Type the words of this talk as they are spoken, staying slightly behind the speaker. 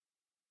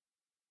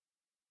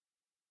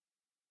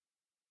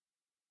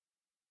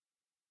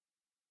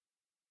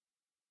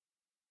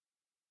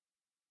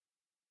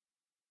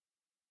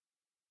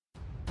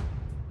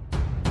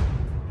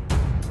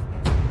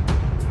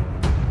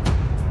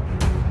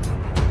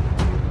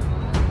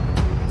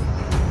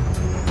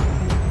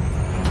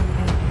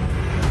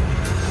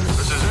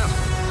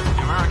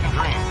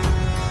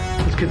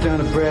get down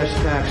to brass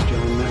tacks,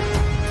 gentlemen.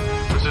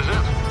 This is it.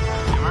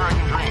 The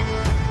American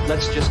dream.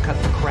 Let's just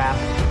cut the crap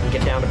and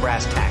get down to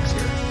brass tacks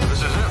here.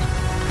 This is it.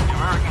 The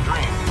American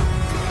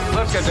dream.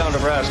 Let's get down to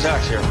brass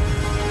tacks here.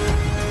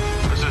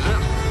 This is it.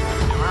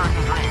 The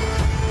American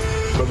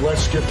dream. But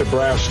let's get to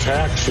brass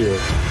tacks here.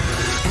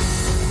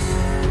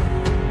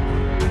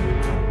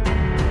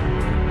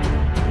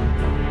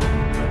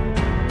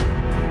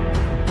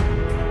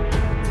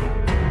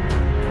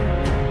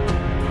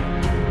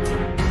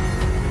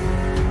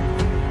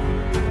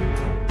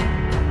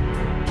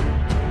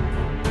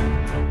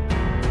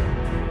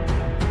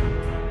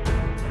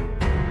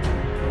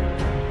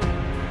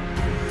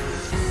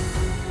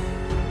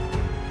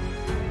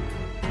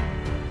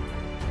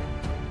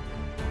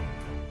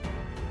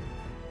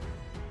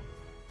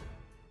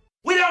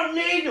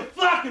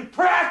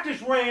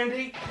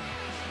 Randy.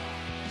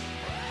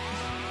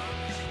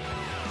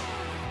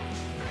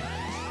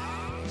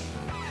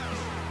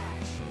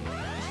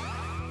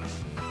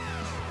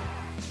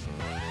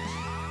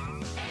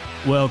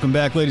 Welcome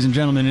back, ladies and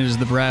gentlemen. It is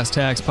the Brass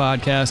Tacks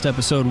Podcast,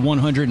 episode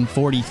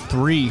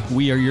 143.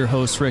 We are your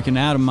hosts, Rick and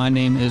Adam. My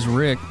name is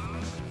Rick.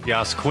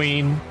 Yas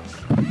Queen,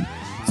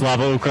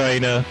 Slava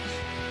Ukraina,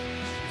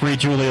 Free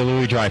Julia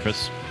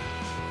Louis-Dreyfus.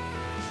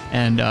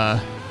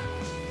 And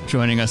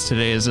joining us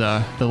today is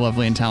the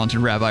lovely and talented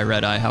Rabbi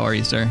Red Eye. How are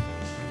you, sir?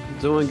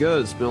 Doing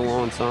good. It's been a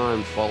long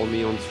time. Follow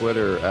me on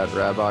Twitter at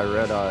Rabbi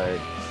Red Eye.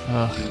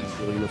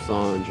 Julian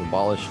Assange,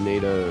 abolish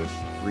NATO,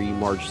 free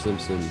Marge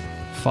Simpson.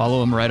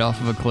 Follow him right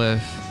off of a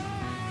cliff.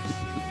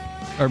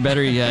 Or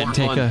better yet,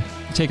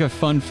 take a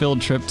fun-filled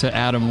trip to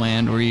Adam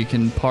Land where you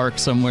can park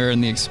somewhere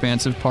in the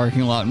expansive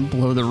parking lot and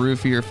blow the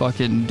roof of your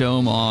fucking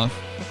dome off.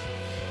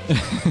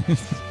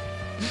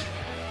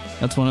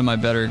 That's one of my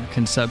better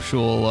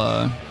conceptual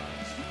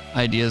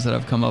ideas that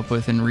I've come up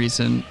with in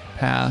recent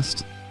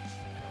past.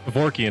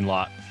 Kevorkian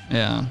lot.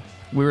 Yeah.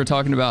 We were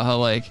talking about how,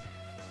 like,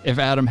 if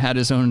Adam had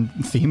his own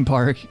theme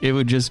park, it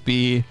would just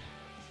be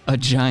a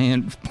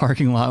giant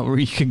parking lot where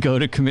you could go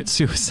to commit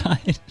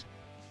suicide.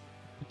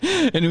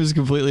 And it was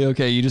completely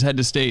okay. You just had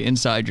to stay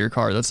inside your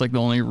car. That's like the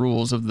only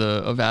rules of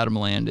Adam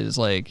Land is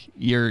like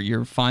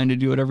you're fine to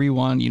do whatever you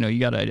want. You know, you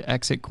gotta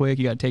exit quick,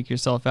 you gotta take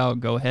yourself out,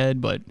 go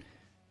ahead, but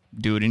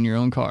do it in your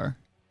own car.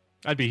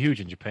 I'd be huge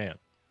in Japan.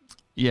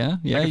 Yeah.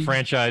 I could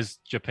franchise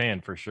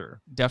Japan for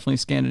sure. Definitely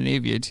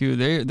Scandinavia too.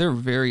 They're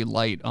very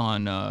light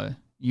on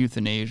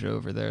euthanasia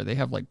over there. They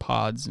have like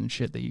pods and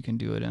shit that you can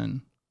do it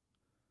in.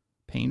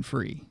 Pain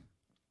free.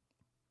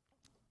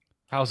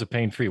 How's it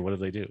pain free? What do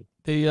they do?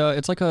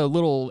 It's like a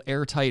little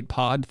airtight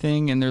pod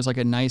thing, and there's like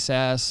a nice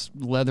ass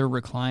leather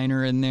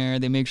recliner in there.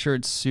 They make sure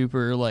it's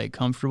super like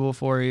comfortable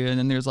for you, and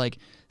then there's like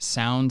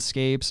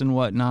soundscapes and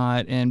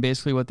whatnot. And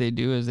basically, what they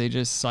do is they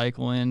just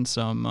cycle in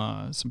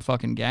some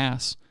fucking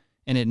gas,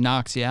 and it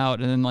knocks you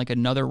out, and then like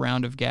another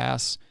round of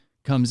gas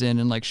comes in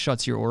and like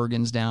shuts your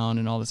organs down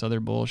and all this other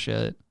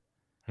bullshit.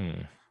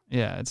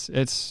 Yeah,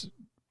 it's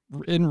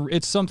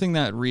something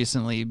that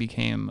recently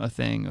became a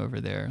thing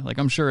over there. Like,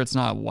 I'm sure it's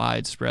not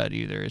widespread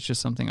either. It's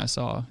just something I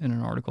saw in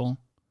an article.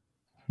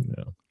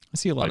 Yeah. I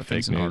see a lot like of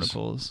things in news.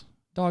 articles.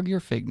 Dog, you're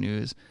fake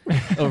news.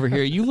 Over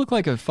here, you look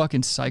like a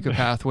fucking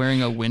psychopath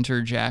wearing a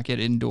winter jacket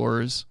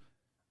indoors.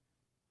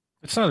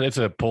 It's not. It's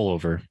a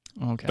pullover.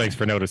 Okay. Thanks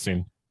for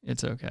noticing.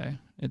 It's okay.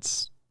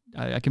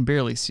 I can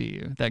barely see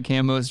you. That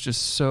camo is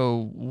just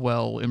so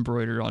well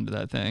embroidered onto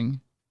that thing.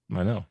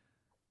 I know.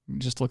 It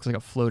just looks like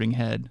a floating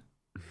head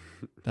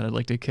that I'd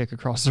like to kick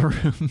across the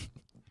room.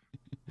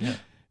 Yeah.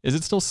 Is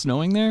it still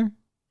snowing there?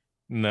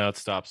 No, it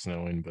stopped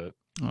snowing, but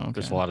Okay.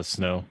 There's a lot of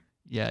snow.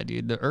 Yeah,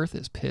 dude, the earth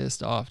is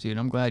pissed off, dude.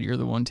 I'm glad you're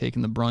the one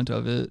taking the brunt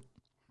of it.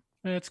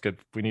 It's good.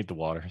 We need the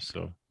water,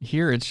 so.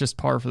 Here, it's just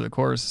par for the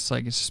course. It's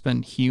like it's just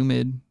been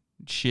humid,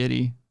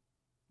 shitty.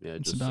 Yeah, it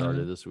That's just about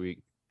started it. this week.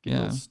 Getting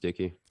a little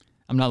sticky.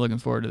 I'm not looking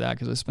forward to that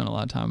because I spent a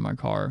lot of time in my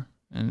car,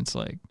 and it's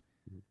like,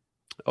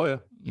 oh yeah,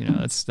 you know,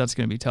 that's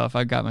gonna be tough.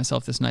 I got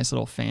myself this nice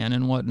little fan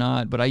and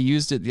whatnot, but I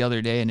used it the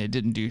other day and it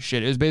didn't do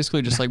shit. It was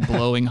basically just like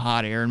blowing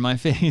hot air in my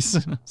face.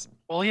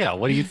 Well, yeah.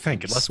 What do you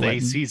think? Unless Sweating.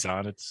 the AC's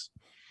on, it's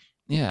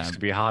Yeah, gonna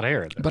be hot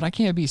air. Then. but I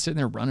can't be sitting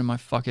there running my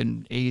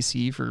fucking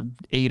AC for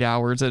 8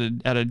 hours at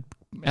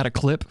a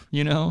clip.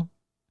 You know,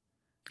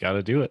 Got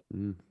to do it.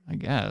 I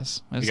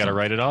guess You got to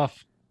write it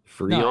off.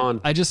 Free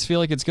on. I just feel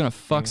like it's gonna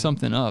fuck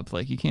something up.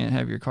 Like you can't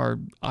have your car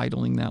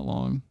idling that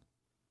long.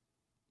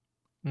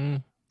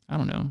 Mm. I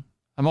don't know.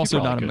 I'm also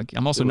probably not a could.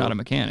 I'm also You not will. a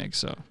mechanic,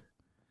 so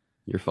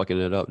You're fucking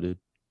it up, dude.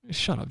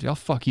 shut up, dude. I'll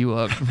fuck you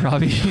up,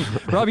 Robbie.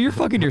 Robbie, you're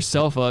fucking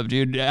yourself up,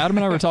 dude. Adam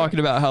and I were talking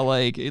about how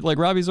like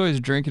Robbie's always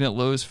drinking at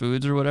Lowe's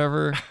Foods or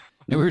whatever.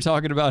 And we were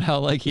talking about how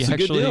like he It's a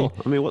good actually deal.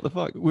 I mean, what the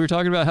fuck? we were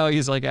talking about how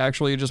he's like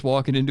actually just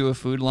walking into a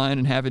food line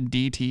and having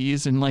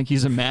DTs and like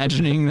he's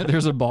imagining that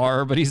there's a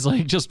bar, but he's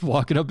like just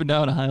walking up and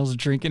down aisles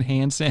drinking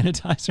hand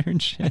sanitizer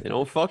and shit. They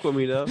don't fuck with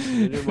me though.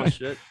 They do my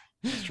shit.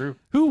 It's true.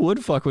 Who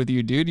would fuck with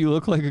you, dude? You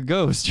look like a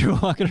ghost. You're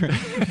walking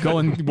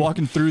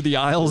through the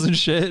aisles and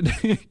shit.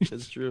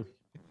 It's true.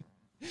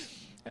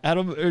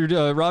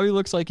 Robbie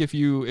looks like if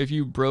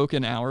you broke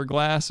an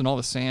hourglass and all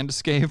the sand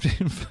escaped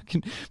and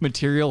fucking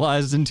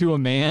materialized into a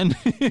man.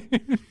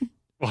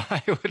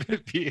 Why would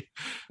it be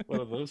one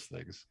of those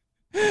things?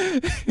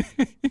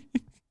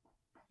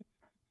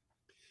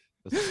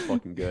 That's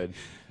fucking good.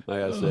 I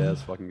gotta say,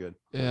 that's fucking good.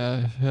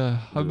 Yeah.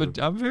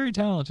 I'm very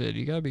talented.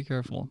 You gotta be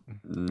careful.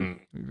 Mm.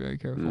 Be very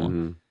careful.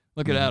 Mhm.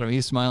 Look at Adam.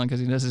 He's smiling because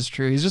he knows it's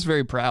true. He's just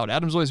very proud.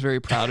 Adam's always very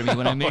proud of me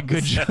when I make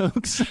good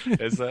jokes.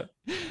 Is that?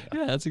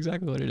 Yeah, that's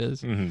exactly what it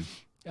is. Mm-hmm.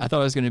 I thought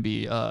I was going to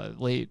be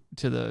late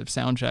to the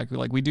sound check.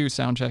 Like, we do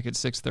sound check at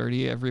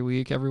 6:30 every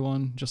week,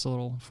 everyone. Just a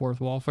little fourth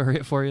wall for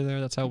you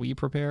there. That's how we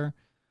prepare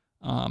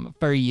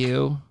for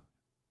you.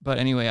 But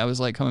anyway, I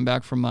was like coming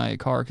back from my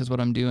car because what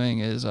I'm doing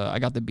is I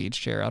got the beach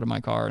chair out of my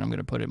car and I'm going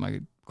to put it in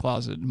my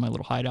closet, in my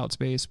little hideout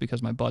space,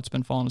 because my butt's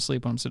been falling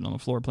asleep when I'm sitting on the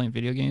floor playing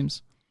video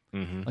games.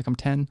 Mm-hmm. Like I'm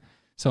 10.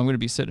 So I'm going to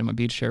be sitting in my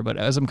beach chair. But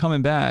as I'm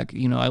coming back,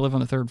 you know, I live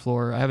on the 3rd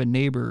floor. I have a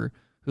neighbor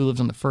who lives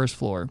on the 1st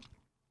floor.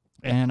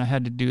 And I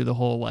had to do the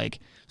whole like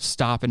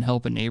stop and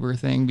help a neighbor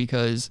thing,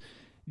 because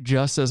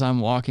just as I'm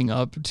walking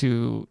up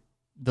to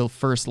the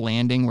first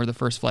landing where the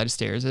first flight of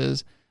stairs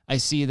is, I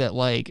see that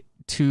like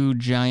 2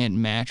 giant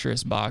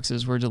mattress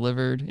boxes were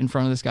delivered in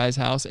front of this guy's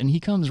house. And he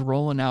comes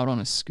rolling out on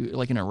a scooter,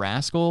 like in a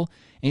rascal,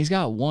 and he's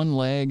got one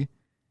leg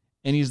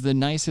and he's the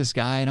nicest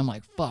guy. And I'm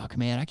like, fuck,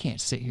 man, I can't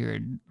sit here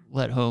and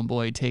let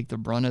homeboy take the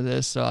brunt of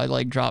this. So I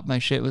like dropped my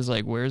shit, was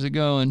like, where's it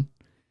going?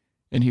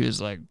 And he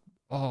was like,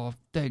 oh,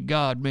 thank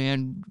God,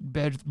 man,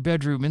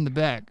 bedroom in the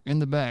back.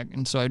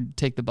 And so I'd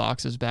take the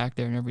boxes back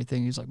there and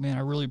everything. He's like, man,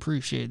 I really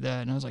appreciate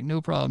that. And I was like,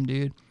 no problem,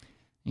 dude. And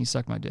he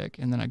sucked my dick.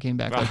 And then I came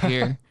back up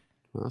here.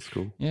 Well, that's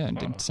cool. Yeah, and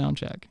did sound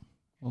check.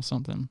 Well,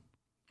 something.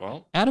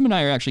 Well, Adam and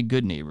I are actually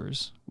good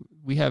neighbors.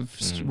 We have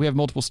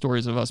multiple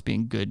stories of us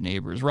being good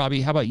neighbors.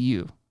 Robbie, how about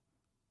you?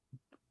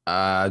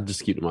 I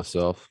just keep to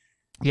myself.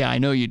 Yeah, I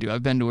know you do.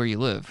 I've been to where you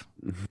live.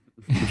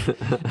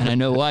 And I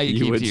know why you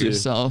keep would to too.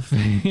 yourself.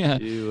 Yeah.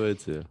 You would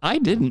too. I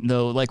didn't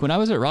though. Like when I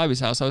was at Robbie's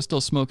house, I was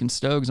still smoking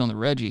Stogs on the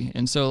Reggie.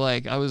 And so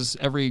like I was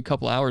every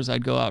couple hours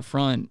I'd go out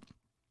front.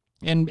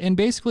 And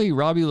basically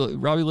Robbie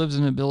lives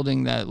in a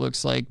building that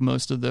looks like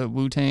most of the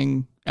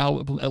Wu-Tang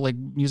like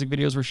music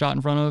videos were shot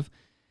in front of.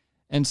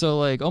 And so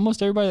like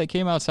almost everybody that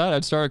came outside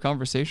I'd start a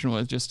conversation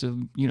with, just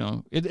to, you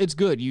know, it's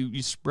good.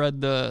 You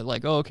spread the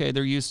like, oh, okay,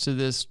 they're used to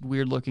this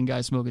weird looking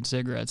guy smoking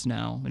cigarettes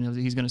now, and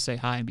he's going to say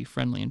hi and be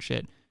friendly and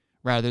shit,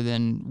 rather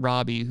than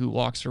Robbie, who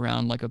walks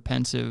around like a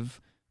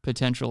pensive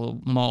potential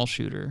mall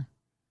shooter.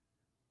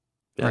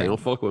 Yeah, Right. you don't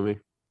fuck with me.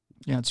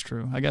 Yeah, it's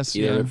true. I guess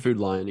Yeah, yeah, food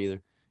lion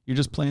either. you're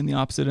just playing the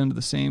opposite end of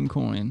the same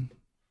coin.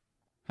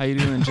 How you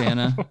doing,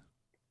 Jana?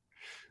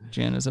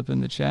 Jana's up in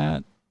the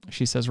chat.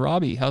 She says,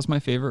 Robbie, how's my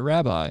favorite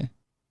rabbi?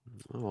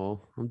 Oh,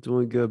 I'm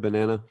doing good,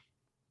 banana.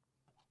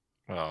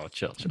 oh,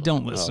 chill.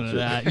 Don't listen to shit.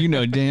 that. You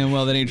know damn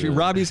well that ain't true. Yeah.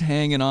 Robbie's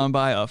hanging on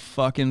by a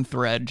fucking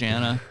thread,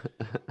 Jana.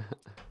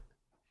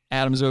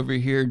 Adam's over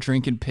here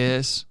drinking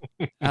piss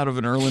out of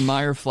an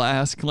Erlenmeyer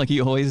flask like he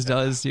always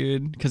does,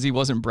 dude, because he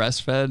wasn't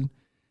breastfed.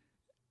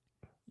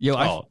 Yo,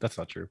 Oh, that's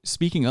not true.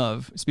 Speaking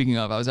of,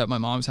 I was at my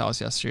mom's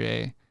house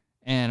yesterday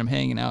and I'm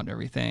hanging out and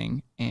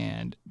everything.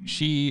 And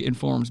she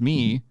informs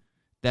me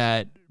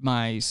that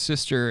my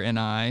sister and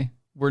I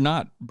were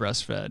not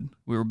breastfed.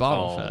 We were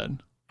bottle fed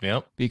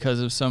Yep. because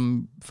of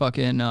some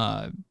fucking,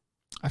 I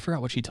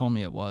forgot what she told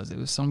me it was. It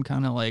was some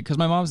kind of like, because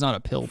my mom's not a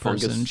pill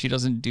Fungus. person. She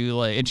doesn't do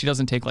like, and she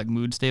doesn't take like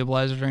mood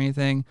stabilizers or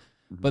anything.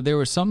 But there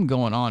was something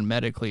going on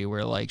medically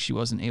where like she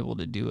wasn't able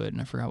to do it.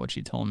 And I forgot what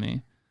she told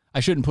me. I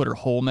shouldn't put her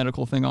whole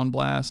medical thing on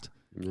blast.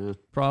 Yeah.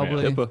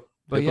 Probably. HIPAA.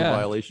 But HIPAA yeah,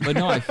 violation. but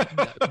no,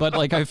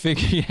 I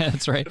figured, yeah,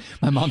 that's right.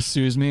 My mom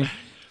sues me.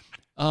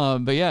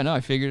 But yeah, no, I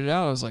figured it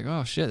out. I was like,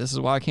 oh shit, this is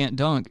why I can't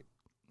dunk.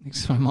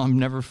 Because my mom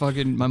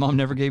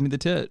never gave me the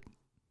tit.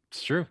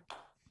 It's true.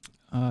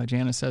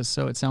 Jana says,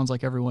 so it sounds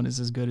like everyone is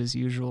as good as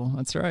usual.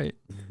 That's right.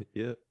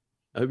 Yeah.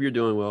 I hope you're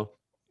doing well.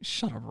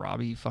 Shut up,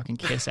 Robbie, you fucking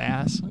kiss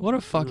ass. What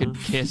a fucking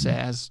kiss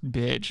ass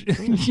bitch.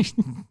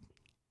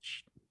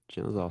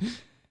 Channel's off.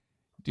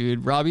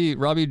 Dude,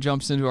 Robbie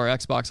jumps into our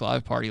Xbox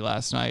Live party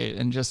last night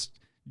and just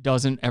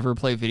doesn't ever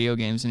play video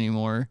games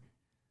anymore.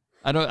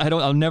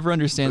 I'll never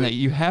understand that.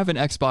 You have an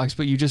Xbox,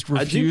 but you just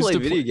I do refuse play to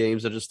video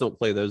games. I just don't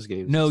play those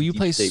games. No, It's you deep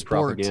play state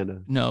sports.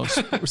 propaganda. No,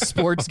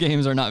 sports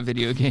games are not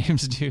video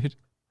games, dude.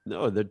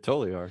 No, they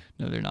totally are.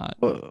 No, they're not.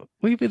 What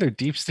do you mean they're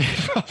deep state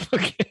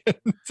propaganda?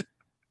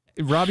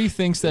 Robbie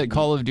thinks that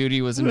Call of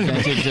Duty was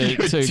invented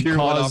to Tier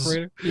one cause.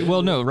 operator?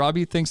 Well, no,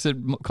 Robbie thinks that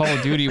Call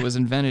of Duty was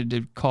invented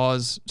to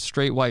cause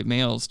straight white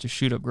males to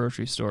shoot up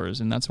grocery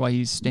stores, and that's why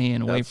he's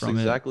staying away That's from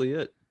it. exactly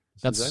it.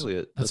 That's exactly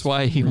it. That's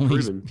why he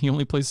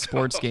only plays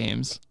sports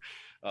games.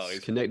 Oh, He's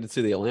connected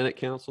to the Atlantic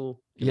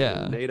Council.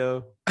 Yeah.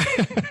 NATO.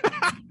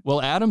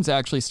 Well, Adam's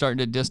actually starting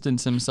to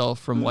distance himself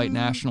from white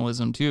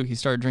nationalism too. He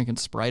started drinking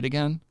Sprite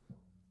again.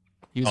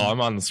 He was,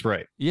 I'm on the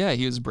Sprite. yeah,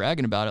 he was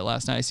bragging about it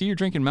last night. I see you're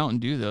drinking Mountain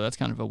Dew though. That's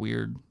kind of a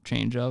weird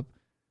change up.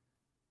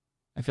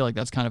 I feel like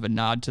that's kind of a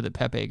nod to the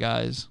Pepe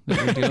guys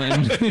that we're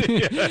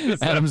doing.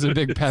 Adam's a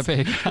big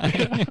Pepe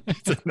guy.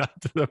 It's a nod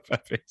to the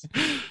Pepes.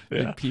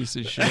 Big piece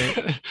of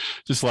shit.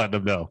 Just letting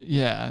them know.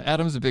 Yeah,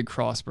 Adam's a big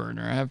cross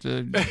burner.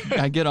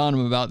 I get on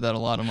him about that a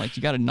lot. I'm like,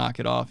 you got to knock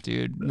it off,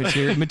 dude.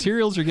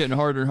 Materials are getting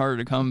harder and harder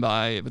to come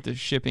by with the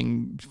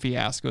shipping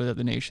fiasco that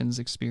the nation's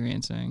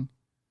experiencing,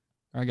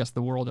 or I guess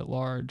the world at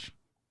large.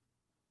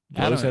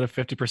 Lowe's had a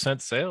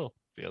 50% sale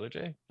the other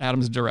day.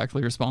 Adam's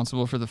directly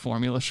responsible for the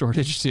formula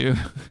shortage too.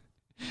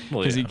 Because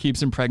Well, he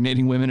keeps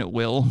impregnating women at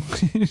will.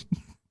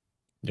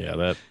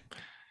 yeah,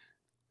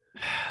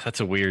 that's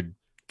a weird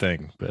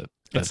thing, but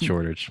that's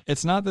shortage.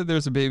 It's not that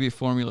there's a baby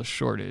formula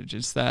shortage.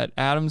 It's that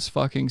Adam's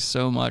fucking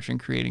so much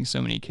and creating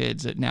so many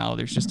kids that now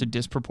there's just a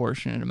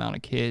disproportionate amount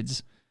of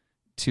kids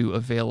to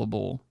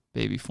available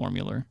baby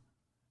formula.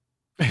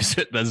 Is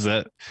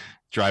that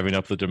driving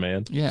up the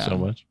demand so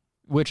much?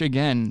 Which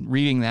again,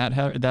 reading that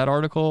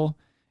article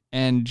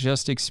and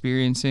just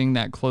experiencing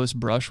that close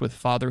brush with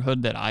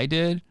fatherhood that I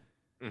did,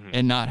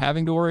 and not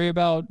having to worry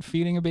about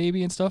feeding a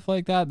baby and stuff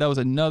like that. That was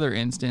another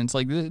instance.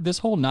 Like this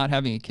whole not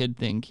having a kid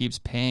thing keeps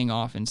paying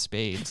off in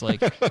spades.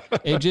 Like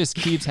it just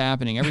keeps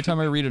happening. Every time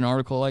I read an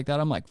article like that,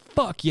 I'm like,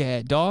 fuck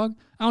yeah, dog.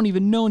 I don't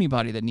even know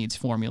anybody that needs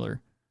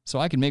formula. So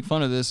I can make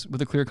fun of this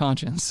with a clear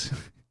conscience.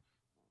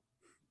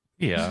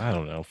 Yeah, I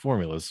don't know.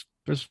 Formulas.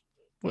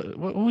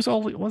 What's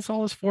all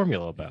this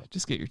formula about?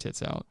 Just get your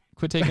tits out.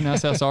 Quit taking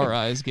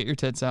SSRIs. Get your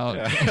tits out.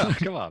 Yeah.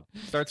 Come on.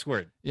 Start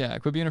squirting. Yeah,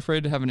 quit being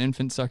afraid to have an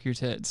infant suck your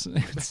tits.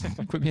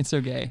 Quit being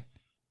so gay.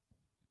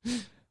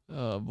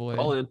 Oh, boy.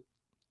 Call in.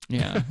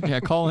 Yeah,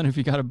 call in if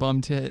you got a bum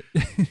tit.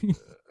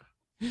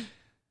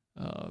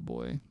 Oh,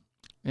 boy.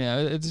 Yeah,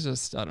 it's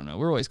just, I don't know.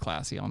 We're always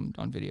classy on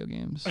video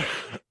games.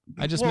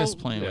 I just miss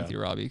playing with you,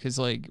 Robbie, because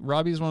like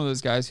Robbie's one of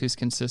those guys who's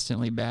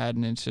consistently bad,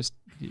 and it's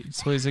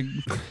always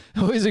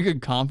a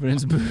good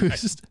confidence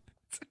boost.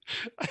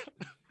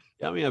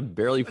 Yeah, I mean, I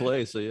barely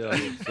play, so yeah,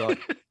 it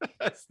sucks.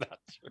 That's not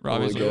true.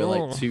 Robbie's go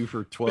like, like 2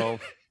 for 12.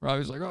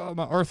 Robbie's like, oh,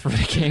 my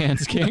arthritic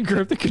hands can't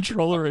grip the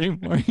controller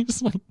anymore.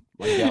 He's like,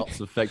 my gout's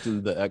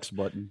affecting the X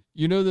button.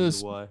 You know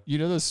those Why?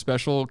 those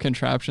special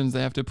contraptions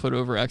they have to put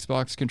over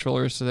Xbox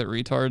controllers so that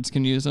retards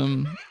can use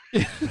them?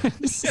 Yeah,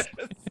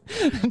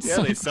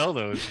 they sell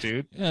those,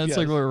 dude. Yeah, it's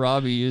like what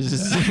Robbie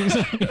uses.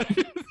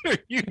 They're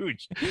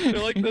huge.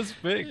 They're like this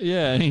big.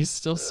 Yeah, and he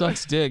still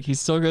sucks dick. He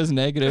still goes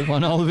negative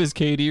on all of his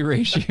KD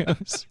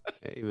ratios.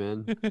 Hey,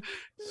 man.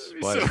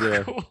 So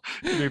cool.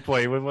 Can we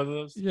play with one of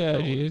those? Yeah,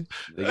 dude.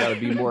 They got to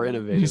be more He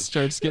innovative.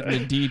 starts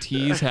getting the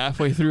DTs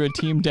halfway through a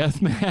team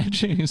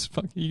deathmatch, and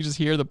you just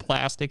hear the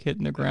plastic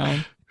hitting the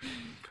ground.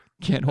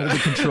 Can't hold the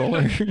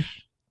controller.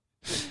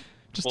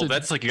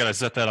 That's like you gotta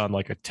set that on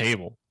like a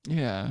table.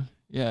 Yeah,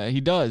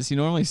 he does. He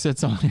normally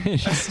sits on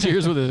it. He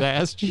steers with his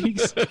ass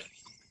cheeks.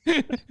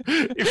 He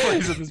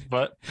plays with his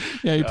butt.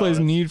 Yeah, he plays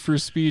Need for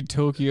Speed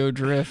Tokyo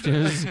Drift.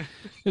 It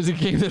was a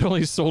game that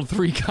only sold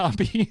 3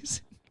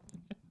 copies.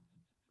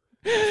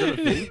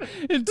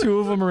 And 2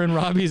 of them are in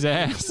Robbie's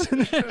ass.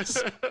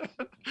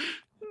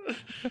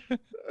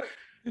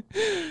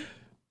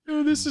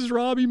 Oh, this is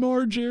Robbie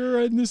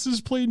Margera, and this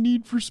is play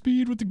Need for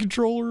Speed with the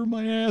controller in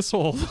my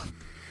asshole.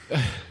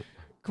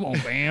 Come on,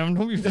 Bam.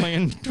 Don't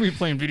be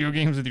playing video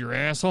games with your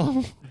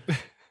asshole.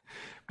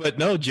 But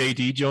no,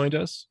 JD joined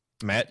us.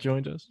 Matt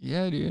joined us.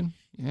 Yeah, dude.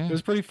 Yeah. It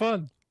was pretty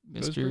fun.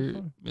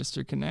 Mr.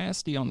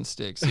 Canasty on the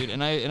sticks, dude.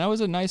 And I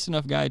was a nice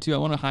enough guy too. I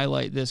want to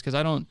highlight this because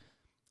I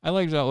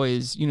like to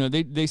always,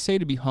 they say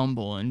to be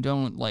humble and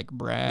don't like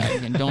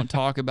brag and don't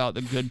talk about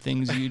the good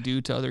things you do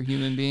to other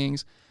human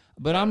beings.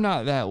 But I'm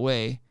not that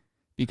way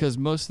because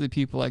most of the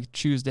people I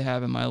choose to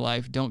have in my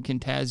life don't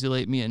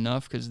contassulate me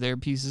enough because they're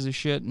pieces of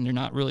shit and they're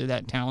not really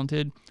that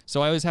talented.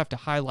 So I always have to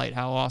highlight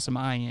how awesome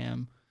I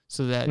am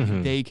so that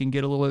they can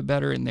get a little bit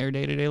better in their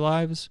day-to-day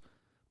lives.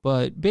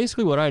 But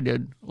basically what I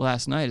did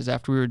last night is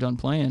after we were done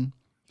playing,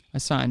 I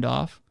signed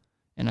off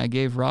and I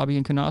gave Robbie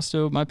and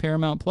Canasto my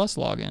Paramount Plus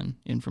login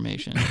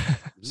information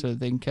so that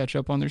they can catch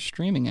up on their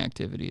streaming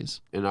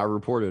activities. And I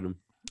reported him.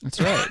 That's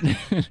right.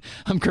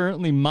 I'm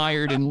currently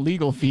mired in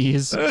legal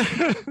fees.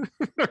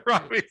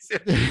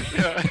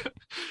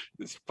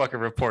 This fucking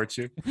reports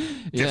you.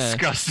 Yeah.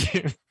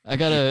 Disgusting. I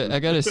got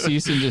a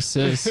cease and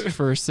desist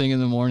first thing in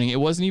the morning.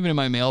 It wasn't even in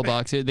my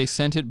mailbox. They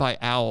sent it by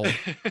owl.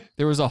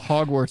 There was a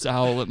Hogwarts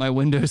owl at my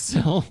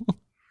windowsill.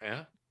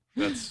 Yeah.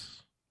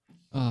 That's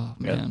Oh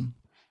man.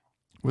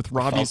 With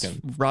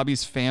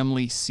Robbie's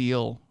family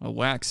seal, a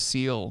wax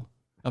seal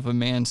of a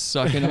man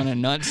sucking on a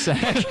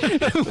nutsack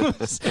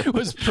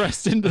was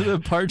pressed into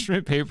the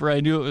parchment paper. I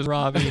knew it was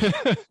Robbie.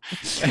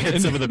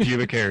 and some of the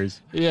pubic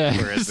hairs. Yeah.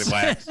 Whereas the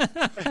wax.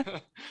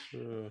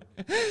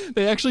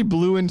 They actually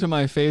blew into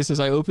my face as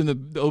I opened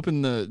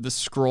the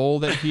scroll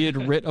that he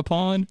had writ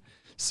upon.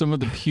 Some of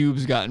the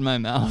pubes got in my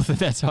mouth.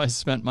 That's how I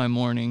spent my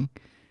morning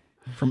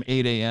from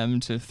 8 a.m.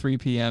 to 3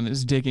 p.m.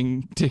 is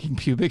digging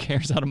pubic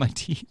hairs out of my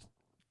teeth.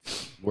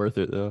 Worth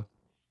it, though.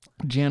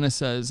 Jana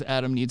says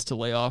Adam needs to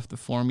lay off the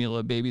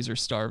formula. Babies are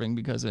starving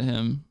because of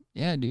him.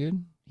 Yeah,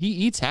 dude. He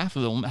eats half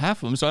of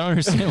them, so I don't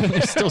understand why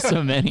there's still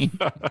so many.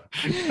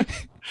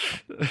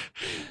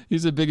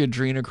 He's a big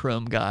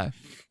adrenochrome guy.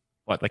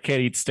 What? They can't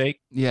eat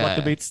steak? Yeah. Let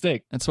them eat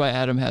steak. That's why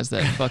Adam has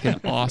that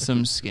fucking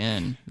awesome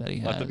skin that he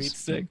has. Let them eat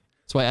steak.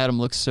 That's why Adam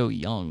looks so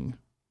young.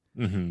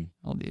 Mm-hmm.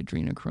 All the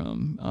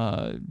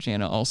adrenochrome.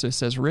 Jana also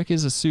says Rick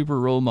is a super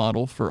role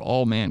model for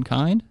all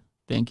mankind.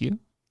 Thank you.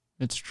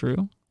 It's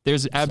true.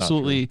 There's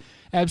absolutely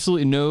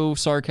no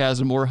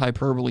sarcasm or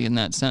hyperbole in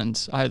that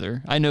sentence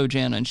either. I know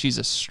Jana, and she's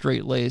a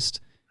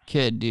straight-laced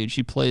kid, dude.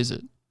 She plays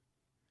it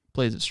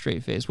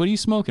straight face. What are you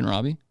smoking,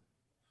 Robbie?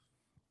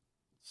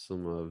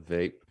 Some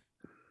vape.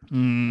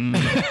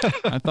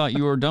 I thought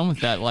you were done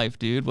with that life,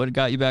 dude. What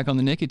got you back on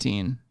the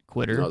nicotine?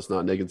 Quitter. No, it's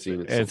not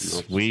nicotine.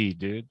 It's weed,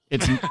 dude.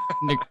 It's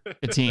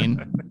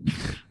nicotine.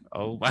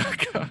 Oh my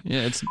god.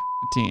 Yeah, it's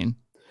nicotine.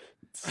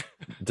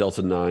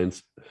 Delta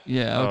 9s.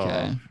 Yeah,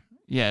 okay. Oh.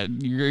 Yeah,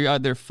 you're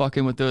out there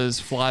fucking with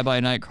those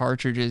fly-by-night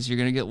cartridges. You're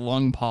going to get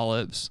lung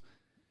polyps.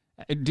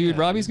 Dude,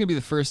 Robbie's going to be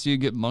the first dude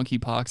to get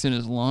monkeypox in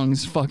his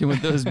lungs fucking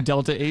with those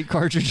Delta 8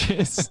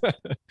 cartridges.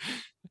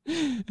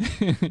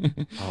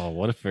 Oh,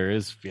 what if there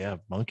is,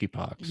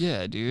 monkeypox?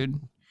 Yeah, dude.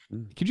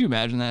 Could you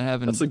imagine that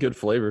That's a good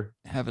flavor.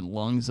 having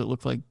lungs that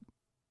look like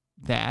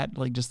that?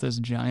 Like just those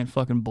giant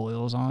fucking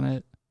boils on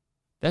it?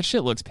 That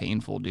shit looks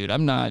painful, dude.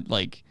 I'm not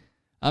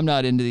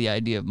into the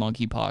idea of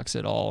monkeypox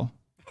at all.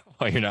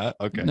 Oh, you're not?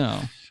 Okay. No.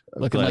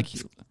 Looking like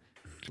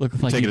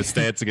taking a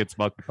stance against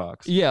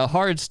monkeypox. Yeah,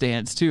 hard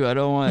stance too. I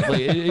don't want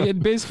it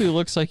basically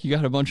looks like you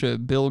got a bunch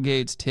of Bill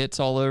Gates tits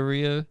all over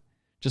you.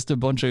 Just a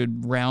bunch of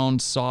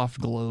round, soft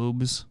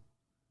globes.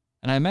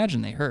 And I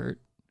imagine they hurt.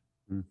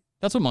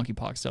 That's what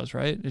monkeypox does,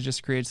 right? It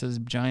just creates those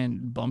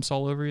giant bumps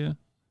all over you.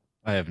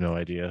 I have no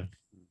idea.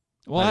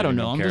 Well, I don't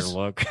know.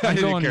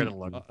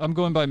 I'm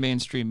going by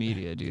mainstream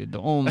media, dude.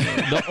 The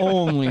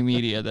only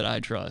media that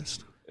I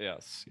trust.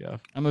 Yes, yeah.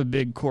 I'm a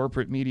big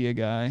corporate media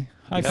guy.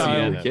 Hi, You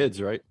Kyle. have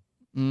kids, right?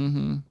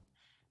 Mm-hmm.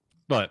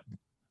 But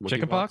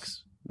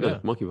chickenpox? Yeah,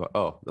 monkeypox.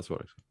 Oh, that's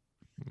what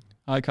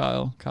Hi,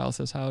 Kyle. Kyle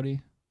says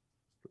howdy.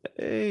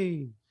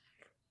 Hey.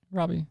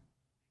 Robbie.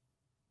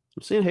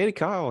 I'm saying hey to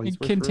Kyle. He's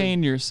my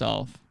Contain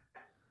yourself.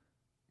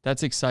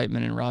 That's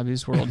excitement in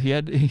Robbie's world. He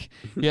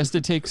has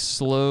to take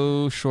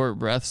slow, short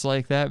breaths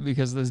like that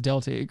because those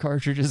Delta 8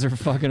 cartridges are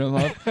fucking him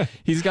up.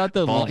 He's got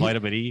the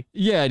vitamin E.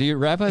 Yeah, dude.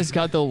 Rabbi's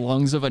got the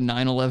lungs of a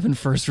 9/11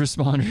 first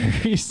responder.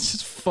 He's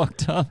just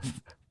fucked up.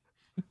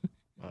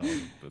 Oh,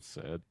 that's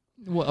sad.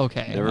 Well,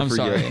 okay. Never I'm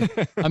forget.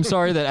 sorry. I'm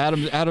sorry that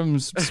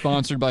Adam's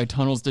sponsored by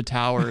Tunnels to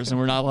Towers, and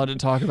we're not allowed to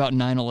talk about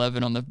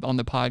 9/11 on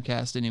the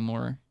podcast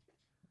anymore.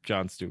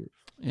 Jon Stewart.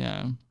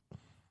 Yeah.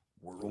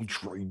 World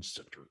Trade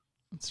Center.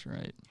 That's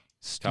right.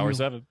 Tower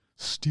 7.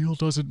 Steel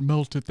doesn't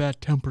melt at that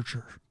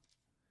temperature.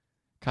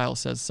 Kyle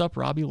says, "Sup,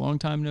 Robbie? Long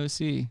time no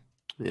see."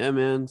 Yeah,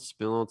 man. It's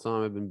been a long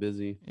time. I've been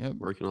busy. Yep.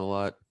 Working a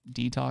lot.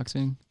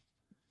 Detoxing.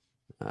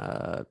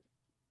 Going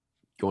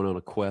on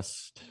a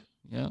quest.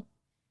 Yep.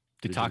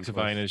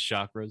 Detoxifying his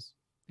chakras.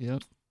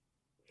 Yep.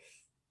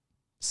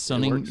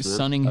 Sunning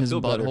his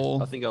feel better.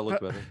 butthole. I think I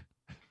look better.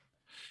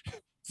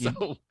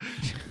 So,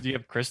 do you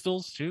have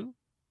crystals too?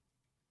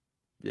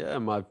 Yeah,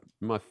 my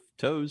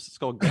toes. It's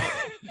called gut.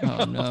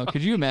 Oh no!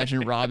 Could you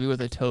imagine Robbie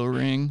with a toe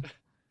ring,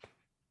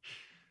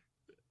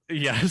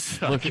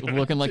 Yes.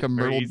 looking like a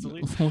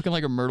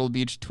Myrtle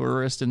Beach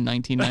tourist in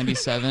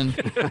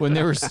 1997 when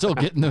they were still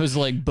getting those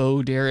like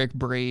Bo Derek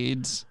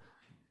braids?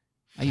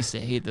 I used to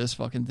hate those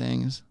fucking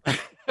things.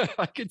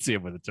 I could see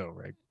him with a toe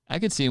ring. I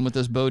could see him with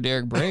those Bo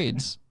Derek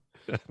braids.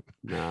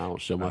 Nah, I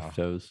don't show my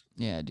toes.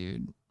 Yeah,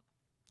 dude.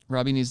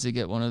 Robbie needs to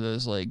get one of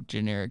those like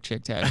generic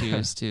chick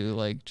tattoos too,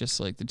 like just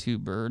like the two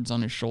birds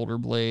on his shoulder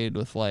blade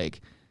with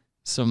like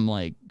some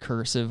like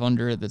cursive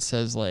under it that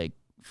says like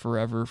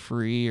forever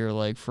free or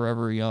like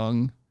forever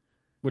young.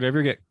 Would you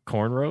ever get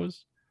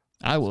cornrows?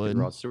 I would.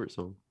 Rod Stewart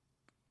song.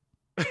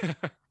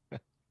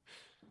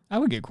 I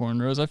would get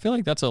cornrows. I feel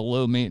like that's a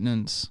low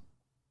maintenance.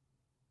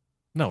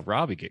 No,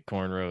 Robbie get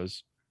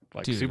cornrows.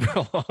 Like Dude.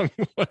 super long.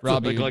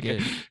 Robbie look would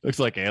like looks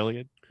like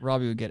alien.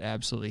 Robbie would get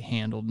absolutely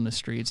handled in the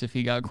streets if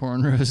he got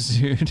cornrows,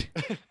 dude.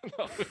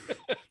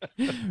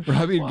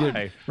 Robbie would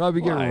get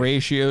Why?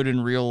 ratioed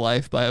in real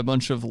life by a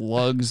bunch of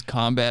lugs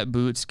combat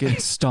boots getting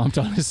stomped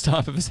on his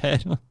top of his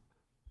head.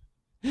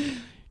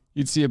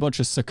 You'd see a bunch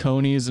of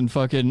Sauconys and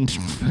fucking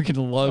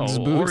lugs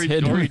boots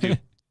hitting.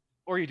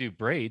 Or you do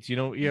braids.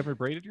 You ever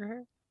braided your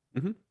hair?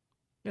 Mm-hmm.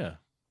 Yeah.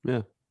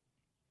 Yeah.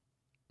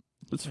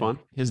 It's fun.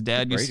 His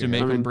dad used to braid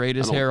make your him braid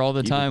his hair all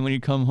the time when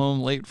he'd come home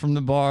late from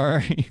the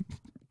bar.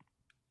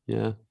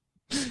 Yeah.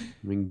 I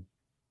mean,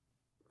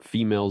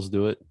 females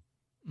do it.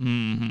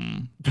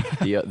 Mm-hmm.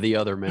 The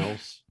other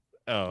males.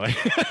 Oh.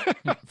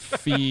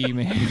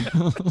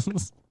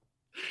 Females.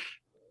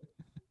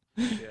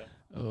 Yeah.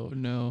 Oh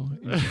no!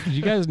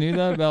 You guys knew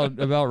that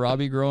about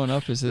Robbie growing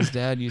up? Is his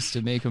dad used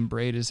to make him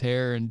braid his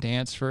hair and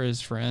dance for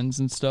his friends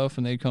and stuff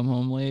when they'd come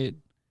home late.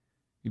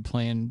 Be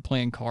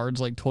playing cards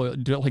like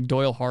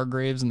Doyle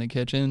Hargraves in the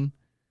kitchen.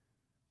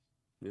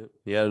 Yeah,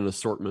 he had an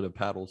assortment of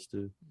paddles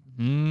too.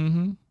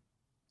 Mm-hmm.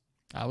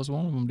 I was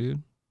one of them,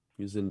 dude.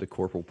 He was into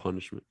corporal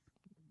punishment.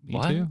 Me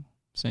What? too.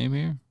 Same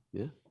here.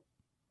 Yeah.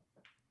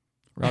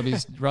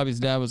 Robbie's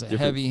dad was a Different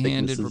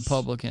heavy-handed thicknesses.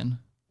 Republican.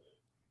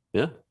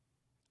 Yeah.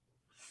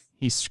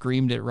 He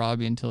screamed at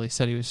Robbie until he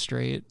said he was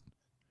straight.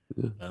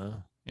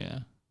 Yeah.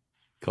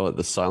 Call it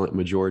the silent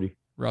majority.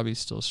 Robbie's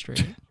still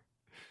straight,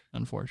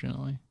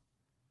 unfortunately.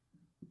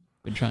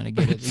 Been trying to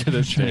get it. To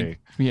this day.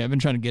 Yeah, I've been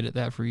trying to get at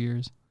that for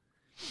years.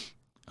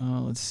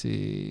 Let's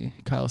see.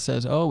 Kyle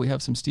says, "Oh, we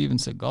have some Steven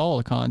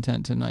Seagal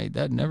content tonight.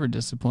 That never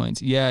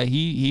disappoints." Yeah,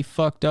 he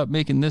fucked up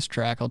making this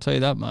track. I'll tell you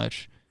that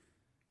much.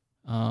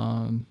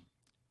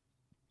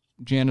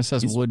 Janice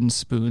says wooden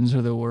spoons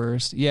are the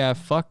worst. Yeah,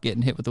 fuck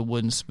getting hit with a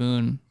wooden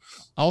spoon.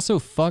 Also,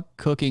 fuck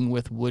cooking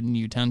with wooden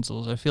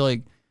utensils. I feel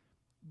like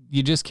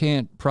you just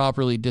can't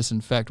properly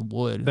disinfect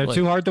wood. They're Like,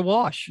 too hard to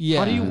wash. Yeah.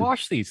 How do you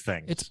wash these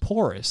things? It's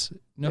porous.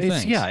 No It's-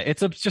 thanks. yeah,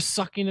 it's just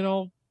sucking in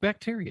all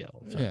bacteria.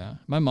 all the time. Yeah.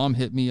 My mom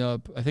hit me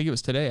up, I think it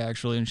was today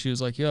actually, and she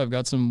was like, "Yeah, I've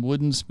got some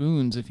wooden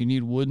spoons if you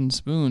need wooden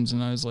spoons."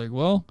 And I was like,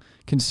 "Well,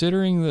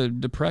 considering the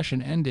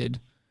Depression ended,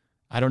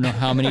 I don't know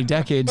how many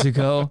decades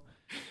ago,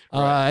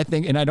 I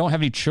think, and I don't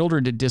have any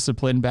children to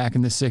discipline back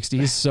in the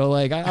 60s. So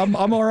like, I'm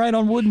all right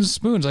on wooden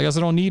spoons. I guess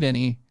I don't need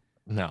any."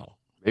 No.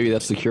 Maybe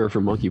that's the cure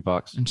for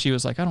monkeypox. And she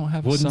was like, "I don't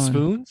have Wooden a son."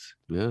 spoons?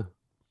 Yeah.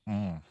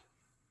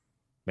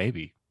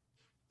 Maybe.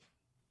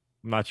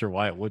 I'm not sure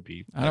why it would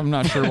be. I'm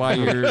not sure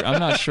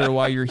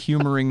why you're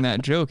humoring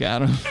that joke,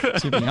 Adam,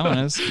 to be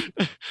honest.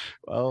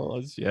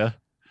 Well, yeah.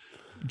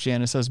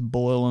 Janice says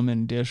boil them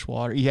in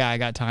dishwater. Yeah, I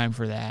got time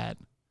for that.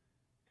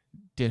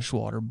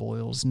 Dishwater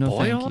boils. No, Boil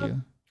thank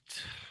them?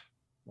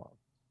 you.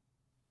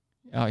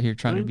 Out here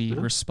trying to be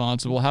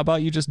responsible. How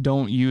about you just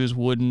don't use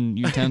wooden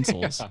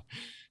utensils?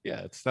 Yeah,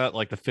 it's not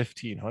like the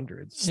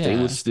 1500s.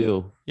 Stainless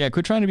steel. Yeah,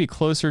 quit trying to be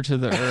closer to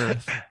the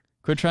earth.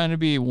 Quit trying to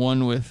be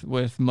one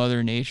with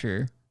Mother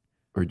Nature.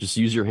 Or just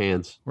use your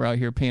hands. We're out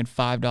here paying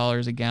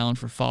 $5 a gallon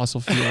for fossil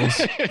fuels.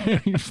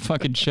 You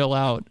fucking chill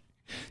out.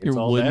 Your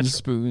all wooden natural.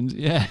 spoons.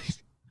 Yeah.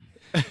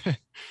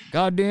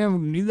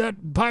 Goddamn, need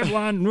that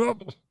pipeline.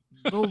 Nope.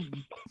 Nope.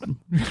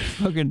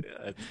 Fucking.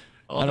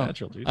 All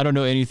natural, dude. I don't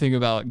know anything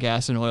about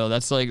gas and oil.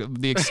 That's like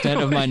the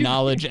extent of my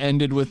knowledge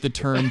ended with the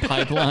term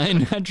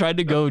pipeline. I tried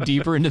to go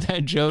deeper into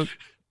that joke.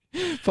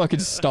 Fucking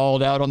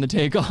stalled out on the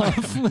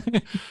takeoff.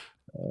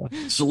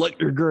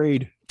 Selector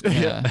grade.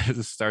 Yeah. It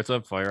just starts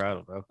on fire. I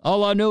don't know.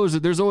 All I know is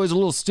that there's always a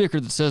little sticker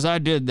that says I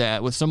did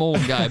that with some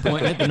old guy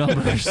pointing at the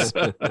numbers.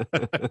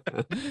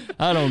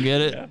 I don't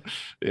get it.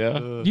 Yeah.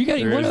 You got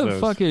There is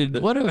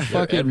those. what a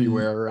fucking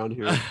Everywhere around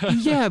here.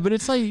 Yeah, but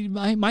it's like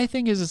my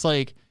thing is it's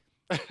like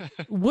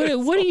what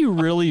are you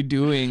really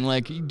doing?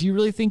 Like, do you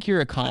really think you're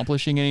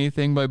accomplishing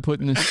anything by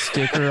putting the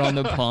sticker on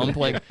the pump?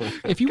 Like,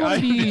 if you want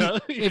to be,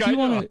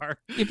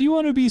 if you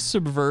want to be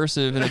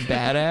subversive and a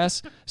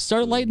badass,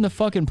 start lighting the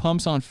fucking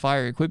pumps on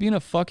fire. Quit being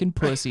a fucking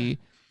pussy.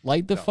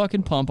 Light the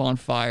fucking pump on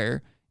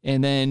fire,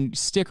 and then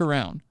stick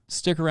around.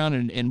 Stick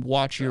around and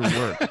watch your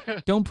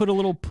work. Don't put a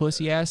little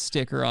pussy ass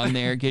sticker on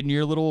there, getting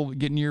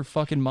your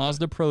fucking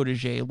Mazda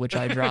Protege, which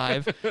I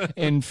drive,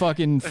 and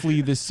fucking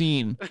flee the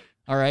scene.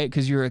 All right,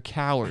 because you're a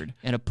coward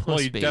and a puss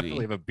Well, you baby.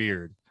 definitely have a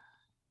beard,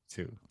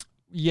 too.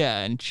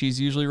 Yeah, and she's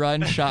usually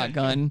riding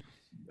shotgun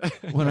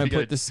when I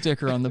put the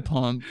sticker on the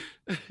pump.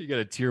 You got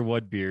a tier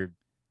 1 beard.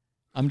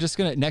 I'm just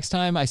gonna next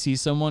time I see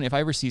someone, if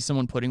I ever see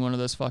someone putting one of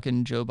those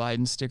fucking Joe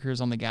Biden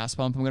stickers on the gas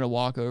pump, I'm gonna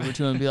walk over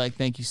to him and be like,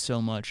 "Thank you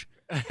so much.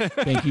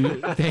 Thank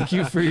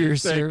you for your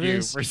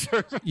service.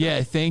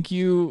 Yeah, thank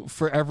you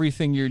for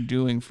everything you're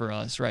doing for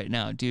us right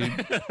now, dude."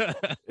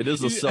 It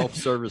is a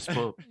self-service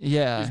pump.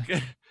 Yeah.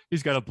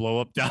 He's got a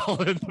blow-up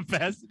doll in the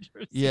passenger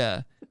seat.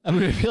 Yeah. I'm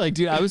going to be like,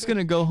 dude, I was going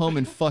to go home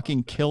and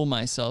fucking kill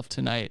myself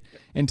tonight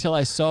until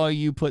I saw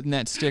you putting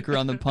that sticker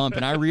on the pump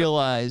and I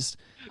realized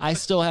I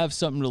still have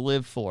something to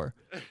live for.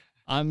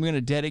 I'm going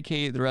to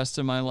dedicate the rest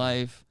of my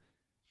life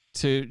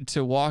to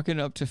walking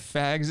up to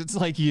fags it's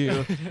like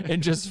you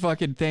and just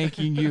fucking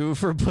thanking you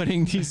for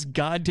putting these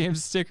goddamn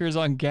stickers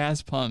on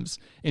gas pumps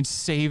and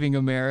saving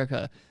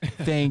America.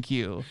 Thank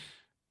you.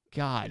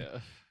 God. Yeah.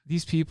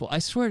 These people, I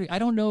swear, I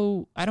don't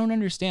know. I don't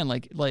understand.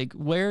 Like,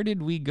 where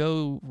did we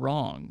go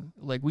wrong?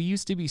 Like, we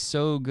used to be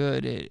so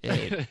good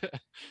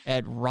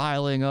at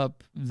riling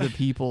up the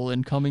people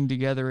and coming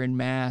together in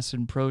mass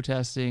and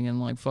protesting and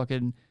like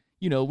fucking,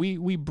 you know,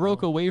 we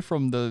broke away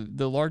from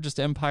the largest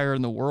empire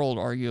in the world,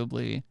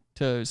 arguably,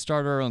 to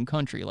start our own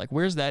country. Like,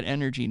 where's that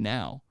energy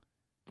now?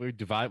 We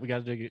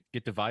got to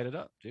get divided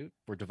up, dude.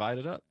 We're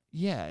divided up.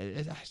 Yeah,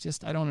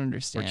 I don't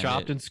understand. We're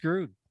chopped and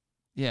screwed.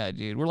 Yeah,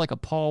 dude, we're like a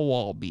Paul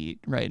Wall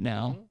beat right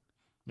now.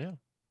 Yeah,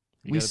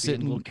 we sit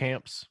in little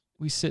camps.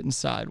 We sitting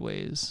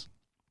sideways.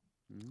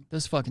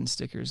 Those fucking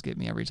stickers get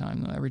me every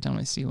time. Though. Every time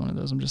I see one of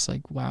those, I'm just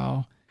like,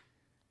 wow.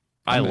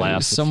 I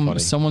laugh.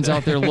 Someone's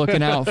out there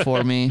looking out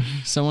for me.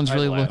 Someone's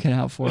really looking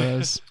out for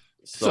us.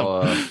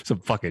 Some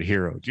fucking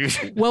hero,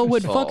 dude. Well,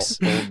 what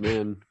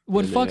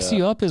fucks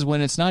you up is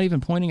when it's not even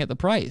pointing at the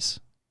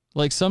price.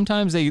 Like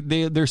sometimes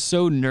they're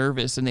so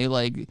nervous and they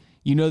like,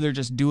 you know they're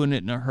just doing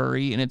it in a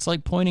hurry, and it's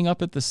like pointing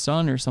up at the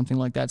sun or something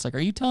like that. It's like, are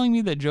you telling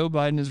me that Joe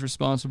Biden is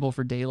responsible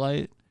for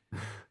daylight?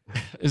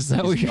 Is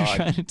that what you're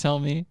trying to tell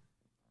me?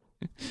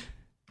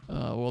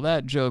 Well,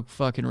 that joke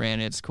fucking ran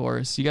its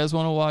course. You guys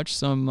want to watch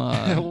some?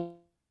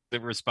 They're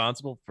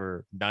responsible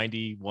for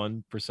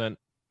 91%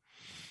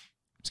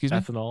 excuse me?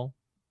 ethanol.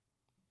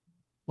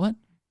 What?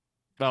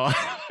 No,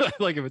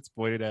 like if it's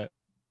pointed at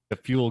the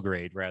fuel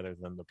grade rather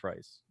than the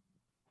price.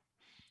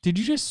 Did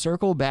you just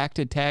circle back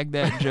to tag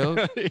that joke?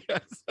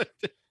 Yes, I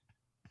did.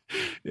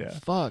 Yeah.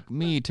 Fuck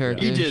me,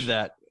 Turkish. You did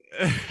that.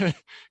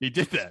 He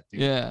did that.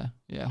 Dude. Yeah.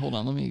 Yeah. Hold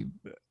on. Let me.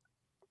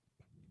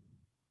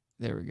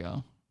 There we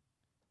go.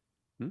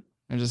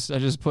 I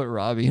just put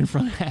Robbie in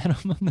front of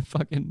Adam on the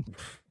fucking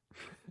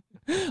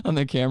on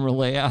the camera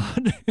layout.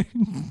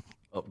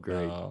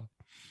 Upgrade.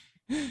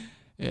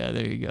 Yeah,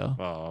 there you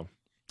go.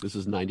 This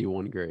is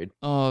 91 grade.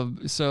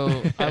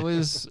 So I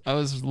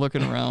was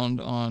looking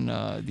around on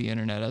the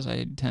internet, as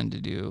I tend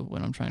to do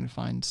when I'm trying to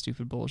find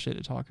stupid bullshit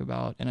to talk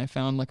about, and I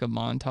found like a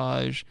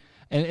montage,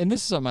 and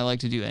this is something I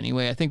like to do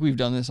anyway. I think we've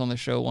done this on the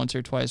show once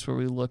or twice, where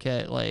we look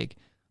at like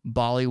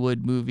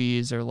Bollywood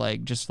movies or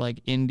like just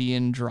like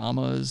Indian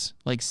dramas,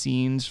 like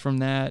scenes from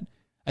that.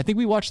 I think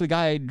we watched the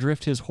guy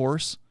drift his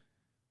horse.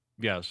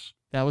 Yes.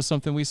 That was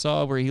something we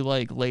saw where he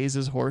like lays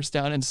his horse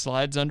down and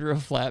slides under a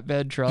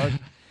flatbed truck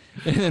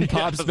and then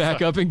pops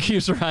back up and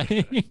keeps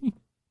riding.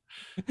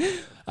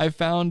 I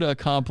found a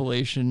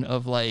compilation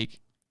of like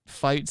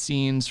fight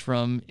scenes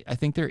from, I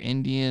think they're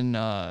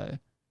Indian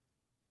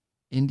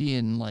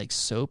like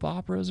soap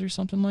operas or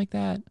something like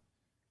that.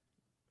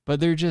 But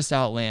they're just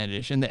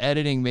outlandish, and the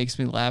editing makes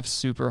me laugh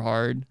super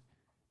hard.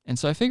 And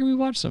so I figured we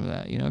watch some of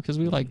that, you know, because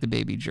we like the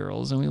baby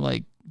girls and we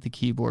like the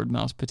keyboard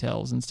mouse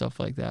patels and stuff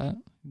like that.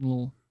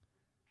 Oh,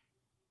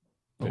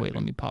 wait,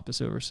 let me pop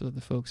this over so that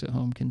the folks at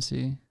home can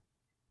see.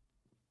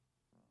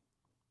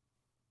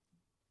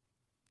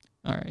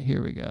 All right,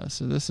 here we go.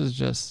 So this is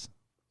just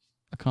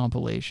a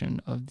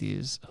compilation of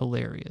these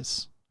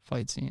hilarious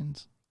fight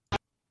scenes.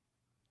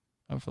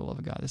 Oh, for the love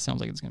of God, this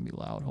sounds like it's going to be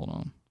loud. Hold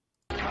on.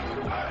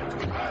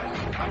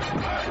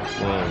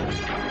 Whoa.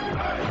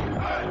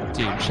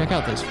 Dude, check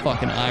out those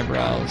fucking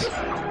eyebrows.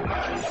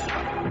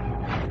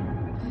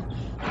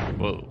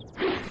 Whoa.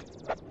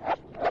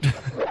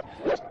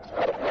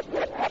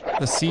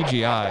 The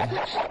CGI.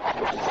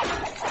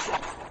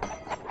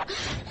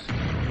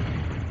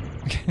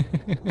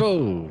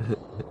 Whoa.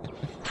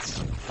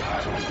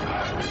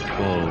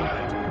 Whoa.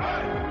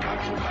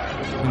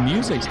 The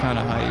music's kind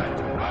of hype.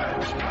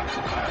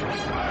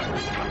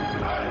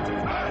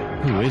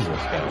 Who is this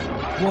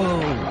guy?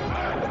 Whoa.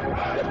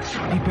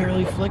 He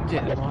barely flicked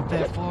it and walked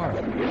that far.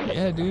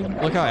 Yeah,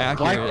 dude. Look how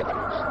accurate.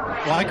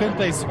 Why couldn't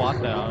they swap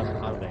that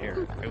on the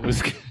air? It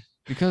was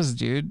because,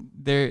 dude,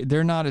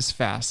 they're not as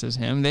fast as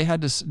him. They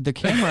had to. The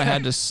camera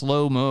had to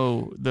slow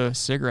mo the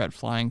cigarette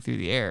flying through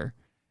the air.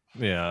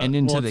 Yeah. And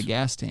into the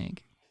gas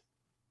tank.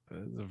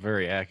 It's a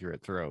very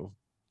accurate throw.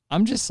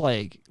 I'm just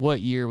like,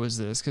 what year was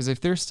this? Because if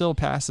they're still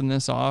passing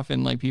this off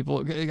and like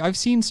people, I've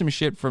seen some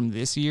shit from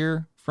this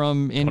year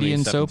from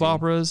Indian soap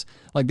operas.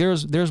 Like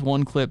there's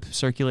one clip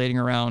circulating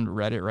around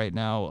Reddit right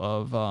now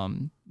of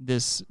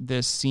this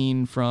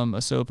scene from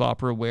a soap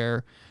opera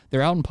where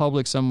they're out in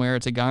public somewhere.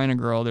 It's a guy and a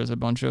girl. There's a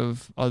bunch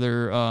of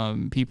other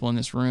people in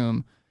this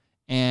room,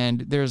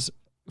 and there's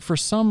for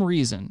some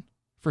reason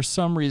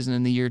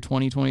in the year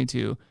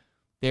 2022.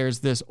 There's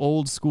this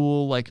old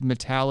school, like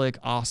metallic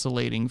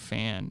oscillating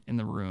fan in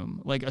the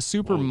room, like a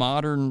super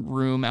modern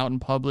room out in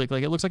public.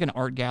 Like it looks like an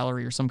art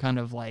gallery or some kind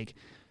of like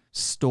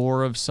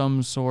store of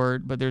some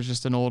sort, but there's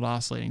just an old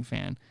oscillating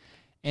fan.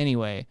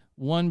 Anyway,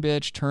 one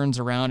bitch turns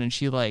around and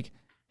she like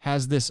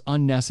has this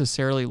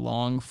unnecessarily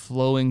long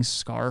flowing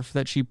scarf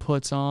that she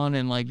puts on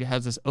and like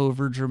has this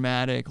over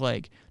dramatic,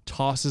 like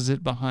tosses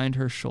it behind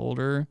her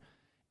shoulder,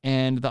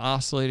 and the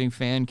oscillating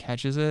fan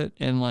catches it,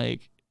 and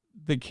like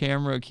the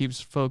camera keeps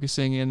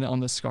focusing in on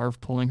the scarf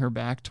pulling her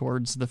back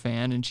towards the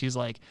fan, and she's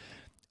like,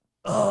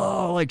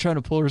 oh, like trying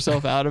to pull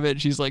herself out of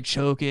it. She's like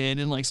choking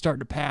and like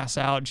starting to pass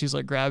out, and she's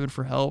like grabbing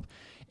for help.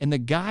 And the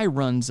guy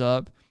runs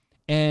up,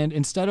 and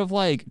instead of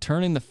like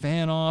turning the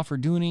fan off or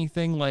doing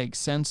anything like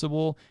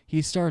sensible,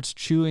 he starts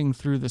chewing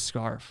through the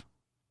scarf.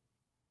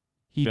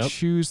 He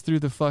chews through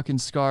the fucking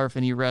scarf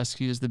and he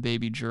rescues the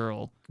baby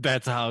girl.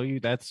 That's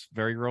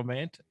very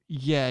romantic.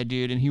 Yeah,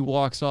 dude. And he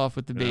walks off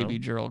with the baby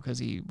girl because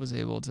he was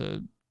able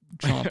to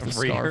chomp the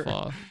scarf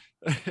off.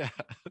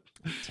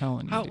 I'm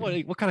telling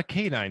you. What kind of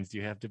canines do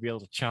you have to be able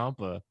to chomp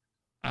a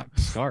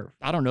scarf?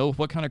 I don't know.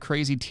 What kind of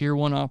crazy tier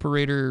 1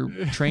 operator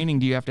training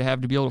do you have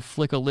to be able to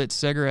flick a lit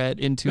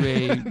cigarette into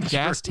a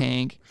gas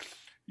tank?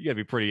 You gotta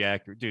be pretty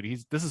accurate, dude.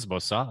 This is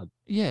Mossad.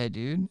 Yeah,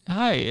 dude.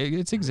 Hi,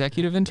 it's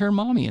executive intern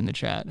Mommy in the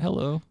chat.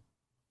 Hello.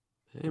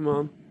 Hey,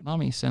 Mom.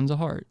 Mommy sends a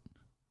heart.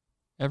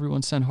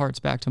 Everyone send hearts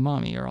back to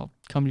Mommy, or I'll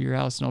come to your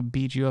house and I'll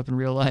beat you up in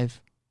real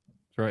life.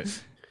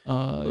 That's right.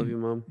 Love you,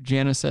 Mom.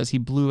 Jana says he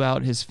blew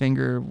out his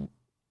finger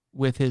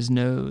with his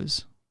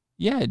nose.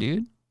 Yeah,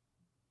 dude.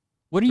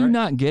 What are you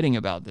not getting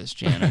about this,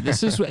 Jana?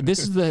 This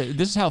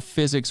is how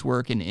physics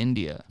work in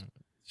India.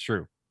 It's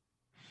true.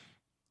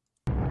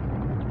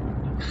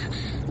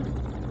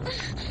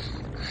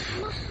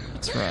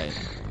 That's right.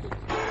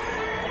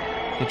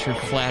 Get your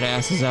flat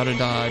asses out of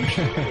Dodge.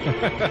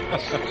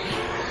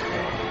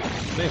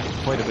 They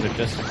have quite a bit of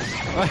distance.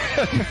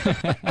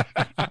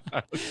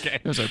 Okay.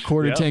 There's a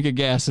quarter tank of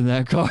gas in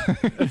that car.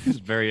 This is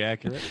very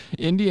accurate.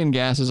 Indian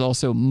gas is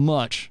also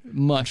much,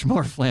 much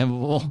more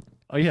flammable.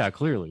 Oh yeah,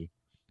 clearly.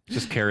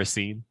 Just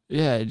kerosene.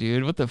 Yeah,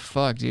 dude. What the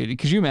fuck, dude?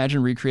 Could you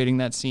imagine recreating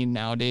that scene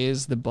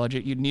nowadays? The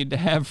budget you'd need to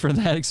have for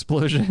that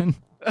explosion.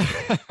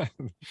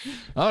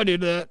 I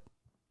did that.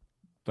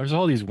 There's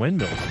all these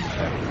windmills.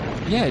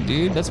 Yeah,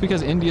 dude. That's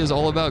because India is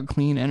all about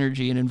clean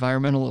energy and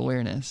environmental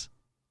awareness.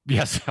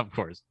 Yes, of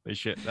course. They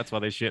shit. That's why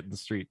they shit in the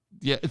street.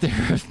 Yeah,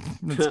 it's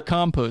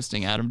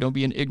composting, Adam. Don't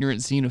be an ignorant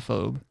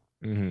xenophobe.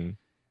 Mm-hmm.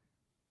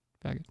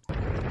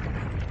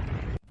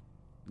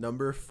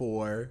 Number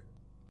 4.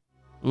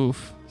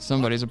 Oof.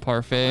 Somebody's a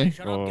parfait.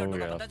 Oh,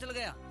 yeah.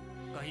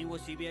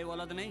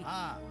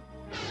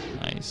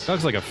 Nice.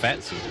 Looks like a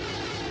fat suit.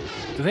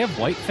 Do they have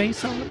white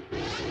face on them?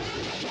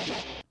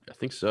 I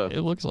think so. It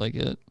looks like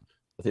it.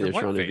 I think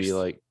they're trying to be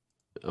like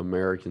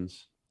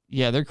Americans.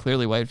 Yeah, they're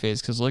clearly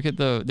white-faced because look at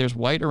there's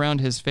white around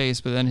his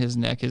face, but then his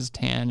neck is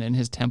tan and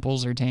his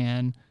temples are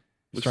tan.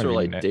 Looks sort of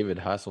like David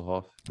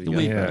Hasselhoff.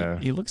 Yeah.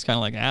 He looks kind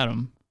of like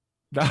Adam.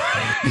 Okay,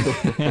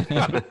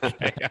 I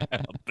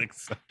don't think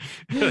so.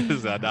 This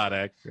is not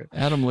accurate.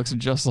 Adam looks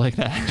just like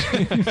that.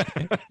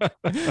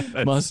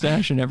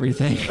 Mustache and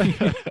everything.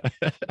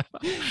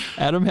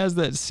 Adam has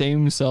that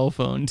same cell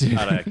phone, too.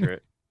 Not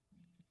accurate.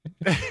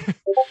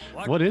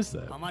 What is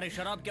that? Is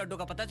that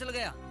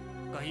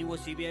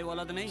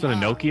a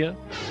Nokia?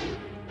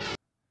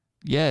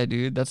 Yeah,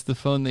 dude. That's the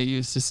phone they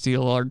used to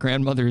steal our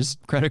grandmother's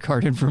credit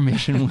card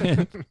information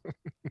with.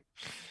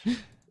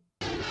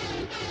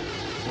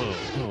 Whoa,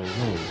 whoa,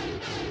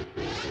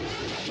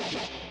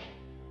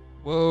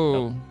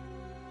 whoa. Whoa.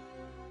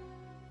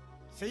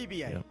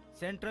 CBI,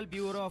 Central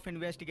Bureau of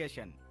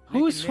Investigation.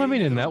 Who is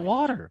swimming in that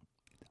water?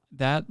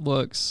 That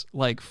looks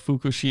like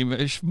Fukushima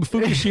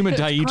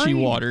Daiichi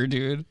green. water,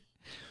 dude.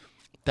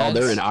 Oh,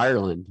 they're in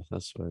Ireland.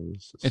 That's why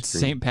it's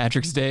St.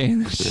 Patrick's Day.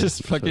 It's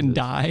just fucking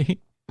die.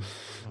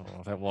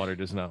 Oh, that water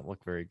does not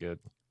look very good.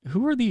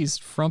 Who are these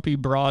frumpy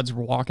broads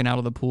walking out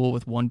of the pool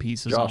with one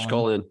pieces on? Josh,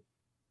 call in.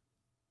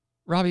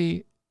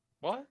 Robbie.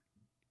 What?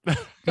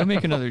 Go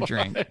make another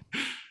drink.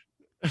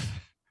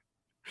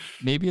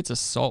 Maybe it's a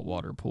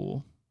saltwater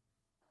pool.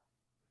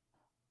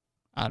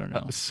 I don't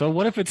know. So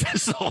what if it's a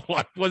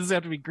saltwater? What does it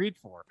have to be green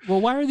for? Well,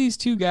 why are these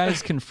two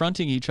guys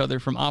confronting each other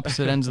from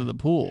opposite ends of the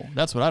pool?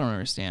 That's what I don't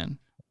understand.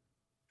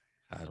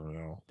 I don't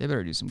know. They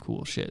better do some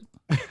cool shit.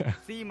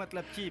 C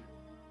matlab cheap,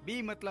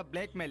 B matlab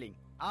blackmailing,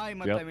 I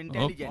matlab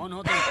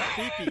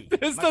intelligent.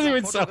 This doesn't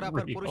even sound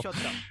real.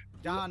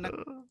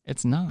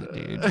 It's not,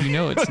 dude. You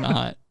know it's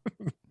not.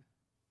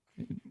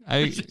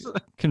 I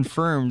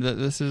confirmed that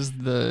this is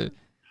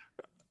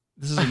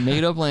a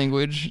made-up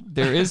language.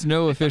 There is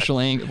no official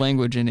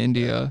language in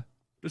India.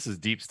 This is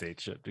deep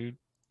state shit, dude.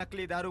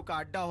 नकली दारू का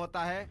अड्डा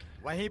होता है,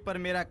 वहीं पर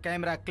मेरा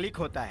camera click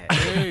होता है.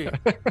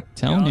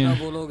 Telling you.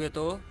 बोलोगे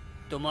तो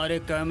तुम्हारे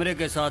कैमरे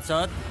के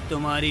साथ-साथ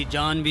तुम्हारी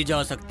जान भी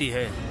जा सकती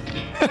है.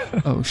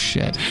 Oh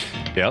shit.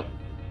 Yep.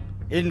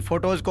 इन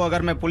फोटोज को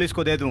अगर मैं पुलिस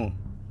को दे दूं,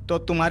 तो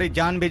तुम्हारी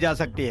जान भी जा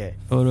सकती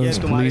है. Photos,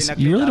 police.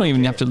 You really don't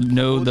even have to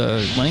know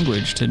the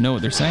language to know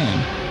what they're saying.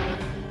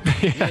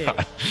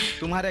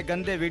 तुम्हारे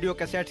गंदे वीडियो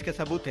कैसेट्स के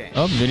सबूत हैं.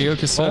 Oh, video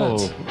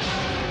cassettes.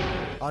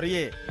 और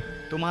ये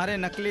तुम्हारे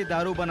नकली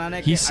दारू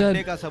बनाने के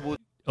अड्डे का सबूत.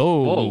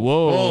 Oh,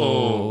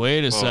 whoa,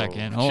 wait a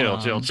second. Hold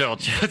on. Chill.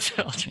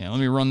 Yeah, let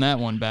me run that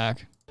one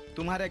back.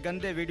 तुम्हारे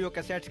गंदे वीडियो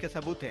कैसेट्स के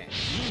सबूत हैं.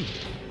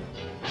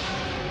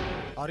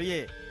 और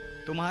ये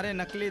तुम्हारे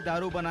नकली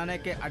दारू बनाने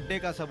के अड्डे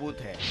का सबूत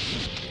है.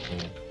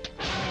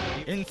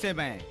 इनसे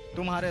मैं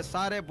तुम्हारे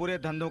सारे बुरे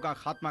धंधों का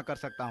खात्मा कर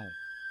सकता हूँ.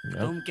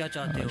 तुम क्या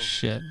चाहते हो?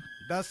 Shit.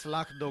 10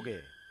 लाख दोगे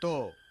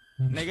तो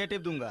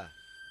नेगेटिव दूंगा,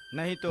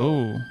 नहीं तो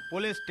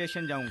पुलिस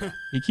स्टेशन जाऊंगा.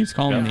 He keeps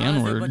calling me the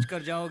N-word.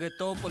 बचकर जाओगे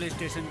तो पुलिस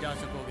स्टेशन जा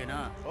सकोगे ना.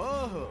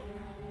 ओह,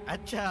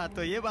 अच्छा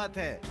तो ये बात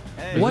है.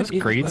 What is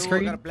green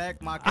screen?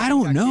 I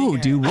don't know,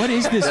 dude. What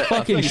is this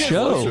fucking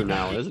show?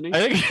 Now, isn't he? I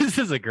think this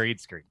is a green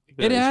screen.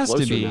 It has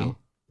to be.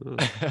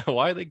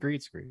 Why are they green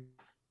screen?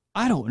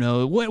 I don't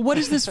know. What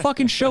is this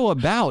fucking show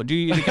about?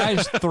 Dude, the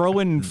guy's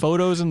throwing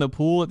photos in the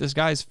pool at this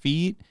guy's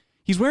feet.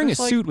 He's wearing a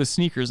suit with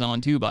sneakers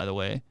on too, by the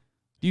way.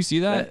 Do you see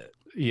that?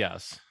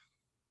 Yes.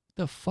 What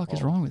the fuck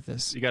is wrong with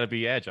this? You got to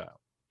be agile.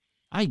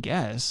 I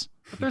guess.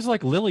 But there's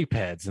like lily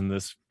pads in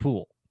this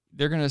pool.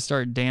 They're going to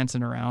start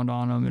dancing around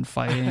on them and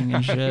fighting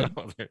and shit.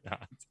 No, they're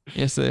not.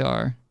 Yes, they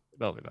are.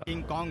 No, they're not.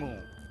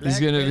 He's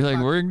going to be like,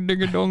 ring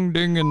ding a dong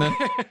ding, and then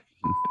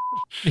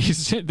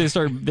they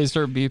start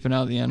beeping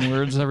out the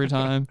N-words every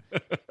time.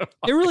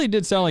 It really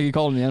did sound like he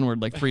called him the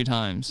N-word like 3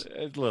 times.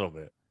 A little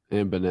bit.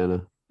 And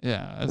banana.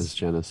 Yeah. As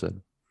Jana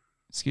said.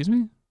 Excuse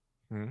me?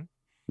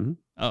 Mm-hmm.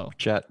 Oh.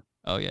 Chat.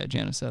 Oh, yeah.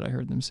 Jana said I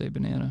heard them say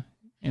banana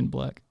and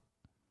black.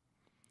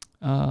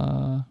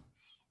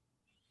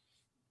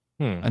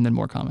 And then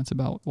more comments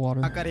about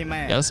water. आकर ही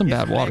मैं Yeah, that's some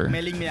bad इस water.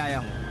 blackmailing में आया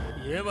हूँ।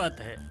 ये बात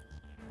है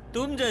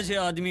तुम जैसे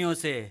आदमियों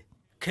से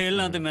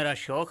खेलना तो मेरा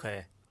शौक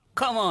है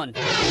Come on.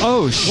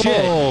 Oh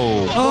shit.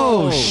 Whoa.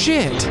 Oh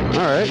shit. All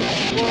right.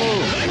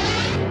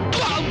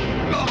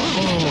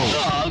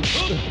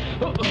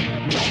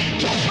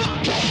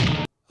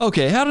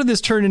 Okay, how did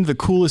this turn into the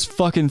coolest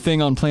fucking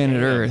thing on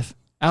planet Earth?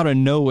 Out of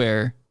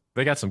nowhere.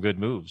 They got some good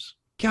moves.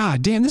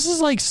 God damn, this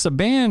is like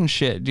Saban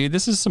shit, dude.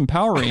 This is some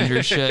Power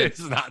Ranger shit. It's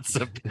not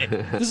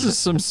Saban. This is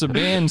some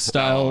Saban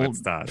style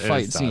it's not.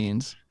 fight It's not.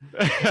 scenes.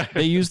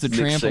 They use the Nick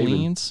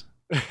trampolines.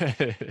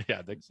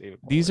 Yeah, Nick Saban.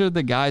 These are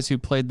the guys who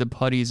played the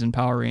putties in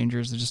Power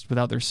Rangers just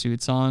without their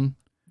suits on.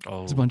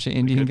 Oh, It's a bunch of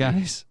Indian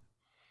guys.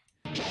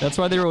 That's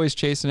why they were always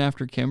chasing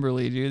after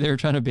Kimberly, dude. They were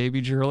trying to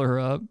baby drill her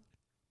up.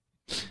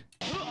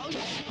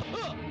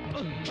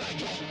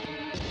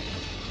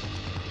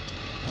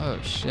 Oh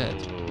shit.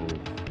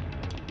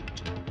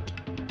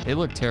 They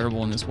look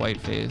terrible in this white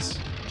face.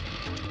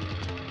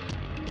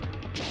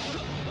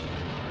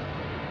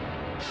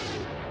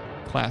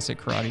 Classic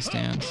karate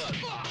stance.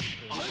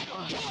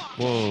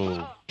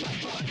 Whoa.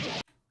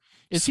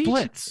 Is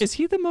Splits. Is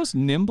he the most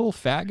nimble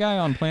fat guy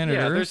on planet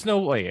Yeah, Earth? there's no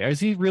way. Is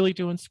he really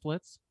doing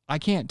splits? I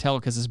can't tell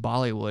because it's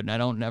Bollywood, and I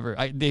don't never.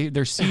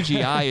 Their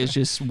CGI is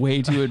just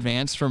way too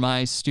advanced for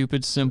my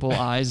stupid, simple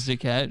eyes to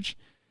catch.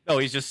 No,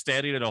 he's just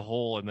standing in a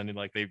hole, and then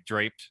like they've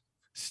draped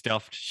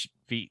stuffed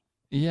feet.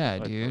 Yeah,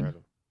 like, dude. around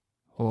him.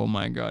 Oh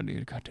my god,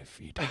 dude, got her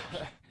feet out.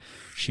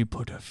 She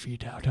put her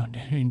feet out on the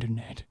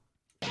internet.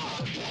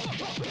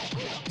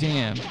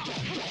 Damn.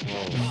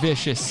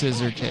 Vicious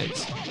scissor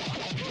kicks.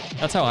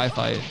 That's how I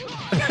fight.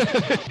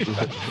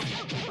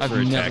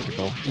 Very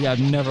tactical. Yeah,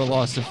 I've never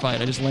lost a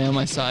fight. I just lay on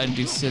my side and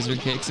do scissor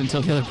kicks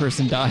until the other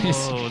person dies.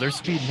 Oh, they're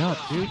speeding up,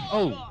 dude.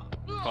 Oh,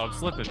 I'm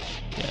slipping.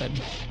 Dead.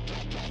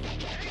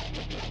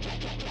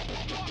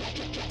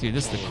 Dude,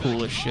 this is the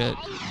coolest shit.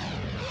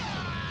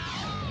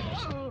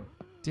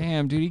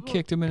 Damn, dude, he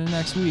kicked him in the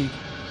next week.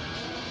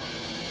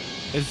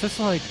 Is this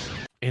like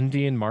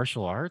Indian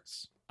martial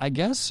arts? I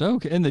guess so.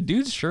 And the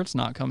dude's shirt's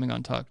not coming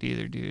untucked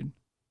either, dude.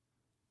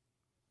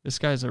 This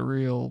guy's a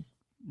real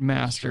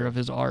master of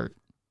his art.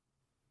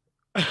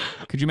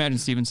 Could you imagine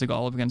Steven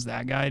Seagal up against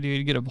that guy, dude?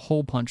 You'd get a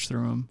hole punch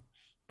through him.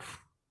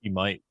 You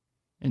might.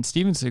 And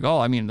Steven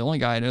Seagal, I mean, the only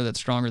guy I know that's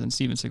stronger than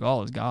Steven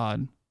Seagal is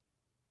God.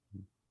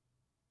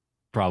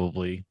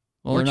 Probably.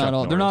 Well, Or they're Chuck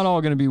not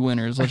all going to be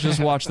winners. Let's just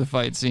watch the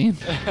fight scene.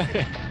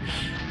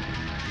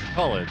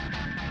 Call it.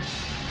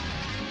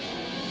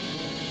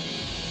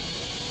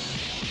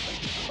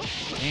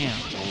 Damn.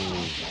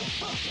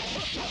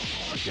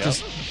 Yep.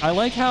 Just, I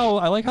like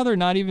how they're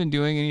not even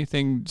doing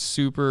anything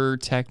super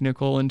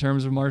technical in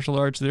terms of martial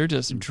arts. They're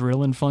just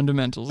drilling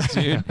fundamentals,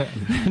 dude.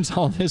 That's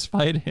all this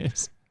fight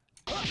is.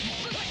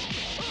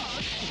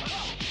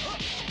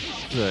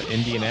 The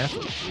Indian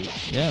athlete, dude.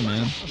 Yeah,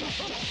 man.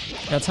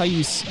 That's how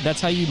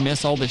you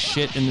miss all the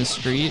shit in the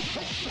street.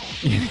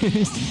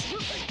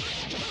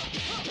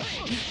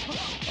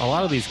 A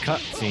lot of these cut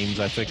scenes,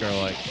 I think,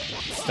 are like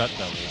stunt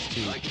doubles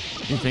too.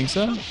 You think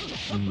so?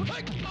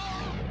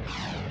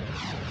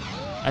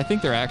 I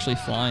think they're actually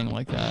flying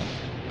like that.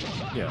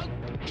 Yeah.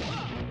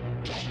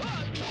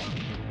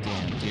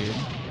 Damn, dude.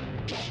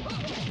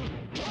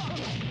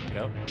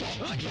 Yep.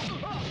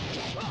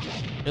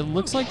 It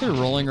looks like they're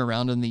rolling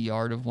around in the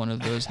yard of one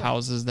of those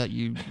houses that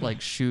you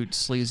like shoot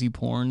sleazy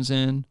porns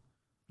in.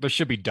 There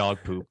should be dog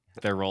poop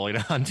they're rolling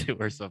onto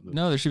or something.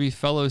 No, there should be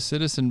fellow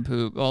citizen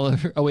poop all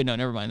over. Oh wait, no,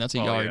 never mind. That's a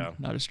yard, yeah.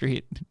 not a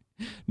street.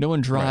 No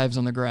one drives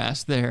on the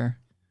grass there.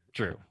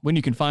 True. When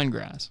you can find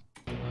grass.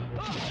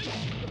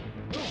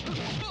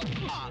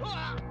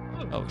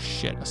 Oh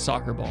shit, a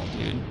soccer ball,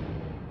 dude.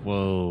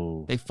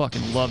 Whoa. They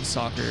fucking love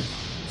soccer.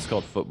 It's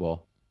called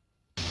football.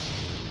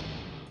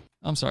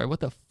 I'm sorry, what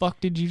the fuck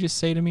did you just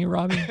say to me,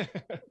 Robbie?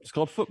 It's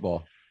called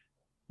football.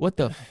 What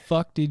the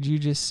fuck did you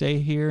just say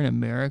here in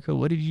America?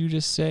 What did you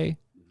just say?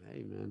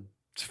 Hey, man.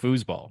 It's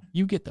foosball.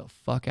 You get the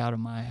fuck out of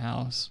my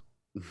house.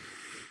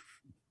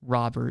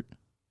 Robert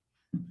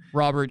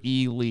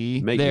E.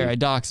 Lee. Make there, me. I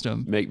doxed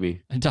him. Make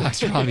me. I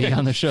doxed Robbie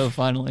on the show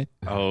finally.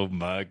 Oh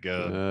my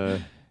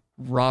god.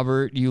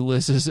 Robert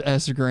Ulysses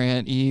S.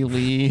 Grant E.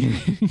 Lee.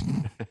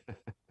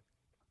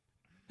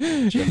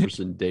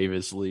 Jefferson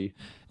Davis Lee.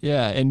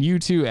 Yeah, and you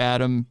too,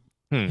 Adam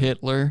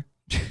Hitler.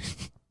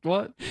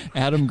 What?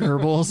 Adam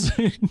Goebbels.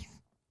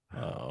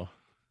 Oh.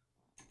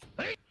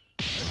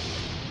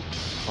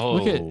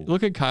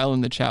 Look at Kyle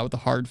in the chat with the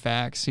hard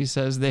facts. He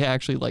says they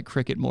actually like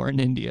cricket more in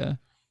India.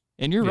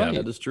 And you're right.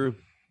 That is true.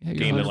 Yeah,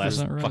 Game that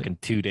lasts 100% right. fucking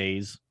 2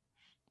 days.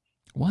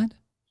 What?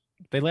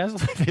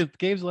 The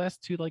games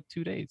last 2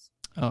 days.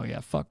 Oh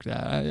yeah, fuck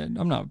that.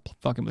 I'm not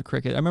fucking with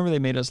cricket. I remember they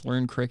made us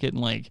learn cricket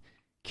in like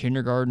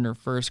kindergarten or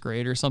first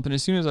grade or something.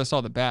 As soon as I saw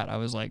the bat, I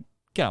was like,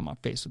 get out of my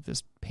face with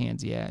this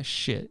pansy ass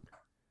shit.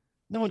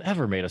 No one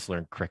ever made us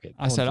learn cricket.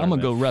 I said, I'm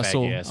gonna go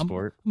wrestle. I'm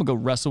Sport. gonna go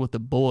wrestle with the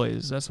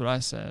boys. That's what I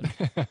said.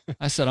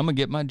 I said, I'm gonna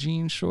get my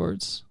jeans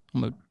shorts.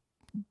 I'm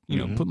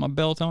gonna, put my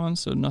belt on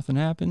so nothing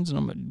happens, and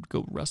I'm gonna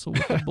go wrestle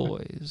with the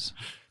boys.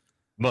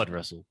 Mud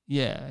wrestle.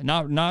 Yeah,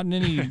 not in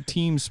any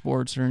team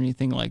sports or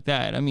anything like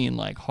that. I mean,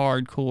 like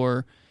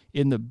hardcore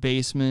in the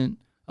basement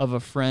of a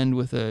friend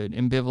with an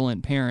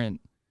ambivalent parent,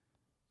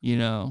 you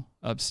know,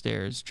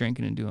 upstairs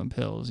drinking and doing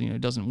pills. You know,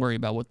 doesn't worry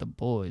about what the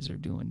boys are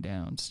doing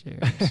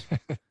downstairs.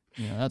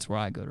 You know, that's where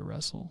I go to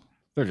wrestle.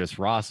 They're just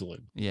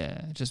wrestling.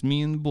 Yeah, just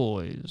me and the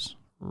boys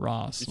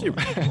wrestling.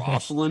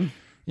 Wrestling?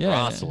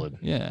 Yeah, wrestling.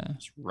 Yeah,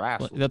 Just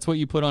wrestling. that's what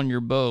you put on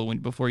your bow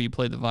before you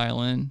play the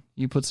violin.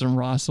 You put some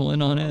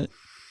wrestling on it.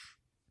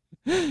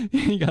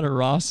 You got to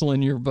wrestle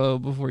in your bow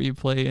before you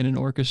play in an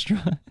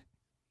orchestra.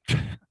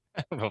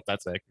 I don't know if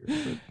that's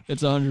accurate.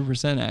 It's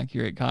 100%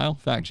 accurate, Kyle.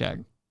 Fact check.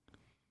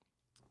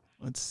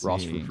 Let's see.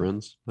 Ross for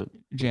friends.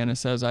 Janice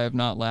says, I have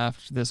not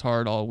laughed this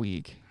hard all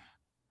week.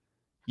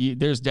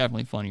 There's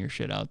definitely funnier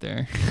shit out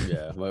there.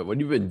 Yeah. What have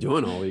you been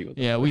doing all week?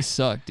 Yeah, we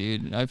suck,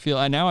 dude.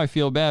 Now I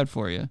feel bad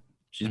for you.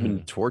 She's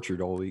been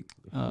tortured all week.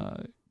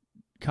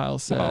 Kyle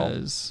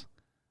says,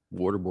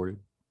 Waterboarded.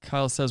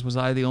 Kyle says, was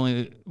I the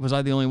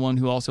only one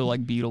who also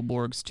liked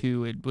Beetleborgs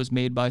too? It was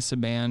made by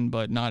Saban,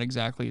 but not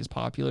exactly as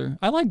popular.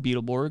 I like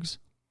Beetleborgs.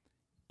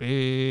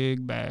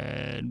 Big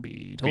bad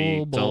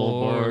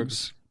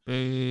Beetleborgs.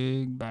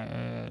 Big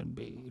bad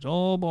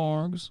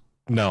Beetleborgs.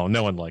 No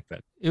one liked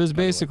that. It was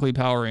basically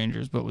Power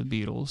Rangers, but with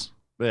Beatles.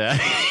 Yeah.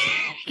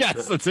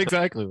 Yes, that's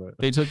exactly what.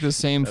 They took the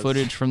same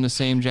footage from the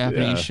same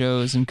Japanese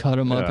shows and cut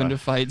them up into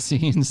fight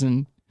scenes,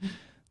 and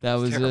that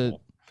was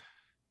terrible.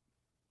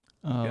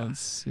 It. Let's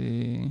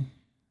see.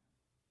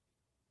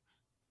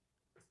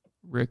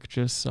 Rick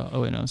just saw.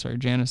 Oh wait, no, sorry.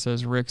 Janice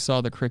says Rick saw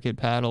the cricket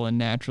paddle and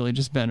naturally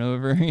just bent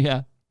over.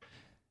 Yeah,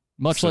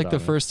 much like the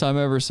first time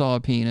I ever saw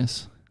a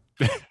penis.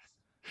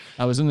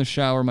 I was in the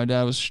shower. My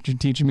dad was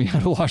teaching me how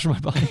to wash my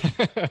body.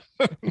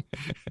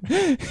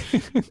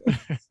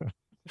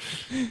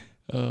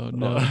 Oh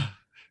no,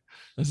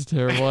 that's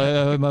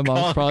terrible. My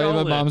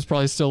mom's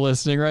probably still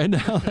listening right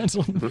now. That's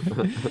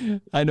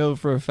I know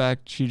for a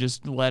fact she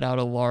just let out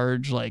a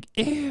large like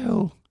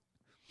ew.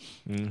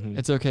 Mm-hmm.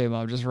 It's okay,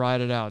 Mom. Just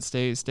ride it out.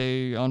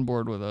 Stay on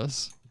board with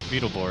us.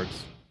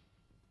 Beetleborgs.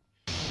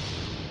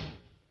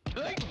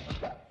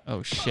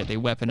 Oh shit! They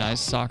weaponized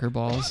soccer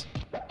balls.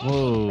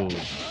 Whoa.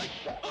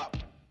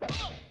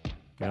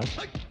 Yeah.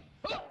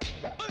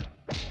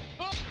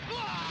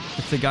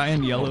 If the guy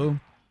in yellow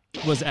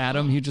was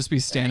Adam, he'd just be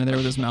standing there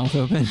with his mouth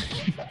open,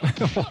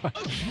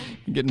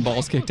 getting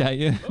balls kicked at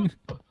you.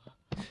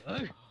 Oh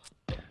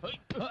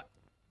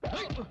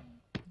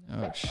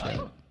shit! I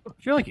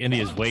feel like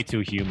India's way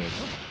too humid.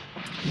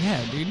 Yeah,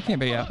 dude, you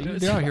can't be out.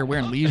 They're out here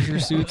wearing leisure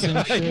suits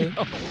and shit.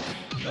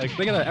 Like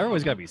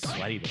everyone's gotta be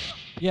sweaty.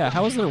 Yeah,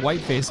 how is their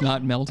white face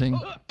not melting?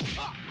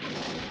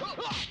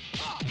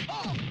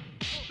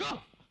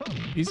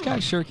 These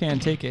guys sure can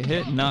take a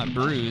hit and not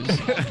bruise.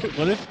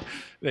 What if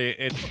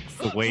it's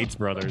the Wades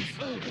brothers?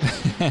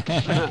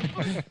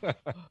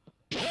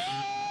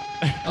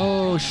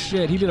 Oh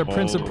shit! He did a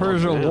Prince of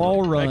Persia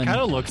wall run. It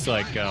kind of looks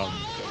like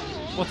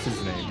what's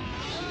his name?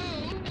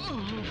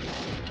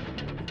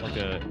 Like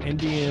a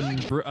Indian.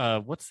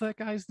 What's that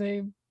guy's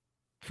name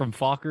from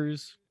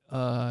Fockers?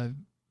 That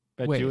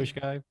Jewish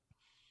guy.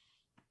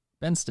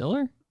 Ben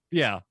Stiller?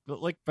 Yeah,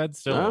 like Ben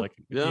Stiller.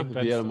 Yeah,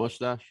 he had a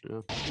mustache.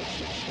 Yeah.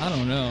 I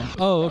don't know.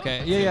 Oh,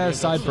 okay. Yeah,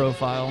 side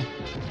profile.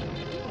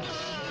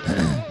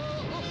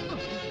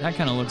 That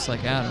kind of looks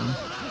like Adam.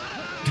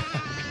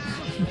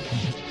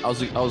 I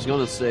was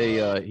gonna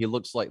say he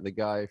looks like the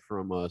guy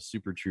from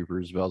Super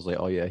Troopers, but I was like,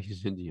 oh yeah,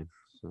 he's Indian.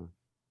 So.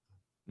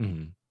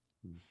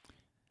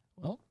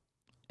 Well,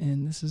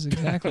 and this is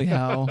exactly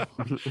how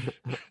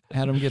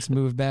Adam gets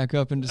moved back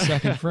up into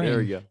second frame. There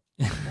we go.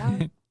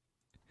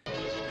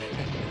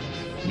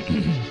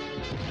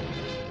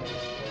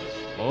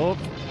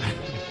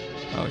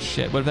 Oh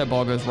shit! What if that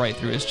ball goes right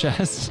through his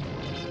chest?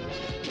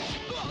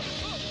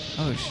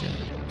 Oh shit!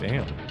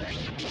 Damn.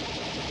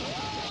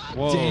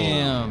 Whoa.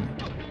 Damn.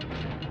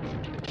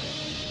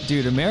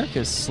 Dude,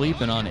 America's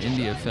sleeping on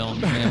India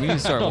films, man. We need to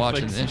start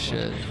watching this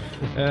shit.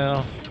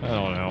 Well, I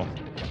don't know.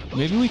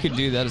 Maybe we could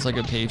do that as like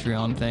a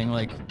Patreon thing.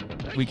 Like,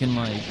 we can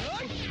like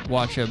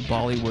watch a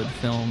Bollywood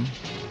film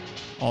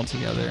all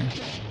together.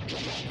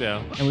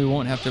 Yeah. And we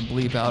won't have to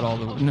bleep out all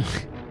the.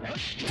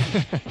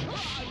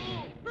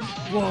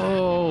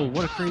 Whoa!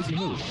 What a crazy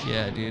move.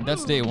 Yeah, dude.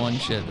 That's day one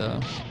shit, though.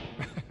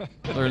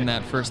 Learn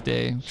that first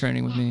day of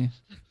training with me.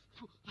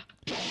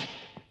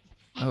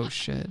 Oh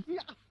shit.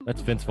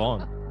 That's Vince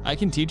Vaughn. I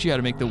can teach you how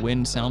to make the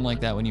wind sound like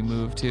that when you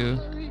move too.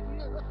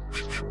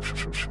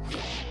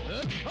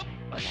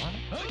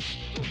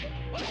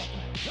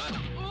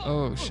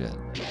 Oh shit.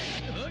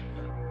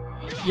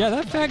 Yeah,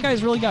 that fat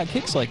guy's really got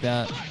kicks like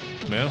that.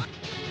 Yeah.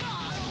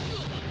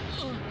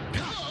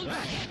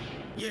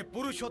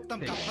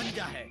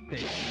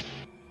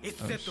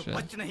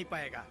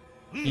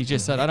 He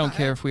just said, I don't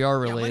care if we are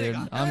related.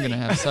 I'm gonna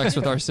have sex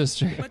with our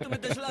sister.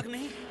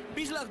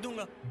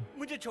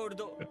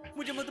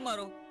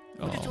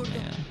 Oh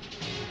man.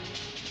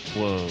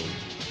 Whoa.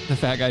 The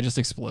fat guy just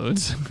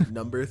explodes.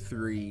 Number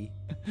 3.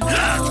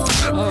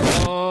 Oh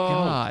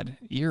God,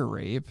 ear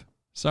rape.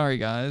 Sorry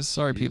guys.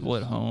 Sorry people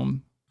at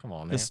home. Come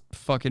on, man. This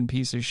fucking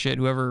piece of shit,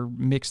 whoever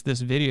mixed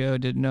this video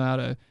didn't know how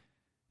to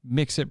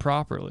mix it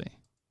properly.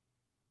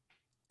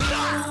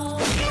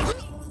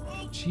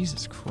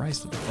 Jesus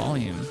Christ, the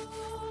volume.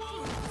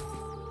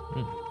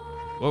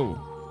 Whoa.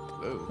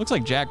 Looks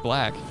like Jack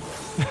Black.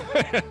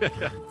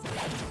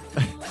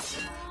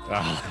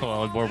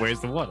 Well, in more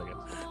ways than one, I guess.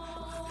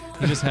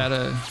 He just had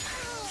a...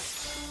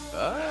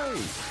 Hey.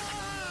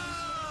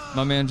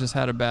 My man just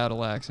had a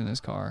battle axe in his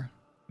car.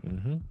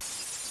 Mm-hmm.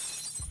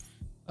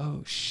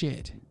 Oh,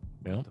 shit.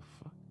 Yeah.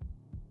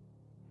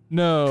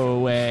 No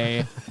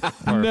way.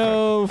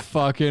 No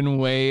fucking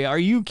way. Are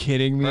you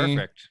kidding me?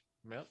 Perfect.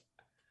 Yep.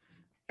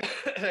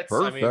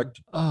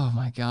 Perfect. Oh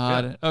my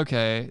god. Yeah.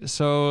 Okay,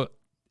 so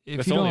if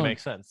this you only don't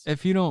makes sense.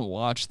 If you don't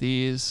watch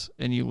these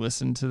and you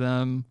listen to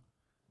them,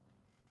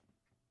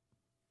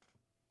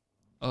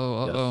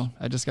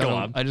 I just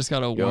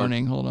got a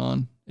warning. Hold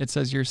on. It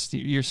says your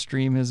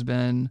stream has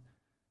been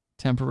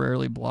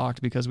temporarily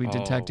blocked because we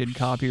detected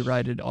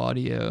copyrighted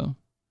audio.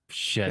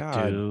 Shit,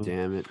 God dude.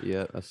 Damn it.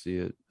 Yeah, I see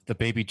it. The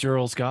baby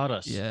Gerals got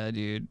us. Yeah,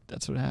 dude.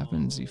 That's what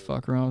happens. You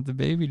fuck around with the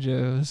baby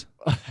Joes.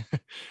 Oh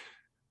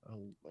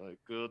my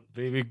god,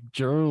 baby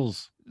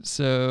Gerals.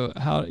 So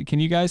how can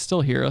you guys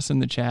still hear us in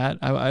the chat?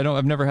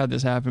 I've never had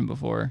this happen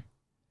before.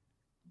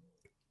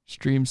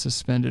 Stream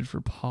suspended for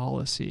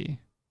policy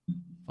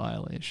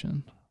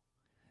violation.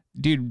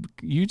 Dude,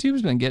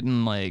 YouTube's been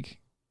getting like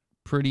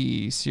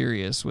pretty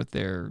serious with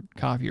their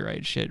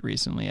copyright shit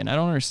recently, and I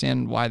don't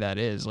understand why that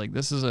is. Like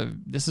this is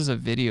a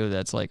video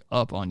that's like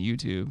up on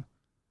YouTube.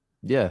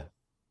 Yeah.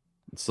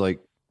 It's like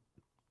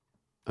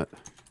go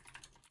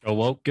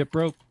woke, get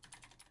broke.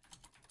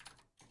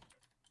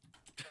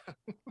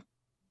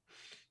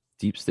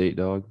 Deep state,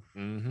 dog.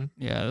 Mm-hmm.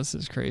 Yeah, this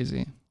is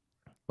crazy.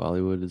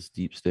 Bollywood is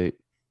deep state.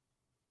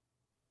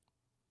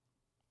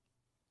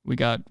 We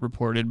got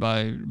reported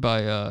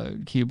by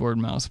Keyboard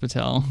Mouse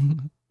Patel.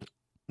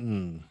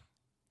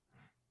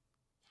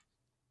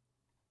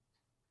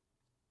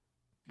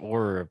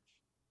 Or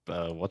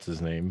what's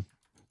his name?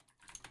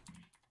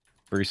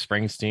 Bruce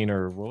Springsteen,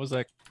 or what was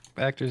that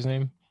actor's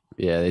name?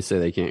 Yeah, they say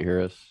they can't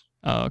hear us.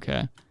 Oh,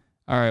 okay.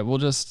 All right, we'll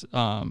just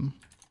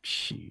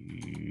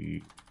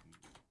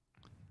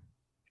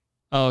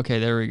Oh, okay,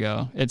 there we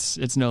go.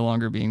 It's no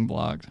longer being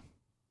blocked.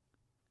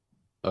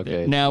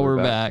 Okay. Now we're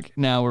back.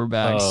 Now we're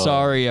back. Oh.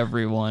 Sorry,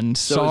 everyone.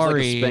 So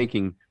Sorry. it's like a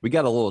spanking. We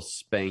got a little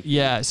spanking.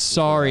 Yeah,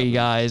 sorry,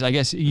 guys. I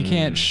guess you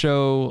can't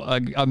show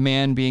a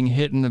man being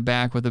hit in the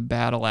back with a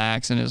battle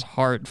axe and his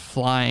heart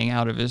flying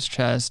out of his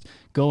chest,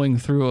 going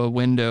through a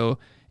window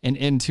and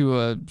into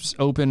a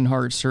open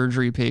heart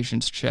surgery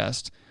patient's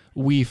chest.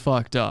 We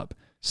fucked up.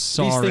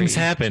 Sorry. These things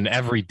happen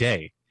every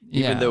day.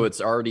 Even though it's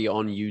already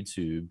on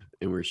YouTube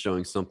and we're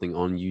showing something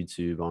on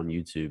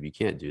YouTube, you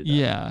can't do that.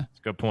 Yeah. That's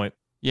a good point.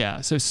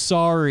 Yeah, so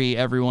sorry,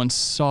 everyone.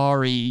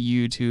 Sorry,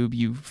 YouTube,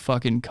 you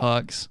fucking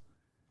cucks.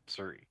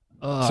 Sorry.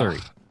 Sorry.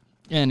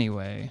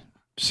 Anyway.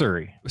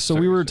 Sorry. So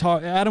we were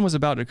talking, Adam was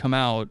about to come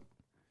out.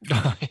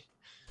 Ow.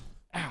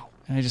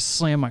 And I just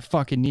slammed my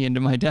fucking knee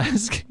into my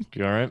desk.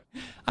 You all right?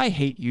 I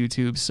hate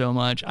YouTube so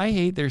much. I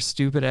hate their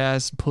stupid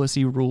ass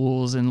pussy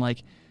rules and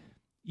like,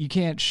 you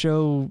can't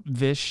show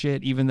this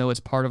shit even though it's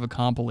part of a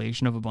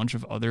compilation of a bunch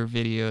of other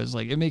videos.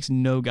 Like, it makes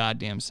no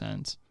goddamn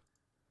sense.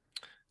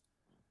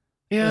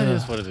 Yeah, it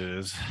is what it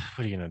is.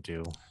 What are you gonna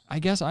do? I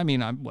guess,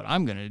 what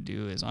I'm gonna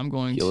do is I'm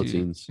going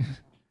Guillotines.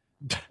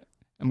 to...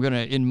 I'm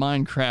gonna, in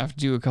Minecraft,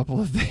 do a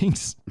couple of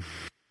things.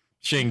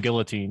 Shane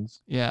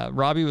guillotines. Yeah,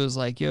 Robbie was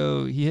like,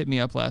 yo, he hit me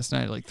up last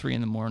night at like 3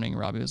 a.m.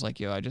 Robbie was like,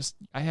 yo,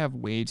 I have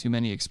way too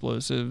many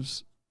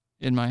explosives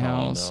in my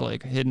house,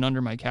 like hidden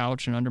under my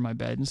couch and under my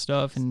bed and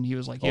stuff. And he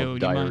was like, yo,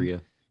 do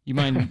you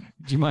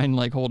mind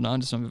like holding on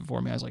to some of it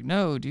for me? I was like,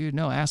 no, dude,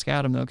 no, ask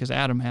Adam though, because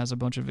Adam has a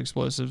bunch of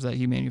explosives that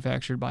he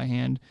manufactured by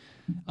hand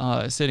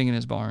sitting in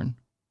his barn.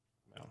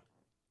 No.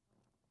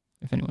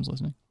 If anyone's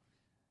listening.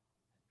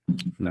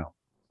 No.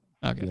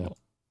 Okay, Yeah. cool.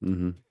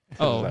 Mm-hmm.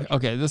 Oh,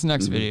 okay. This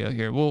next video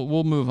here,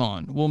 we'll move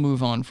on. We'll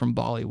move on from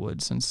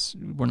Bollywood since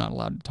we're not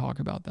allowed to talk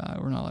about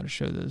that. We're not allowed to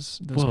show those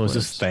Whoa, is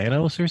this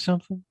Thanos or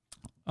something?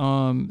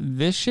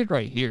 This shit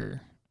right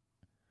here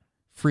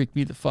freaked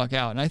me the fuck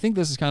out. And I think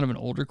this is kind of an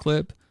older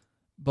clip,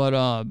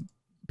 but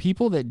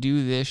people that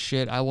do this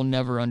shit, I will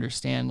never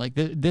understand. Like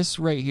this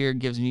right here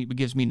gives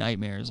me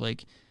nightmares.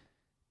 Like,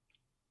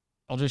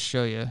 I'll just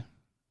show you.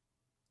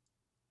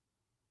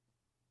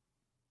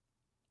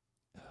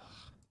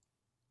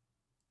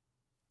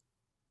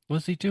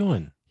 What's he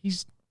doing?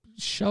 He's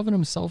shoving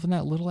himself in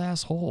that little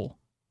ass hole.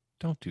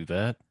 Don't do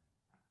that.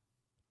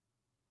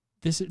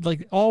 This,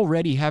 like,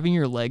 already having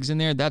your legs in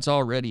there, that's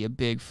already a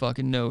big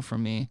fucking no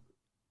from me.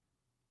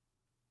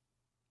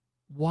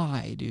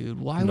 Why, dude?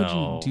 Why would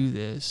you do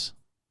this?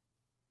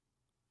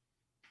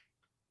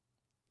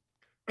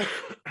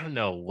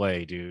 No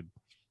way, dude.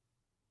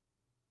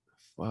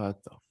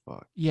 What the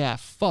fuck? Yeah,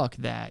 fuck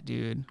that,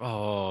 dude.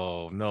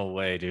 Oh, no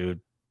way,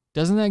 dude.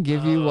 Doesn't that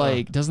give you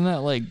doesn't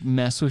that like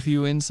mess with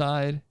you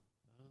inside?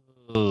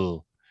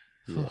 Oh.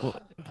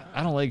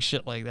 I don't like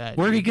shit like that.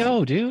 Where'd he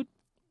go, dude?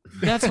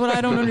 That's what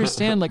I don't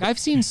understand. Like, I've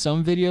seen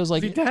some videos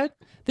like... Is he dead?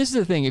 This is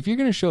the thing. If you're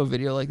going to show a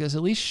video like this,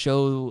 at least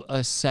show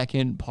a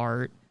second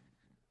part.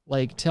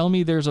 Like, tell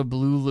me there's a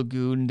blue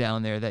lagoon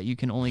down there that you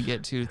can only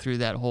get to through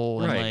that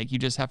hole. And, like, you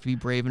just have to be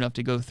brave enough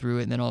to go through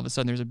it. And then all of a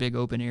sudden there's a big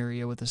open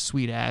area with a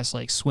sweet-ass,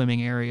 like,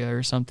 swimming area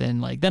or something.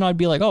 Like, then I'd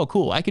be like, oh,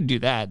 cool, I could do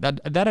that. That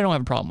I don't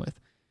have a problem with.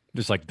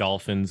 Just like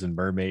dolphins and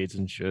mermaids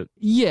and shit.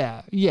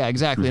 Yeah,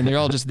 exactly. And they're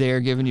all just there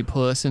giving you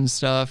puss and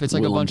stuff. It's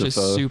like a bunch of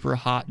super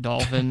hot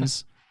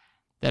dolphins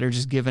that are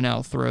just giving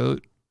out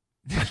throat.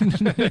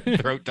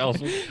 Throat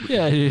dolphins?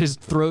 Yeah, just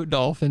throat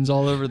dolphins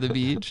all over the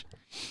beach.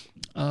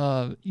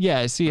 Yeah,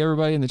 I see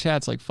everybody in the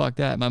chat's like, fuck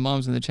that. My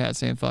mom's in the chat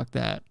saying, fuck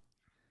that.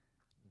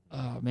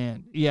 Oh,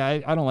 man. Yeah,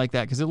 I don't like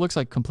that because it looks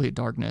like complete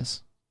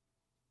darkness.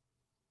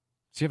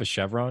 Does he have a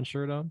Chevron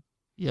shirt on?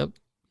 Yep.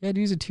 Yeah,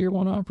 he's a tier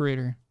 1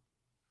 operator.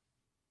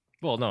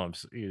 Well, no,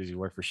 does he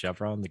work for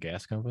Chevron, the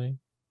gas company?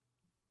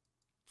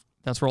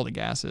 That's where all the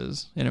gas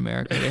is in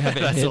America. They have it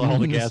That's hidden. all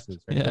the gas is.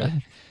 Right? Yeah.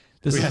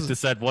 We have to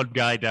send one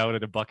guy down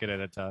in a bucket at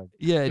a time.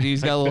 Yeah, dude,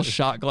 he's got a little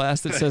shot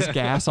glass that says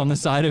gas on the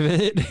side of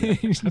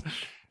it.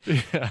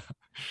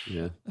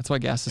 Yeah. That's why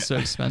gas is so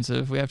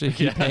expensive. We have to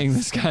keep paying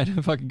this guy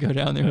to fucking go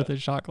down there with a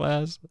shot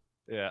glass.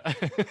 Yeah. I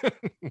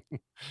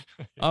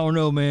don't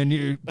know,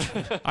 man.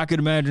 I could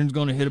imagine it's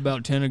going to hit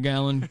about 10 a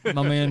gallon.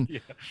 My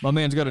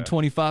man's got a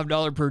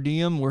 $25 per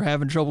diem. We're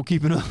having trouble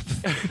keeping up.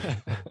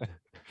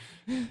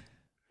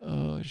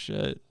 Oh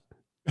shit.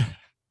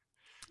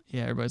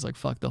 Yeah, everybody's like,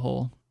 fuck the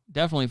hole.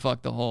 Definitely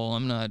fuck the hole.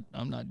 I'm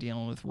not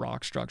dealing with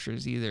rock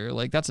structures either.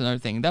 Like, that's another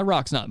thing. That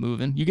rock's not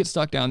moving. You get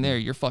stuck down there,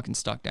 you're fucking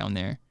stuck down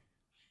there.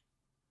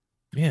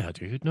 Yeah,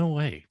 dude. No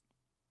way.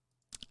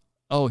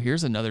 Oh,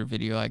 here's another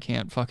video I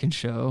can't fucking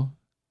show.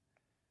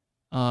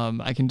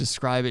 I can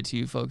describe it to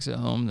you folks at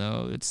home,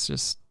 though. It's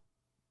just...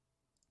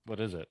 What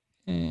is it?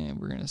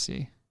 We're going to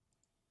see.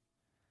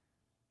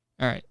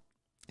 All right.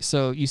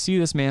 So you see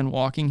this man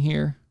walking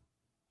here?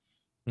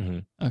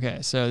 Mm-hmm. Okay,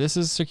 so this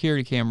is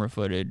security camera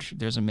footage.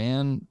 There's a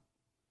man,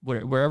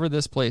 wherever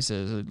this place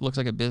is, it looks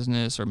like a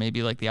business or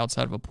maybe like the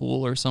outside of a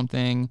pool or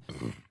something.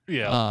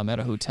 Yeah. At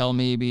a hotel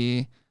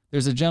maybe.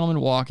 There's a gentleman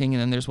walking,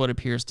 and then there's what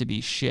appears to be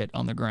shit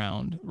on the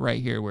ground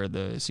right here where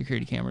the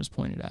security camera is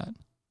pointed at.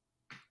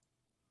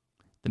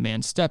 The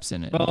man steps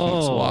in it and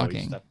keeps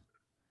walking.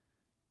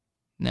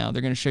 Now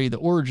they're going to show you the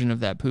origin of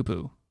that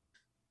poo-poo.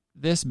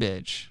 This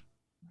bitch.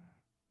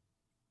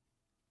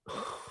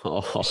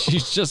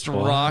 She's just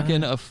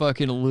rocking a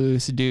fucking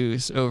loose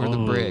deuce over the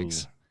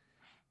bricks.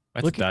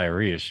 That's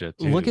diarrhea shit,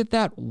 too. Look at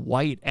that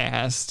white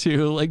ass,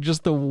 too. Like,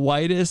 just the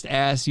whitest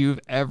ass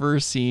you've ever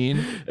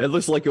seen. It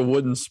looks like a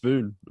wooden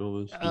spoon.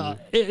 Almost.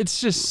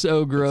 It's just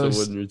so gross. It's a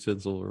wooden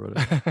utensil or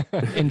whatever.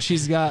 And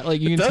she's got,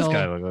 like, you can tell.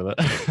 Kind of look like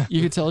that. You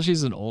can tell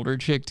she's an older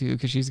chick, too,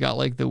 because she's got,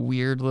 like, the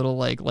weird little,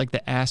 like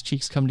the ass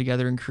cheeks come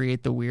together and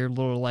create the weird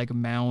little, like,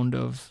 mound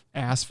of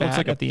ass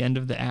fat at the end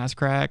of the ass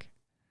crack.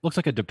 Looks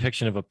like a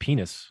depiction of a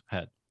penis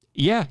head.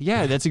 Yeah,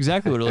 that's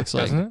exactly what it looks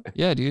like. Doesn't it?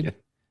 Yeah, dude.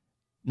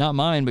 Not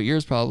mine, but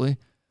yours probably.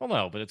 Well,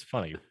 no, but it's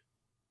funny.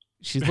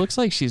 She looks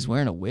like she's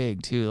wearing a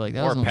wig, too. Like,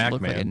 that doesn't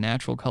look like a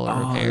natural color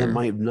of hair. That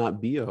might not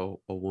be a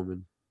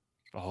woman.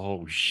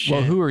 Oh, shit.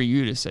 Well, who are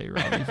you to say,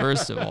 Robbie,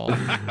 first of all?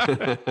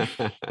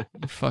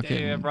 Fucking,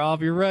 damn,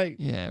 Rob, you're right.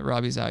 Yeah,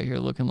 Robbie's out here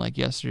looking like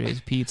yesterday's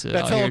pizza.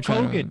 That's Hulk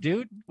Hogan,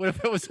 dude. What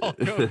if it was Hulk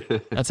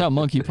Hogan? That's how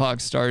monkeypox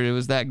started. It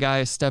was that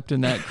guy stepped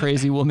in that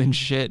crazy woman's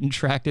shit and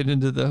tracked it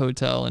into the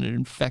hotel, and it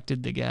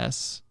infected the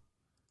guests.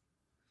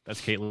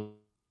 That's Caitlyn.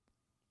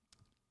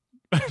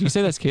 Did you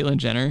say that's Caitlyn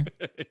Jenner?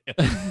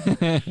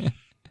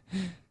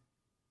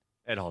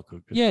 And Hulk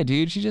Hogan. Yeah,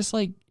 dude. She just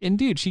like, and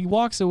dude, she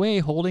walks away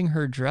holding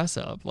her dress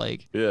up.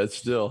 Like, yeah, it's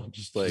still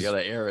just like,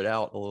 gotta air it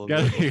out a little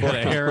bit. You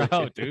gotta air it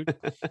out, dude.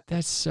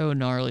 That's so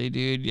gnarly,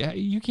 dude. Yeah,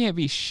 you can't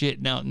be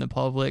shitting out in the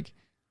public.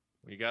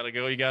 You gotta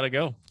go. You gotta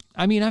go.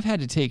 I mean, I've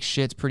had to take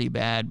shits pretty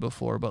bad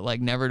before, but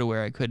like never to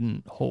where I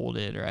couldn't hold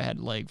it or I had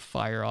to like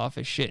fire off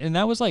a shit. And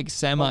that was like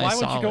semi-solid.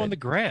 Well, why would you go in the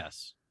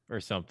grass or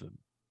something?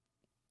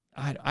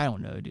 I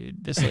don't know,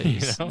 dude. This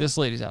lady's this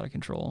lady's out of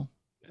control.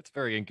 It's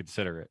very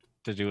inconsiderate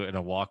to do it in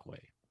a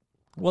walkway.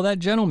 Well, that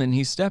gentleman,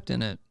 he stepped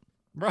in it.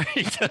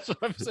 Right, that's what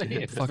I'm saying.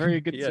 It's Fucking very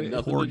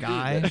good. Poor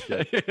guy.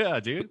 Yeah,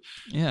 dude.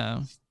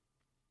 Yeah.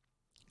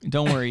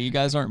 Don't worry, you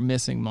guys aren't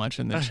missing much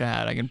in the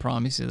chat. I can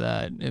promise you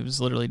that. It was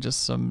literally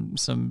just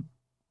some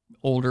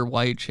older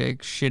white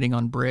chick shitting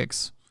on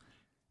bricks,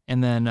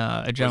 and then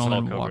a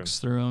gentleman walks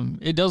through them.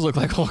 It does look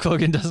like Hulk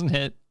Hogan, doesn't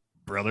it,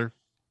 brother?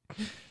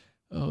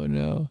 Oh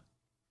no.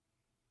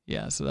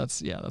 Yeah, so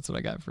that's what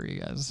I got for you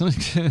guys.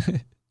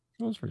 That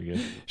was pretty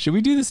good. Should we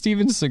do the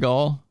Steven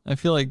Seagal? I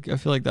feel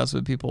like that's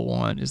what people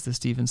want, is the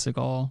Steven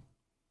Seagal.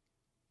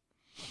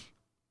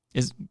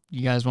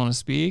 You guys want to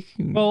speak?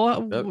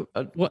 Well,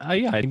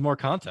 yeah, I need more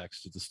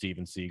context to the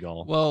Steven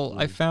Seagal. Well,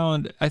 I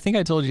think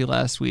I told you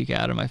last week,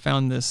 Adam, I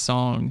found this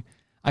song.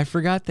 I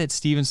forgot that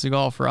Steven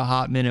Seagal for a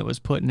hot minute was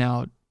putting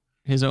out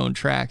his own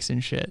tracks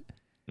and shit.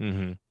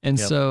 And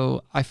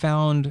so I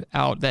found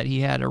out that he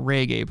had a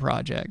reggae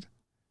project.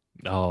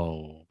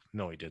 Oh,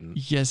 No, he didn't.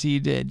 Yes, he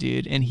did,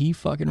 dude. And he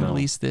fucking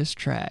released this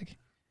track.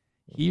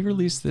 He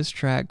released this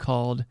track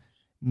called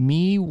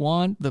 "Me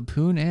Want the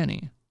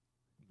Poonanny."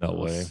 No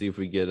way. Let's see if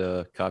we get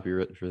a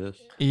copyright for this.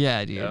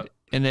 Yeah, dude. Yep.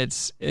 And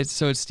it's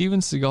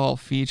Steven Seagal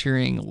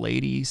featuring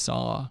Lady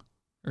Saw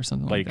or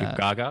something like that. Lady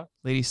Gaga?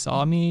 Lady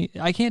Saw Me.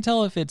 I can't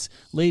tell if it's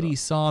Lady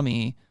Saw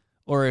Me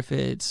or if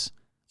it's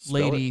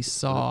Lady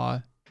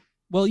Saw.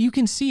 Well, you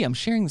can see. I'm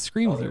sharing the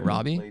screen with you,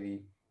 Robbie. Lady.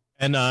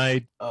 And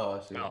I. Oh,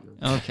 I see.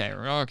 Okay.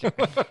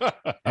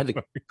 I had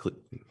to click.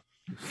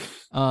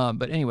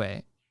 But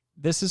anyway,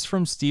 this is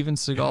from Steven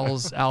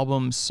Seagal's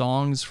album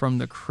 "Songs from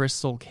the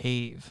Crystal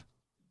Cave."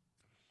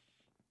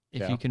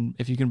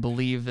 If you can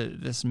believe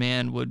that this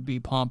man would be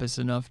pompous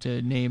enough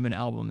to name an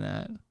album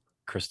that.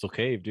 Crystal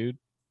Cave, dude.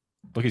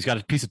 Look, he's got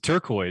a piece of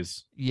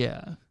turquoise.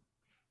 Yeah.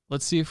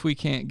 Let's see if we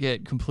can't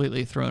get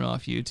completely thrown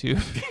off YouTube.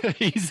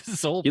 He's a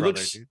soul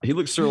brother, dude. He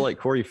looks sort of like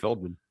Corey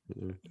Feldman.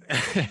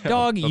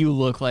 Dog, you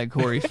look like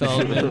Corey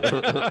Feldman.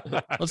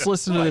 Let's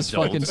listen to this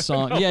fucking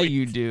song. Yeah,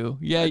 you do.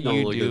 Yeah,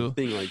 you do.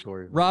 Like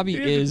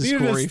Robbie is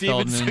Corey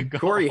Feldman.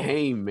 Corey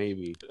Haim,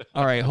 maybe.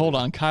 All right, hold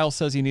on. Kyle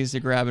says he needs to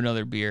grab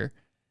another beer.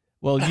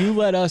 Well, you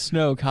let us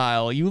know,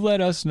 Kyle. You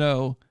let us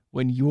know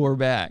when you're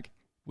back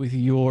with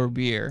your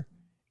beer,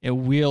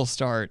 and we'll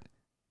start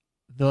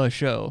the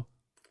show.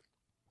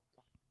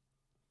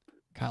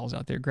 Kyle's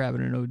out there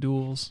grabbing an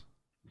O'Doul's.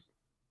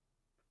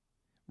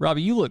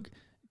 Robbie, you look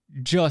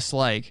just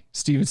like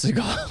Steven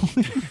Seagal.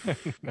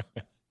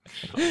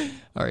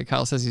 All right,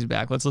 Kyle says he's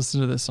back. Let's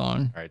listen to this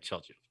song. All right,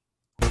 chill.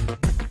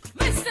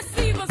 Mr.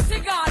 Steven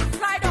Seagal,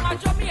 fly down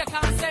to Jamaica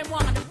and say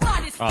one.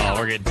 Oh,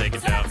 we're getting taken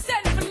down.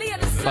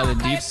 By the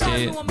Deep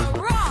State. You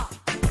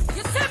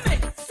see me?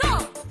 So.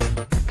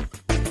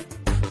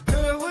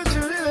 Girl, would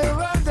you really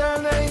want that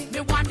name? Me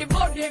want the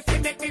body if you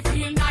make me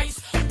feel nice.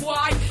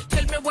 Why?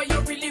 Tell me what you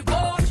really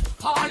want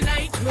all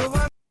night. Me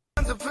want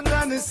the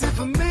bananas if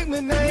you make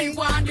me nice. Me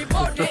want the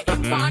body if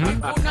you want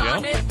the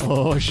banana.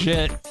 Oh,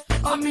 shit.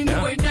 I mean,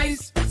 way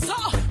nice. So.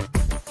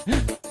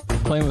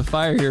 Playing with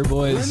fire here,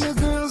 boys. When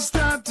the girls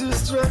start to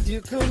strut,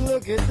 you could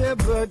look at their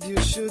butt,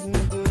 you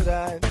shouldn't do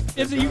that.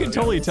 You can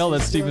totally tell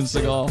that's Steven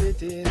Seagal.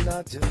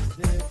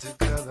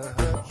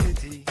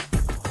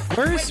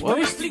 Where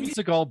is Steven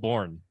Seagal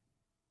born?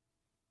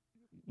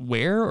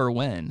 Where or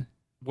when?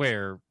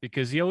 Where?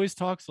 Because he always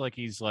talks like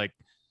he's like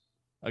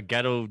a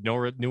ghetto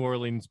New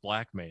Orleans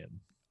black man.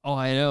 Oh,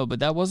 I know, but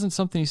that wasn't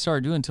something he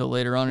started doing until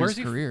later on in his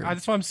career.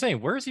 That's what I'm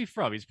saying. Where is he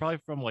from? He's probably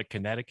from like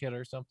Connecticut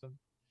or something.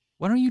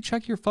 Why don't you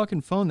check your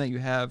fucking phone that you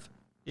have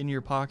in your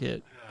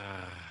pocket?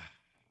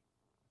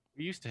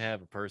 We used to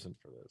have a person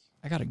for this.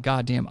 I got a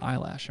goddamn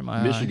eyelash in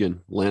my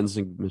Michigan.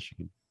 Lansing,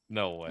 Michigan.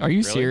 No way. Are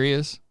you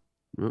serious?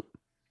 Yep.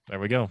 There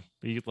we go.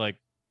 He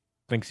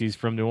thinks he's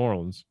from New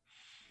Orleans.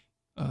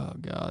 Oh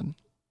God.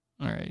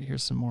 All right,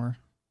 here's some more.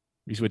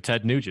 He's with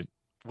Ted Nugent.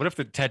 What if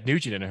the Ted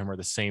Nugent and him are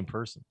the same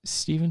person?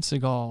 Steven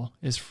Seagal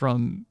is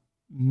from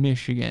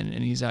Michigan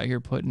and he's out here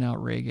putting out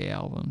reggae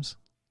albums.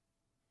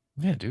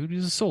 Yeah, dude,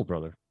 he's a soul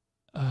brother.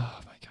 Oh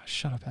my gosh,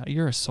 shut up,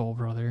 You're a soul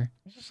brother.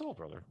 He's a soul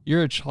brother.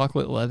 You're a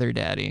chocolate leather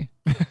daddy.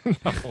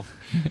 No,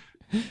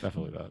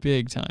 definitely not.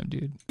 Big time,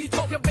 dude. Is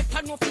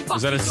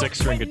that a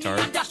 6-string guitar?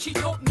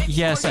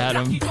 Yes,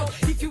 Adam.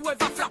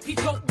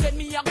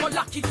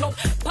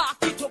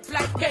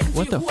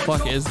 What the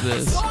fuck is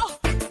this?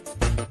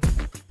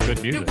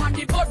 Good music.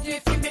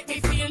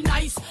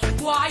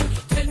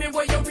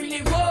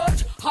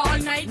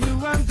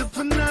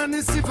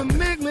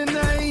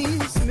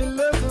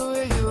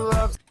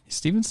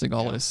 Steven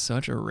Seagal is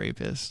such a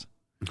rapist.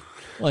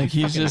 Like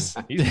he's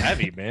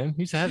heavy, man.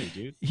 He's heavy,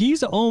 dude.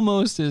 He's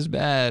almost as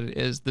bad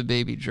as the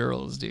baby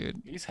girls,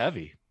 dude. He's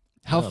heavy.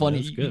 How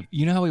funny.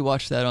 You know how we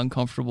watched that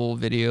uncomfortable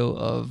video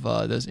of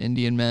those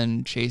Indian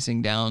men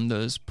chasing down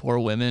those poor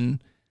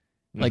women,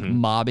 like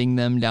mobbing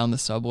them down the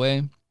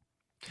subway?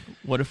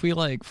 What if we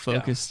like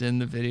focused in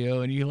the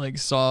video and you like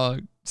saw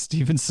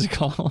Steven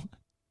Seagal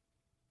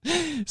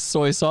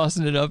soy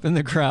saucing it up in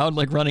the crowd,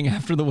 like running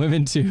after the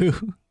women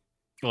too?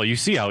 Well, you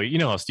see how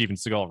how Steven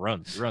Seagal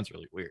runs. He runs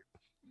really weird.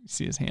 You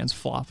see his hands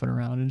flopping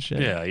around and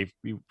shit. Yeah,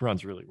 he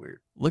runs really weird.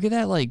 Look at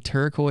that like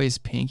turquoise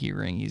pinky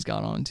ring he's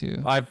got on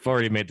too. I've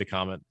already made the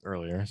comment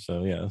earlier,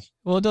 so yes.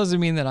 Well, it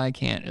doesn't mean that I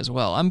can't as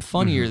well. I'm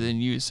funnier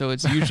than you, so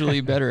it's usually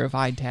better if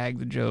I tag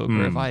the joke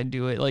or if I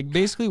do it. Like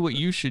basically what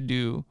you should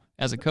do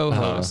as a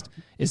co-host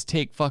is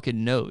take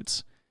fucking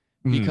notes.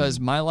 Because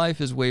my life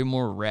is way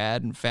more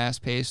rad and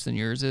fast-paced than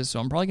yours is,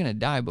 so I'm probably going to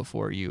die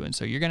before you, and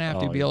so you're going to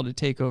have to be able to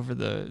take over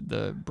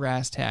the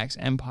brass tacks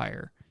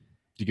empire.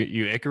 You get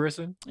Icarus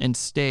in? And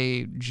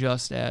stay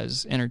just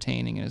as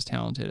entertaining and as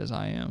talented as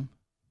I am,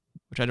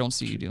 which I don't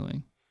see you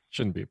doing.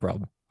 Shouldn't be a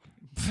problem.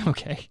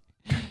 Okay.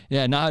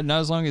 Yeah, not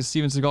as long as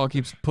Steven Seagal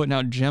keeps putting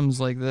out gems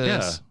like this.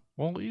 Yeah.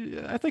 Well,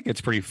 I think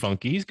it's pretty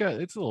funky. It's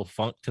a little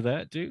funk to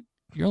that, dude.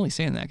 You're only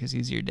saying that because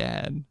he's your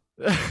dad.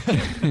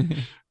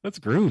 That's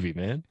groovy,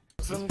 man.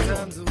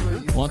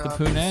 Want the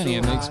Poonanny,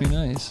 it makes me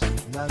nice.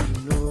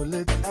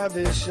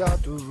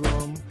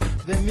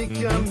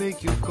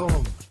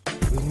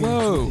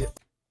 Whoa.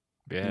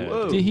 Yeah.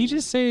 Whoa. Did he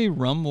just say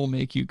rum will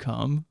make you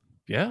come?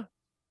 Yeah.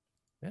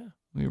 Yeah.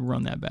 Let me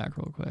run that back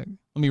real quick.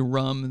 Let me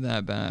rum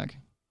that back.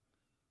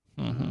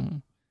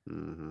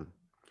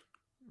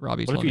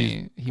 Robbie told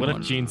me what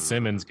if Gene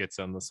Simmons gets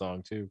on the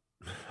song too?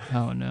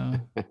 Oh no.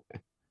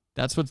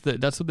 That's what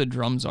the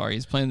drums are.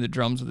 He's playing the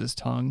drums with his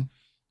tongue.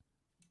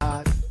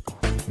 Shut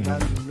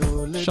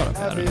up,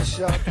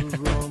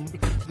 Adam.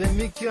 Then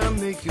me can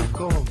make you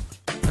come.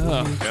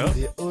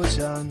 The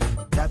ocean,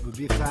 that would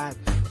be fat.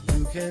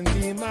 You can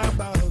be my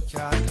bottle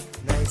cat.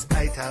 Nice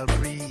ital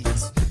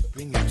breeze.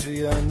 Bring it to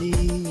your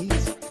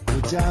knees.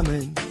 We're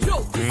jamming.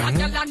 Yo, this a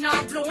girl and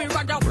now blow me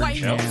rather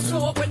wine up.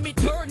 So when me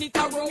turn it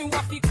around, you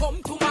have to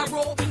come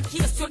tomorrow. In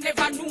case you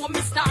never know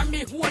me, star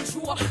me whole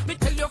show. Me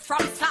tell you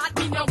from start,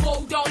 me no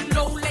go down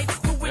low. Let's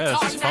do it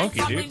all night. Funky,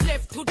 from the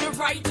left to the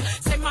right.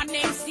 Say my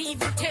name, Steve.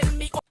 Tell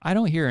me. I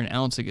don't hear an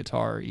ounce of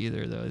guitar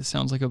either, though. It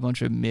sounds like a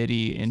bunch of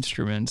MIDI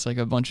instruments, like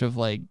a bunch of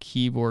like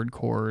keyboard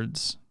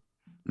chords.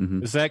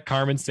 Is that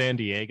Carmen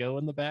Sandiego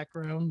in the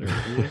background? Or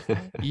who is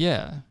that?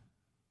 Yeah.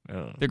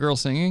 Oh. The girl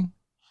singing?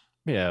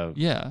 Yeah.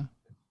 Yeah.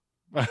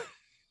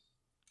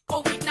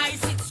 Oh, it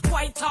nice, it's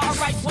quite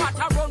alright.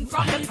 Water run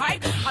from the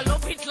pipe. I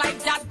love it like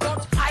that,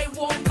 but I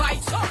won't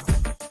bite. So,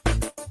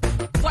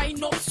 why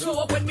not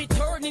so when me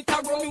turn it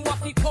around? You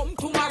have to come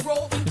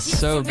tomorrow. It's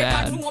so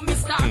bad. Me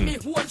start me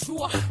whole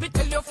show. Me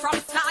tell you from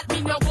start,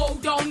 me no go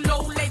down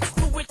low. Let's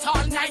do it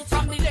all night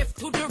from the left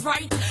to the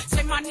right.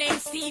 Say my name,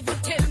 Steve.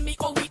 Tell me,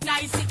 oh, it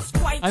nice, it's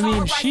quite I mean,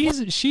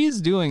 alright.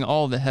 she's doing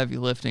all the heavy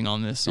lifting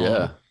on this song.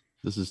 Yeah,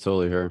 this is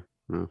totally her.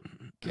 Yeah.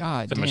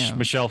 God Is it damn.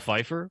 Michelle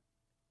Pfeiffer?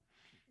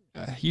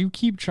 You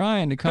keep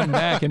trying to come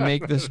back and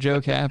make this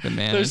joke happen,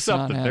 man. There's It's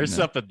not something. There's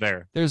happening. something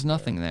there. There's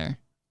nothing there.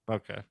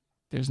 Okay.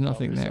 There's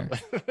nothing there.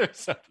 There's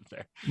something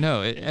there.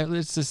 No,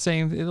 it's the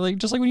same. Like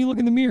just like when you look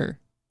in the mirror,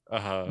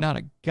 not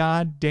a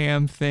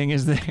goddamn thing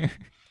is there.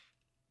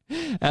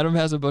 Adam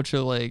has a bunch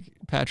of like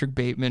Patrick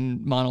Bateman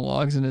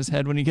monologues in his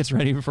head when he gets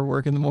ready for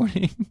work in the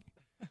morning.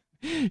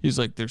 He's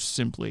like, "There's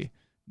simply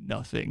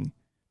nothing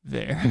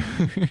there."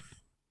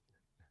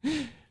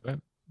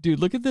 Dude,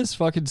 look at this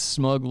fucking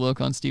smug look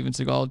on Steven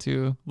Seagal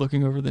too,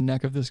 looking over the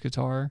neck of this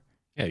guitar.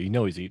 Yeah, you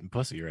know he's eating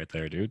pussy right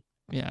there, dude.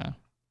 Yeah.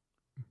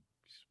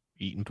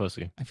 Eating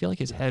pussy. I feel like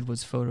his head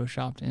was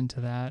photoshopped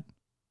into that.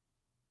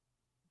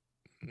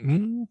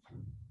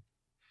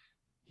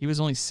 He was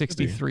only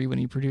 63 when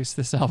he produced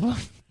this album.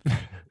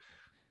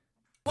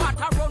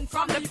 Water run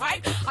from the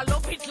pipe. I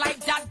love it like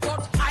that,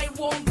 but I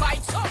won't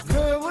bite. So,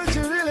 Girl, what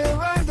you really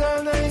want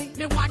all night?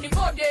 me want the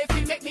body if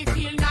you make me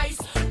feel nice.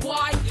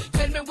 Why?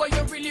 Tell me what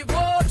you really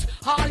want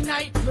all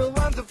night. Me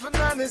want the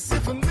bananas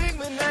if you make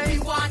me nice. He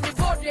want the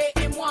body,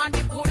 he want the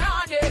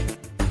punani.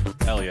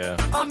 Hell yeah.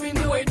 I mean,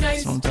 do it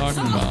nice. That's what I'm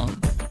talking about.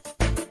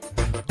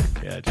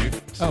 Yeah, dude.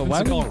 Oh,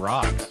 why all would,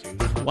 rocks,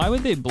 dude. Why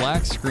would they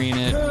black screen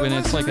it when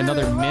it's like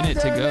another minute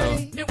to go?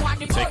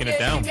 Taking it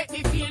down.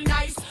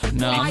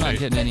 No, I'm not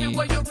getting any. Tell me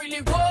what you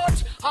really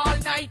want all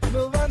night. Me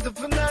want the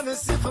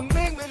bananas if you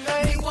make me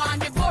nice. He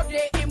want the body,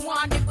 he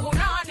want the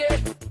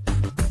punani.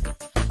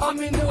 I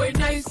mean, do it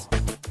nice.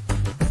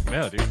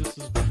 Yeah, dude, this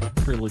is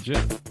pretty legit.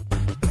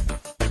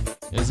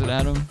 Is it,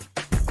 Adam?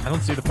 I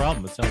don't see the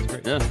problem. It sounds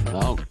great. Yeah,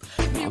 no.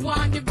 He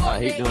want the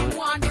body, hate doing he it.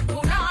 want the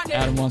punani.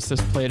 Adam wants this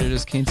played at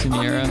his I mean, do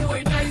quinceanera.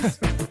 it nice.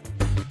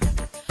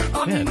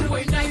 I mean, do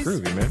it nice.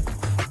 Groovy, man.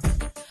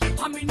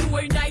 I mean, do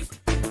it nice.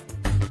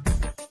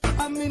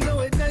 I mean, do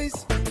it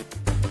nice.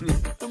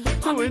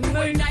 I mean,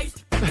 do it nice.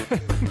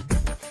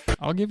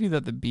 I'll give you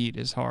that the beat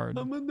is hard.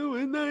 I'm gonna do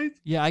it nice.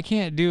 Yeah, I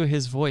can't do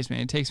his voice, man.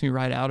 It takes me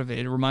right out of it.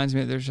 It reminds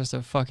me that there's just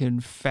a fucking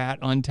fat,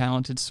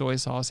 untalented soy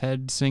sauce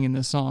head singing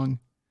this song.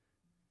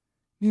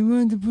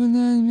 It's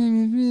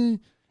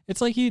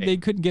like they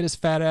couldn't get his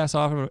fat ass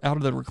out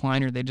of the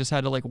recliner. They just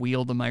had to like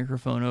wheel the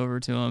microphone over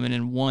to him, and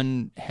in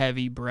one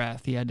heavy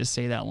breath, he had to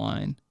say that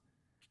line.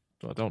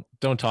 Well,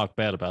 don't talk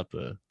bad about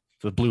the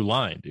blue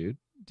line, dude.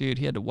 Dude,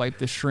 he had to wipe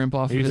the shrimp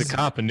off. He of was his, a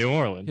cop in New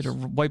Orleans. He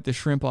had to wipe the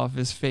shrimp off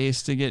his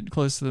face to get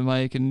close to the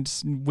mic and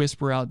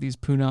whisper out these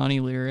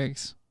Punani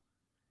lyrics.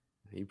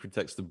 He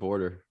protects the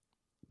border.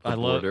 I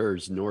love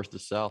borders north to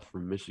south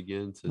from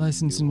Michigan to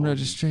License New and Orleans.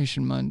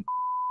 registration, man.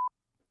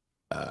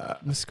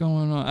 What's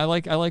going on? I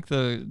like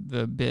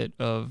the bit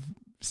of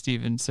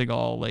Steven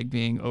Seagal like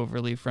being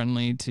overly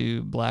friendly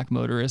to black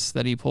motorists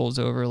that he pulls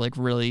over, like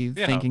really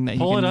thinking that he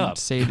can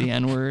say the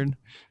N-word.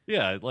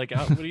 Yeah, like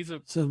when he's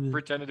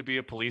pretending to be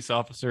a police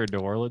officer in New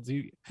Orleans,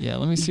 Yeah,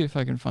 let me see if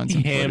I can find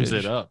some he hams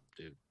footage. it up,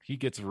 dude. He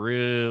gets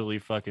really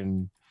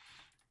fucking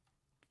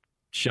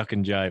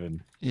shucking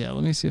jiving. Yeah,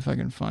 let me see if I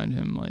can find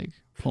him like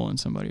pulling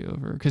somebody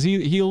over, because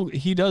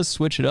he does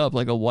switch it up.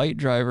 Like a white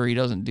driver, he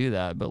doesn't do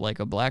that, but like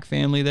a black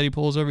family that he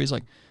pulls over, he's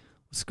like,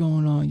 "What's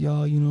going on,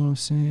 y'all? You know what I'm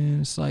saying?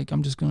 It's like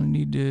I'm gonna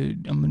need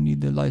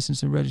the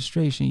license and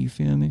registration. You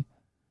feel me?"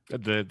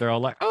 They're all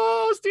like,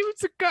 "Oh, Steven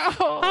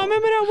Seagal! I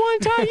remember that one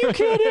time you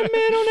killed that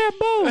man on that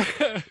boat.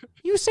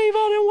 You saved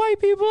all them white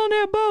people on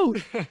that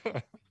boat."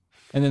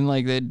 And then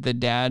like the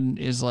dad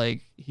is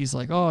like, he's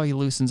like, oh, he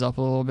loosens up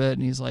a little bit,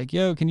 and he's like,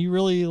 "Yo, can you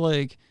really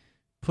like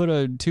put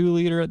a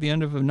 2-liter at the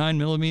end of a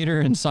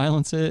 9mm and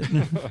silence it?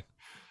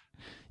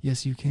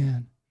 Yes, you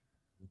can.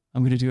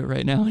 I'm going to do it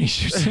right now. And he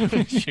shoots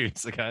him.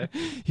 Shoots the guy.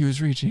 He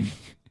was reaching.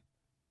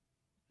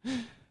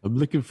 I'm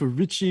looking for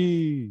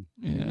Richie.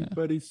 Yeah.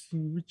 Anybody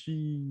see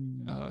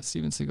Richie?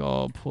 Steven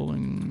Seagal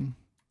pulling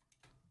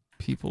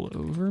people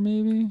over,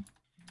 maybe?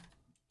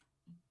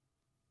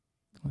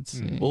 Let's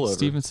see.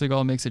 Steven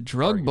Seagal makes a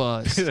drug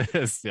bust.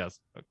 Yes.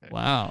 Okay.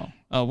 Wow.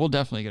 Oh, we'll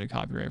definitely get a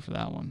copyright for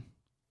that one.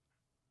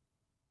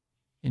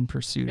 In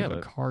pursuit of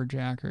a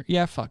carjacker.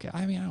 Yeah, fuck it.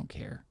 I mean, I don't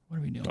care. What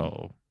are we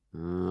doing?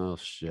 Oh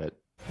shit.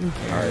 Who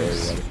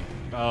cares?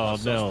 Oh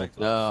no.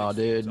 No,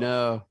 dude,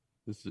 no.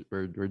 This is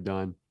we're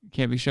done.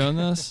 Can't be showing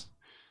this?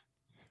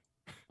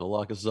 They'll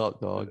lock us up,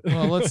 dog.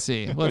 Well, let's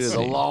see. Let's see.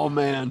 The law,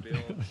 man.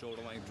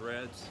 Shoulder-length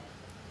dreads.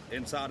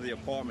 Inside of the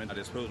apartment,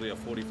 there's supposedly a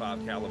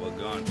 45 caliber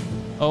gun.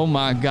 Oh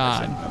my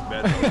God.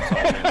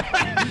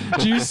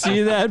 Do you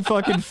see that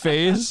fucking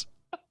face?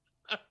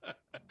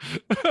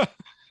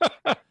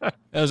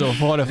 There's a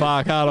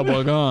 45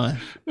 caliber gun.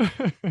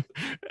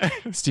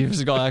 Steven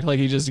Seagal act like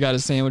he just got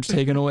his sandwich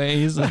taken away.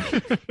 He's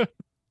like,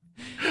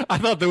 I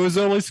thought there was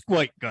only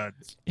squirt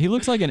guns. he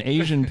looks like an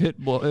Asian pit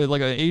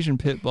like an Asian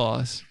pit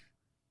boss.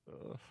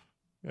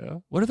 Yeah.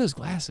 What are those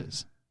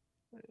glasses?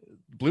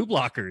 Blue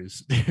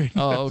blockers.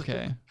 Oh,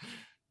 okay.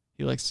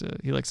 He likes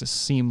a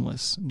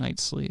seamless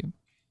night's sleep.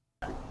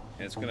 And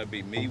it's gonna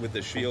be me with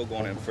the shield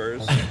going in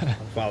first,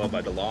 followed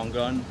by the long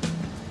gun.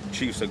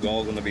 Chief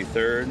Seagal gonna be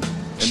third.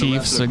 And Chief the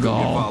rest of the crew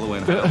Seagal.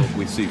 following however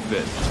we see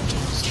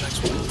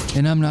fit.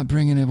 And I'm not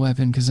bringing a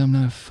weapon because I'm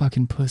not a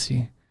fucking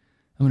pussy.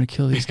 I'm gonna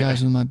kill these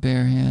guys with my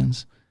bare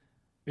hands.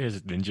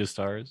 Here's ninja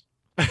stars.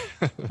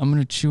 I'm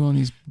gonna chew on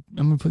these.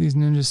 I'm gonna put these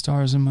ninja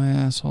stars in my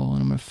asshole,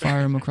 and I'm gonna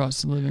fire them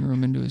across the living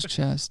room into his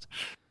chest.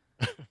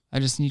 I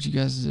just need you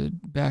guys to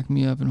back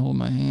me up and hold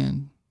my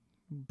hand.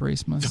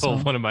 Brace myself.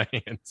 Hold one of my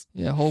hands.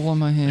 Yeah, hold one of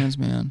my hands,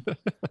 man.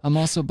 I'm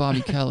also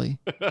Bobby Kelly.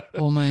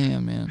 Hold my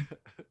hand, man.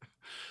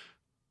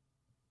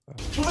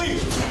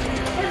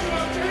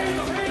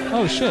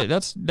 Oh shit,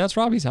 that's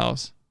Robbie's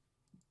house.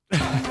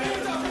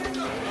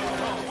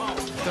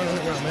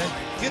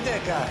 Get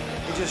that guy.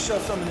 He just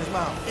shoved something in his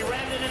mouth. He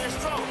rammed it in his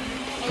throat.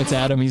 It's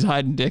Adam. He's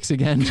hiding dicks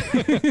again.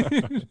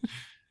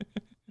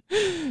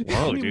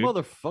 How many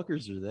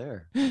motherfuckers are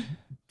there?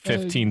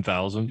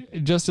 15,000.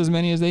 Just as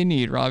many as they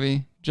need,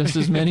 Robbie. Just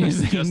as many as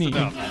they Just need.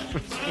 enough.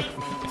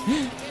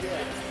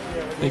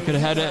 They could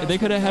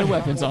have had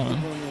weapons on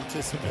them.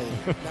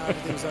 Now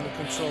everything's under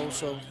control,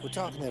 so we're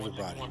talking to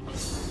everybody.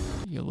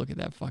 You look at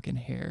that fucking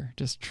hair,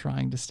 just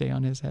trying to stay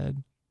on his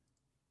head.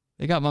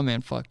 They got my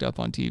man fucked up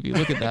on TV.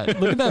 Look at that.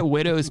 Look at that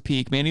widow's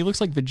peak, man. He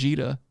looks like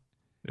Vegeta.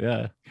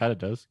 Yeah, kind of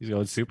does. He's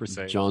going Super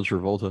Saiyan. John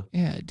Travolta.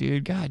 Yeah,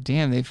 dude. God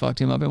damn, they fucked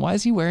him up. And why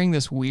is he wearing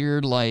this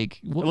weird,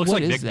 like... It looks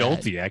what like is Nick that?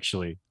 Nolte,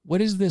 actually. What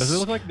is this? Does it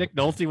look like Nick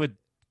Nolte with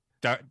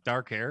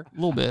dark hair?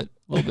 A little bit.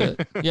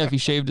 Yeah, if he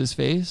shaved his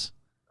face.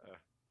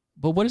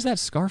 But what is that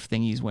scarf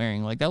thing he's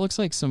wearing? Like, that looks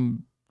like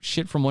some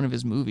shit from one of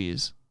his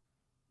movies.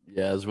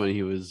 Yeah, it's when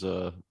he was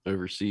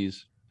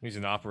overseas. He's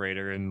an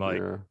operator in,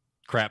 like,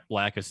 crap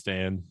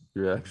Blackistan.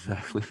 Yeah,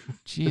 exactly.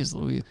 Jeez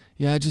Louise.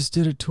 Yeah, I just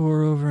did a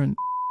tour over in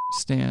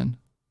Stan.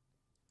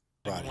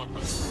 That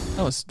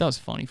was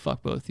funny.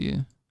 Fuck both of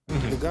you.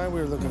 The guy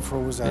we were looking for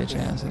was out Bitch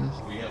there. asses.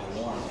 We have a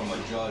warrant from a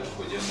judge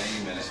with your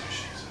name in it.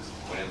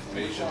 With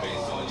information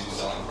based on you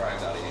selling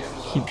crack out of here.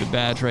 Keep the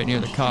badge right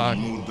near the cock.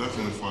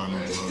 Definitely find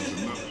them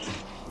drugs.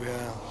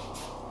 Yeah.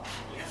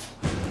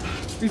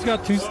 He's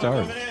got 2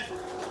 stars.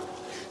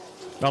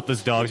 Not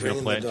this dog's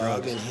gonna plant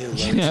drugs.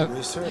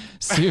 Yeah.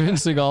 Steven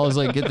Seagal is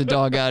like, get the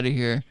dog out of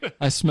here.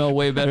 I smell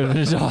way better than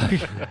a dog.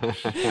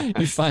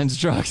 He finds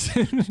drugs.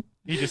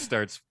 He just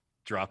starts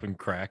dropping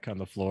crack on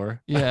the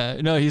floor.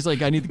 Yeah, no, he's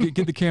like, I need to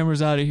get the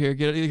cameras out of here.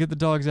 Get the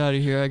dogs out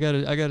of here. I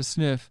gotta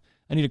sniff.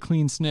 I need a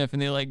clean sniff.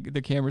 And they like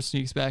the camera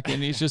sneaks back in.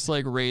 And he's just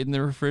like raiding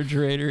the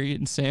refrigerator,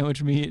 eating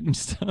sandwich meat and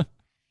stuff.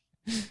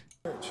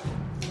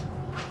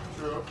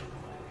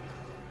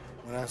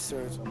 When I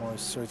search, I'm always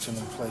searching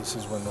in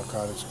places where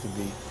narcotics could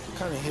be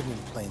kind of hidden in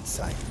plain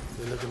sight.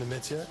 They look in the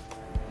mitts yet?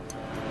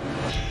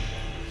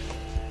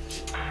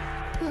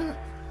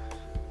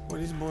 Well,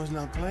 these boys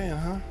not playing,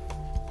 huh?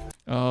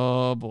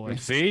 Oh boy.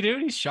 See,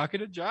 dude, he's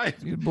shocking a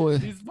giant. Good boy.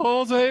 These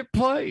balls ain't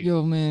playing.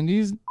 Yo, man,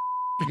 these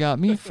got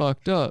me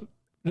fucked up.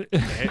 And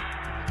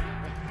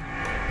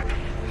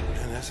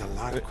that's a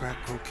lot of crack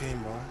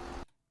cocaine, boy.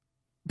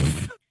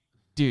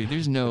 Dude,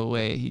 there's no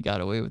way he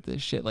got away with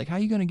this shit. Like, how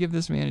you gonna give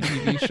this man a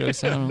TV show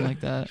sounding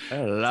like that?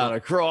 Had a lot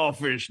of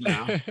crawfish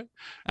now.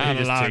 Had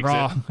a lot of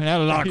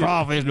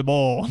crawfish in the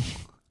bowl.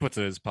 Puts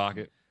it in his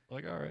pocket.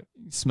 Like, all right.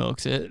 He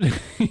smokes it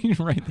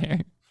right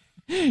there.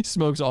 He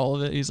smokes all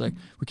of it. He's like,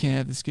 we can't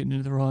have this getting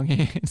into the wrong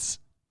hands.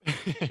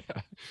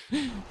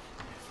 You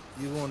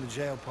going to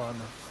jail,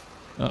 partner.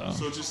 Uh-oh.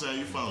 So what you saying,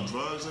 you found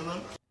drugs in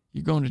them?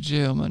 You're going to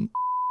jail, man.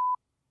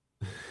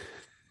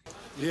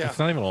 Yeah. It's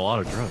not even a lot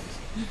of drugs.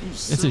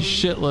 It's a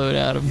shitload,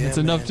 Adam. Yeah, it's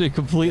enough man. to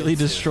completely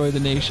destroy the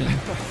nation.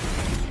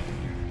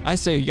 I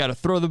say you got to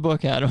throw the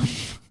book at him.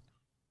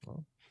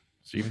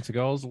 Steven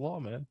Seagal's the law,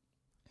 man.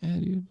 Yeah,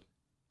 dude.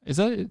 Is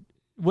that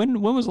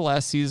when was the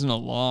last season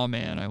of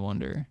Lawman? I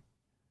wonder.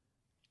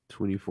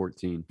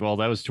 2014. Well,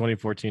 that was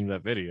 2014.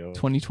 That video.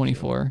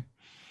 2024.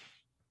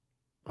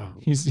 Oh.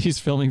 He's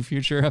filming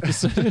future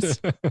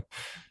episodes.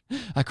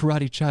 I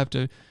karate chopped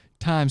a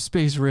time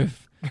space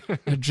riff.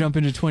 I jump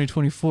into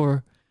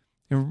 2024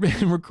 and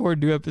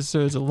record new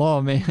episodes of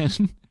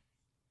Lawman.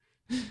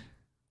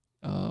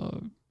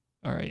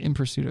 All right, In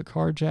Pursuit of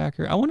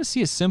Carjacker. I want to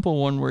see a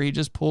simple one where he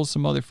just pulls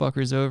some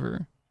motherfuckers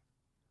over.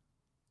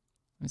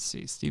 Let's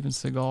see, Steven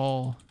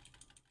Seagal,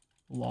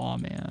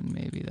 Lawman.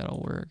 Maybe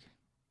that'll work.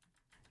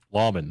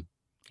 Lawman.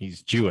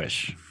 He's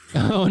Jewish.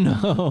 Oh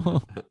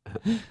no,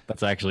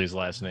 that's actually his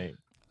last name.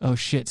 Oh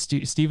shit,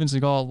 Steven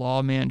Seagal,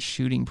 Lawman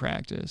shooting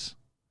practice.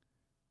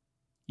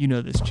 You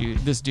know this dude.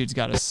 This dude's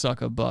got to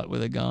suck a butt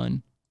with a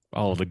gun.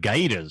 Oh, the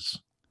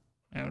Gators.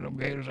 Yeah, the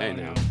Gators. Hey,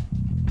 now.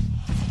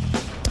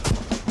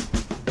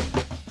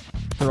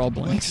 They're all Once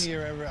blanks. a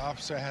year, every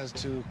officer has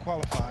to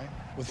qualify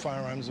with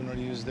firearms in order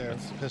to use their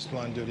pistol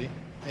on duty.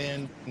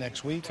 And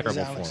next week is Terrible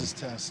Alex's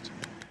test.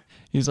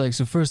 He's like,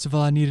 so first of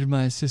all, I needed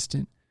my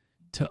assistant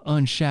to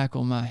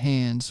unshackle my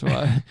hands,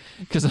 so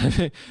because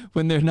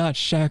when they're not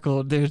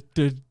shackled, they're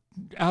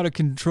out of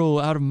control,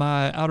 out of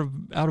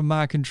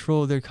my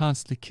control. They're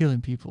constantly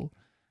killing people.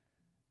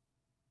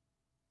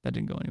 That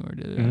didn't go anywhere,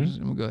 did it?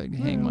 I'm gonna go ahead and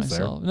hang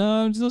myself.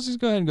 No, let's just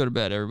go ahead and go to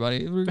bed,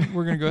 everybody. We're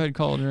gonna go ahead and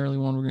call it an early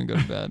one. We're gonna go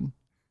to bed.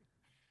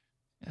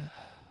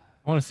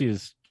 I want to see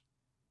his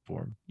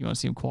form. You want to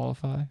see him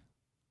qualify?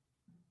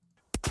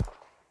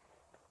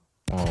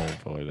 Oh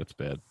boy, that's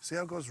bad. See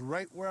how it goes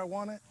right where I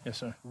want it? Yes,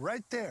 sir.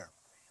 Right there.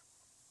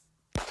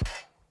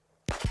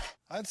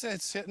 I'd say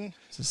it's hitting.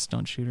 It's a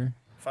stunt shooter.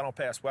 If I don't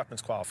pass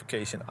weapons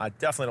qualification, I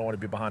definitely don't want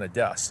to be behind a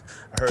desk.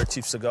 I heard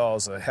Chief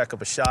Seagal's a heck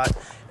of a shot,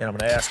 and I'm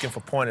going to ask him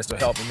for pointers to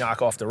help me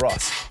knock off the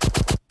rust.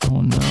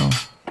 Oh no.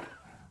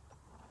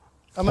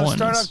 I'm going to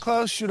start out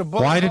close, shoot a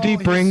bullet Why did he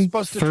hole. bring He's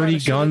supposed to try 30 to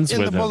shoot it guns in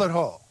with the him? bullet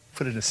hole.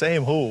 Put it in the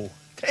same hole.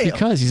 Damn.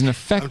 Because he's an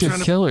effective trying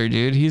to- killer,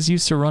 dude. He's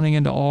used to running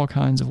into all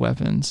kinds of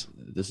weapons.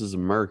 This is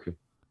America.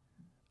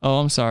 Oh,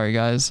 I'm sorry,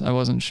 guys. I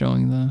wasn't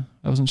showing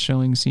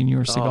Senior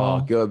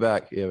Seagal. Oh, go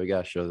back. Yeah, we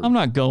gotta show them. I'm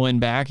not going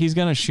back. He's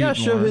gonna shoot. You gotta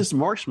show more. his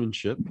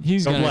marksmanship.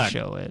 He's Go gonna black.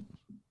 show it.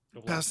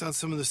 Passed out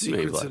some of the Maybe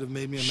secrets black. that have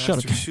made me a Shut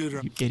master up,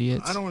 shooter. you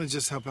idiots. I don't want to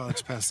just help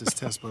Alex pass this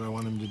test, but I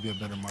want him to be a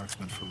better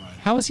marksman for life.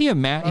 How is he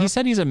He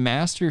said he's a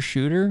master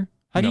shooter.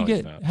 How do No, you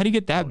he's get? not. How do you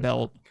get that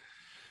belt?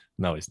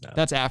 No, he's not.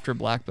 That's after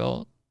black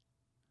belt.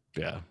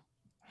 Yeah.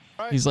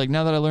 He's like,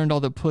 now that I learned all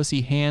the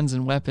pussy hands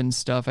and weapons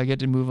stuff, I get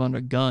to move on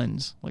to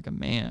guns like a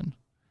man.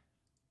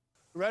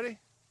 Ready?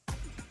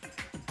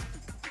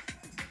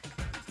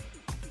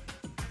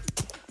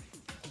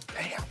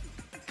 Bam.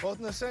 Both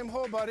in the same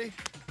hole, buddy.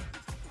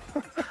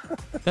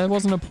 That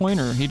wasn't a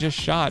pointer. He just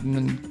shot and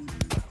then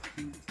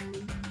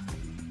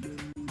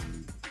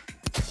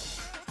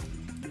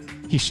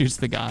he shoots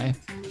the guy.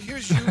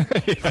 Here's you. I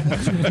want you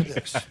to do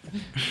this.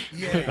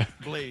 Yeah,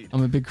 blade.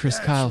 I'm a big Chris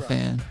That's Kyle right.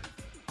 fan.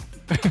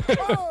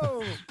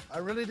 Oh, I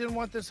really didn't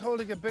want this hole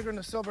to get bigger than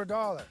a silver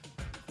dollar.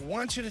 I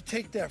want you to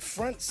take that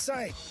front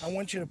sight. I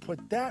want you to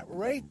put that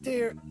right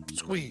there.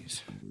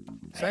 Squeeze.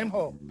 Same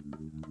hole.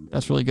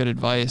 That's really good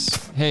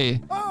advice.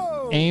 Hey,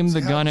 Oh! aim the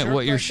See how gun it at jerked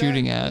what you're like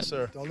shooting that? at. Yes,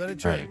 sir. Don't let it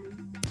jerk.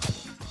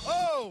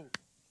 Oh!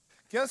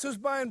 Guess who's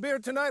buying beer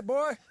tonight,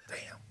 boy?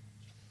 Damn.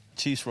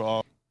 Chiefs for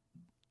all.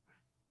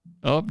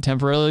 Oh,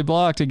 temporarily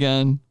blocked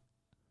again.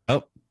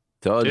 Oh,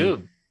 Told you.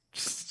 dude.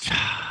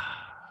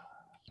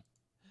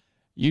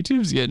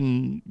 YouTube's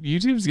getting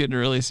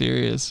really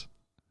serious.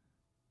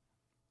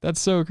 That's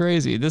so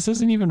crazy. This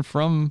isn't even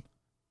from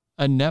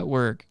a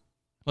network.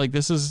 Like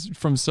this is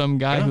from some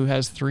guy who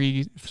has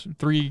 3K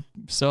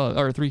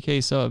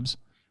subs.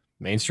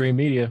 Mainstream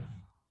media.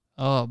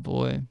 Oh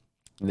boy.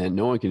 And then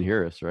no one can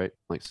hear us, right?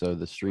 Like, so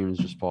the stream is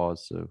just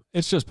paused. So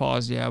It's just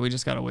paused. Yeah, we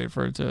just gotta wait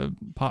for it to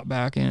pop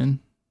back in.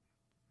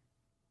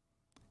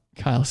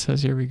 Kyle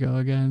says, "Here we go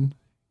again."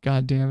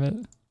 God damn it.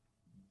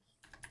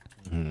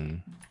 Hmm.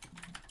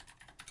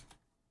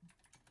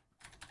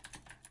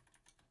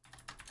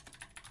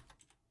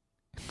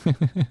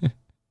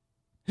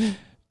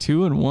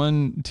 Two and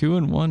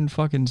one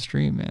fucking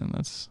stream, man.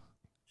 That's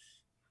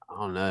I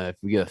don't know if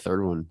we get a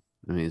third one.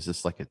 I mean, is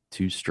this like a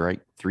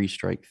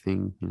 3-strike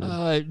thing? You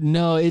know?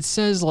 no, it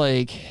says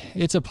like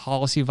it's a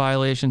policy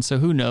violation, so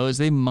who knows?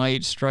 They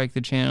might strike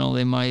the channel.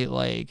 They might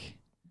like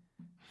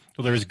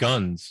Well, there's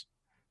guns.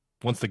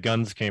 Once the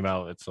guns came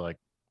out, it's like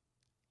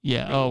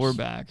yeah, oh, we're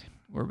back.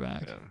 We're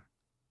back.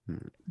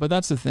 But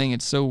that's the thing.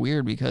 It's so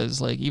weird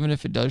because like even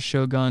if it does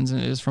show guns and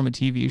it is from a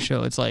TV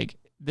show, it's like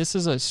this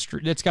is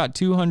it's got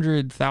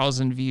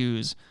 200,000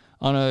 views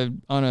on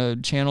a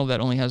channel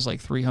that only has like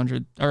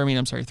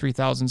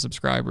 3,000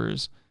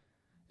 subscribers.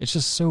 It's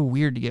just so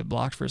weird to get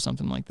blocked for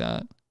something like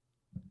that.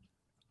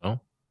 Oh,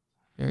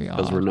 very odd.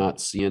 Because we're not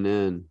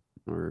CNN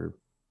or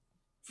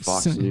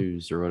Fox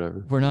News or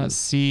whatever. We're not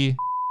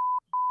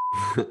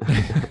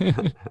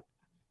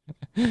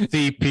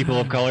the people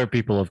of color,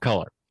 people of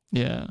color.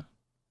 Yeah.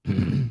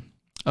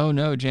 Oh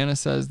no, Jana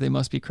says they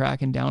must be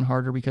cracking down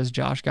harder because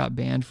Josh got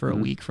banned for a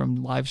week from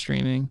live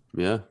streaming.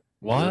 Yeah.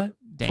 What?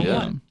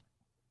 Damn.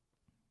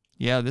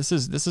 Yeah, this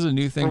is a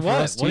new thing for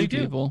us too,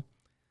 people.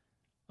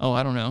 Oh,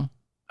 I don't know.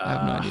 I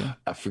have no idea.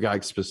 I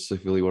forgot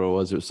specifically what it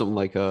was. It was something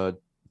like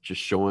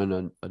just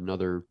showing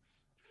another.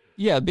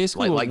 Yeah,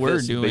 basically what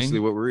we're doing. Basically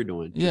what we're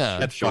doing. Yeah,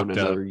 that's showing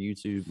another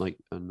YouTube, like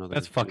another.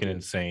 That's fucking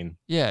insane.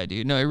 Yeah,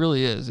 dude. No, it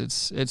really is.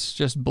 It's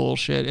just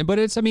bullshit. But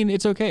it's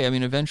okay. I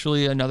mean,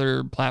 eventually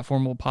another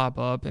platform will pop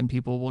up and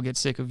people will get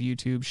sick of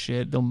YouTube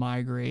shit. They'll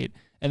migrate,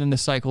 and then the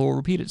cycle will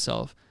repeat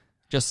itself.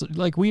 Just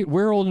like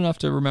we're old enough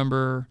to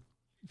remember,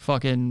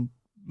 fucking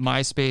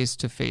MySpace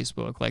to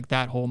Facebook, like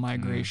that whole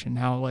migration,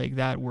 how like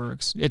that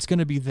works. It's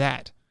gonna be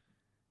that.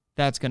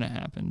 That's going to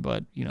happen,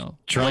 but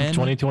Trump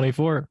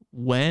 2024.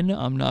 When?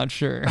 I'm not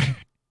sure.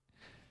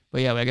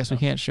 But yeah, I guess we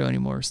can't show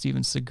anymore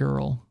Steven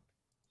Seagal.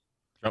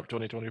 Trump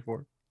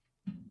 2024.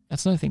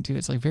 That's another thing too.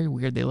 It's like very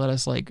weird. They let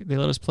us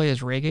play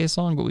his reggae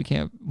song, but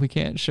we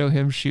can't show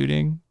him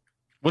shooting.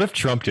 What if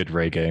Trump did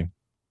reggae?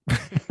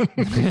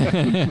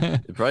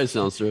 It probably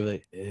sounds sort of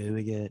like, oh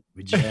my god,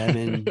 we're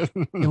jamming.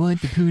 You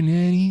want the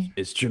punani?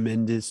 It's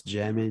tremendous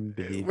jamming,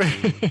 baby.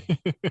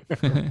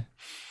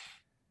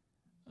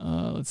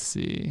 Let's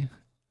see.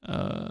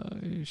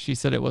 She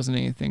said it wasn't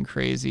anything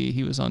crazy.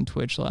 He was on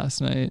Twitch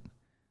last night.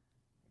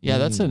 Yeah,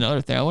 that's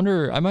another thing. I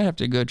wonder, I might have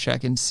to go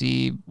check and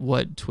see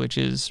what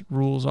Twitch's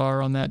rules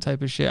are on that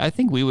type of shit. I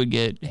think we would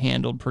get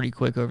handled pretty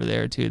quick over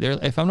there too.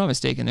 If I'm not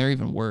mistaken, they're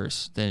even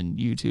worse than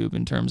YouTube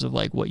in terms of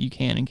like what you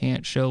can and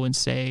can't show and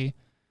say.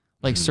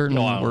 Like certain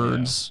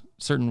words.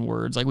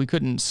 Like we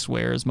couldn't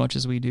swear as much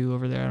as we do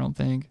over there, I don't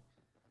think.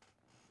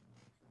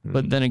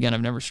 But then again,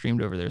 I've never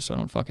streamed over there, so I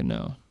don't fucking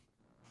know.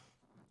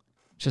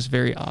 Just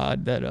very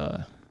odd that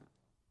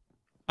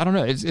I don't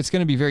know. It's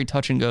going to be very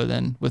touch and go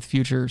then with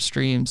future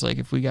streams. Like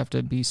if we have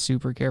to be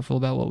super careful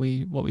about what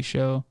we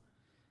show.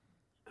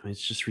 I mean,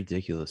 it's just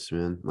ridiculous,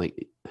 man.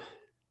 Like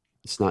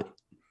it's not.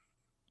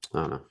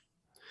 I don't know.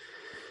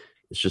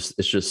 It's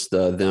just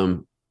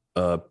them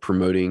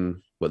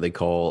promoting what they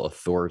call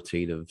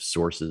authoritative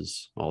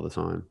sources all the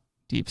time.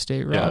 Deep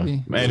state,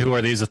 Robbie. Yeah. And who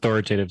are these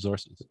authoritative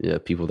sources? Yeah,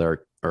 people that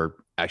are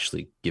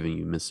actually giving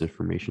you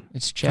misinformation.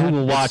 It's Chad. Who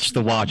will watch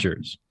the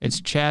watchers?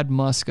 It's Chad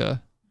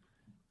Muska.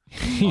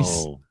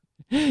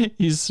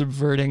 He's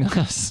subverting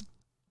us.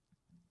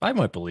 I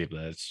might believe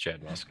that it's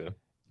Chad Muska.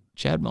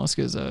 Chad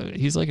Muska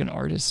he's like an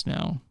artist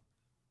now.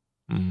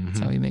 That's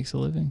how he makes a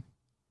living.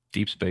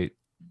 Deep state.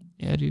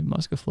 Yeah, dude,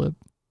 Muska flip.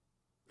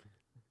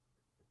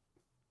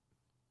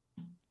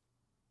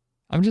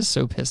 I'm just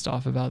so pissed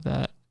off about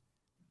that.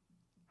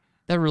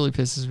 That really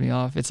pisses me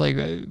off. It's like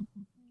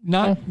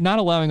not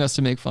allowing us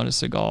to make fun of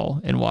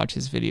Seagal and watch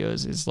his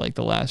videos is like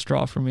the last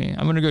straw for me.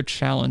 I'm gonna go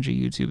challenge a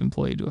YouTube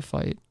employee to a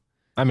fight.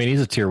 I mean,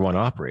 he's a tier 1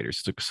 operator,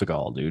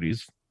 Seagal, dude.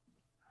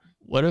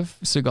 What if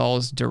Seagal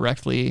is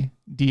directly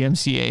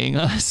DMCAing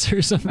us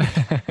or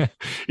something?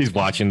 He's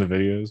watching the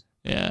videos.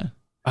 Yeah.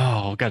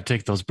 Oh, got to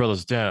take those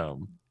brothers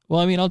down.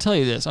 Well, I mean, I'll tell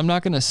you this. I'm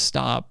not gonna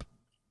stop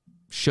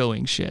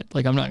showing shit.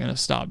 Like I'm not gonna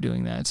stop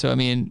doing that. So I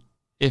mean,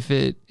 if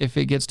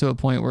it gets to a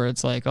point where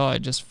it's like, oh,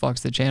 it just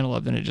fucks the channel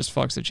up, then it just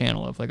fucks the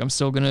channel up. Like I'm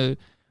still gonna,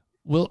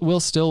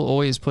 we'll still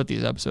always put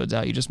these episodes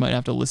out. You just might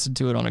have to listen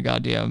to it on a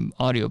goddamn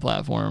audio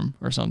platform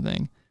or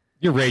something.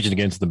 You're raging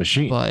against the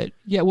machine. But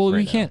yeah, well,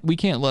 we can't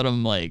let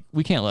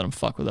them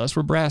fuck with us.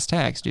 We're brass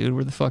tacks, dude.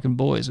 We're the fucking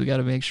boys. We got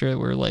to make sure that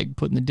we're like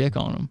putting the dick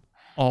on them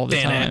all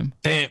the time.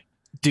 Damn,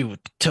 do what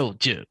I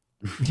told you.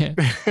 Yeah.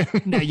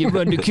 Now you're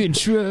under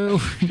control.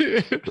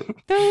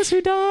 Those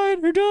who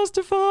died are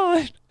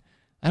justified.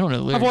 I don't know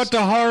the lyrics. I went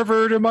to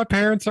Harvard and my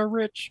parents are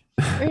rich.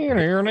 Wheelie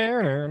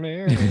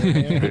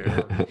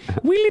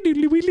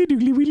doodly, wheelie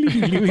doodly, wheelie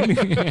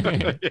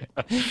doodly,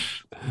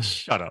 wheelie.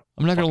 Shut up.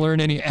 I'm not going to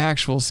learn any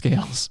actual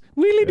scales.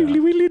 Wheelie doodly,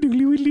 wheelie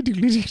doodly, wheelie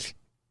doodly.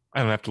 I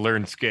don't have to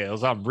learn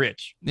scales. I'm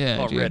rich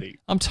already. Dude.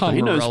 I'm Tom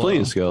He knows Morello.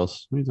 playing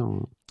scales. What are you talking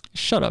about?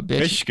 Shut up, bitch.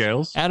 Fish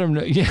scales. Adam,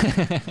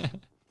 yeah.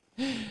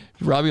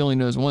 Robbie only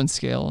knows one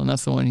scale, and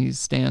that's the one he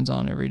stands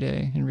on every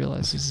day and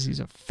realizes he's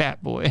a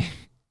fat boy.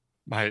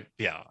 I don't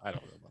know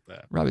about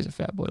that. Robbie's a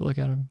fat boy. Look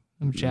at him.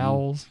 Them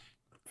jowls.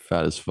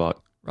 Fat as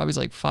fuck. Robbie's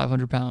like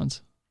 500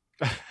 pounds.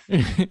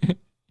 That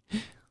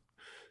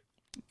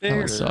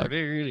would suck.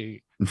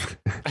 Wheelie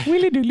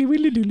doodly,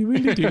 wheelie doodly,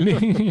 wheelie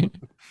doodly.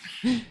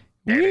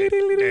 Wheelie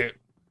doodly.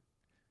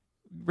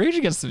 Rage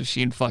Against the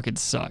Machine fucking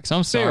sucks.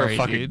 I'm sorry,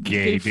 fucking dude.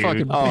 gay, They dude.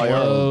 fucking Oh,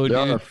 blow,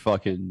 they're dude.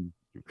 fucking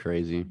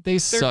crazy. They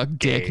suck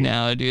dick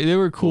now, dude. They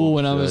were cool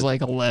when I was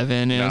like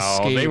 11 and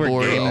skateboarding. they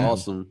were gay.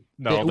 Awesome.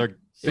 No,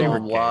 they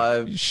were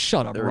live.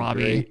 Shut up, They were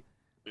Robbie.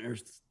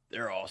 great.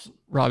 They're awesome.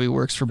 Robbie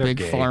works for They're Big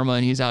gay. Pharma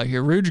and he's out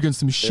here. Rage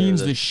Against the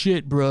Machine's the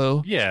shit,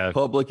 bro. Yeah.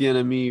 Public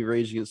Enemy,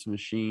 Rage Against the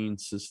Machine,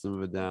 System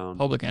of a Down.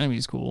 Public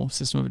Enemy's cool.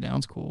 System of a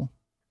Down's cool.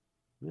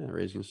 Yeah,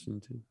 Rage Against the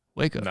Machine too.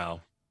 Wake up.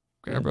 No.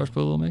 Grab a brush, put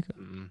a little makeup.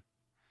 Mm-mm.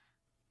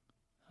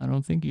 I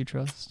don't think you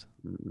trust.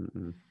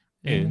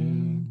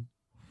 In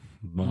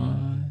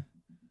my...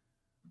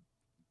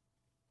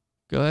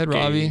 Go ahead,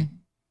 Robbie.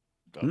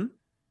 Hmm?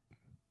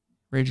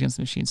 Rage Against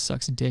the Machine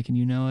sucks dick, and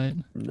you know it.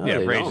 No, yeah,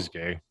 they Rage don't. is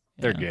gay.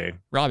 They're gay.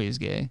 Robbie's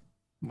gay.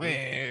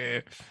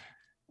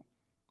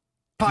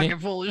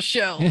 Pocket full of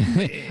shells.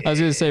 I was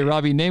gonna say,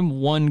 Robbie, name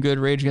one good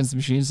Rage Against the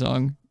Machine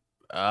song.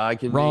 I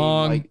can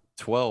Wrong. name like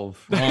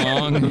 12.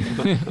 Wrong.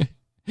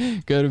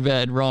 Go to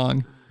bed.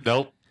 Wrong.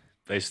 Nope.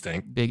 They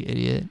stink. Big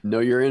idiot. Know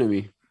your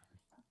enemy.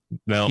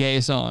 No.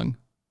 Gay song.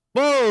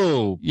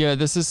 Whoa. Yeah,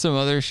 this is some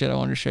other shit I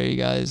want to show you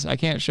guys. I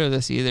can't show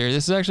this either.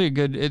 This is actually a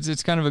good.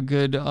 It's kind of a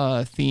good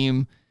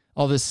theme.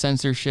 All this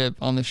censorship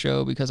on the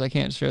show because I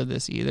can't show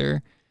this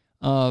either.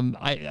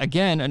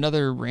 Again,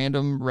 another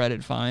random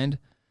Reddit find.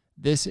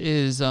 This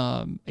is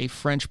a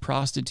French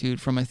prostitute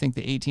from, I think,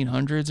 the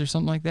 1800s or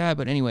something like that.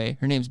 But anyway,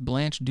 her name's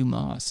Blanche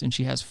Dumas, and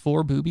she has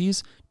 4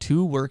 boobies,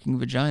 2 working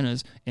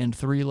vaginas, and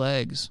 3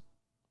 legs.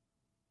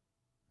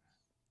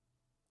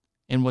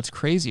 And what's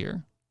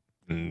crazier,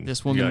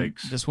 this woman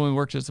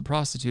worked as a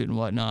prostitute and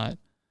whatnot,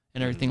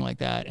 and everything like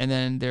that. And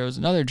then there was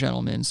another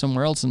gentleman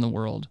somewhere else in the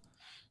world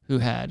who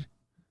had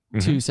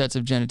 2 sets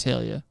of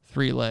genitalia,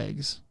 3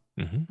 legs.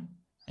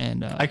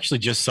 And I actually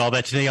just saw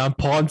that today on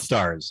Pawn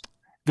Stars.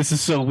 This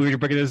is so weird.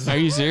 Bringing this. Are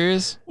you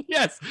serious?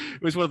 Yes.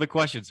 It was one of the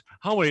questions.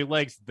 How many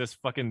legs does this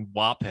fucking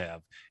wop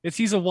have?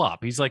 He's a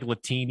wop. He's like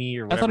Latini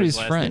or whatever. I thought he was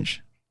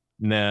French.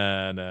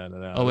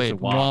 No. Oh wait,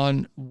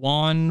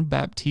 Juan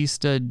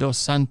Baptista dos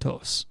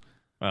Santos.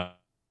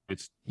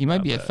 He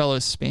might be a fellow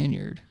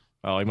Spaniard.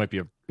 Oh, he might be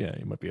a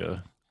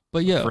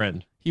But yeah,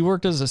 friend. He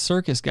worked as a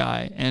circus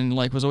guy and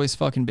like was always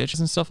fucking bitches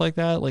and stuff like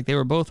that. Like they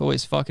were both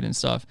always fucking and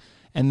stuff.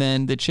 And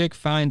then the chick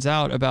finds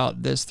out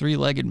about this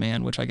 3-legged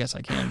man, which I guess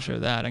I can show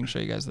that. I can show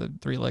you guys the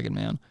 3-legged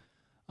man.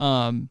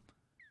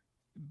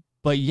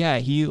 But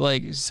yeah,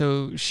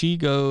 so she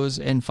goes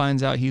and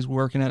finds out he's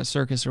working at a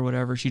circus or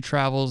whatever. She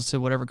travels to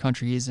whatever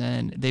country he's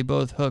in. They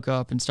both hook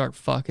up and start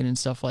fucking and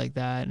stuff like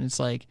that. And it's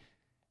like,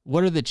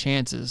 what are the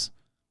chances,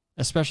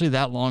 especially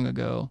that long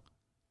ago,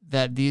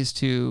 that these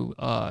two,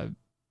 I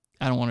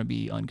don't want to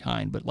be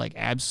unkind, but like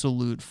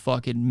absolute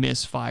fucking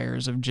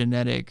misfires of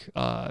genetic,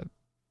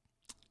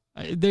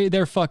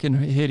 they're fucking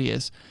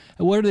hideous.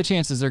 What are the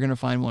chances they're going to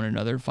find one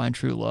another, find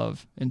true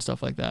love and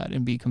stuff like that,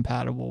 and be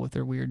compatible with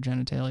their weird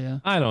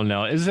genitalia? I don't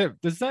know. Is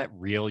that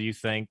real, you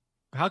think?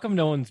 How come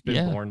no one's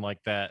been born like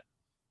that?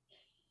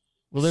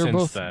 Well, they were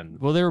both. Then?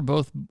 Well, they were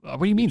both.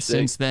 What do you mean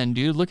since then,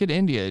 dude? Look at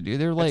India, dude.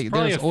 They're like,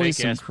 there's always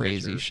some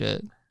crazy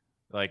shit.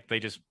 Like they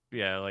just,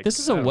 like this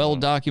is a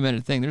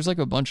well-documented thing. There's like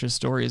a bunch of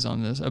stories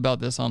about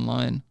this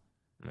online.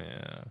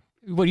 Yeah.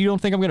 What, you don't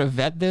think I'm going to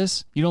vet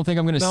this? You don't think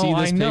I'm going to see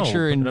this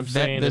picture and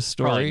vet this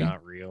story?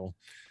 Not real.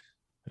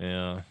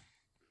 Yeah.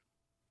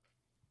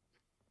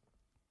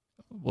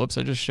 Whoops,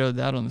 I just showed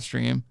that on the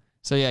stream.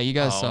 So yeah, you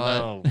guys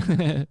saw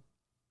it.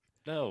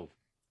 No.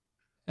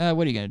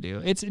 What are you going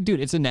to do?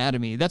 It's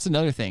anatomy. That's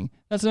another thing.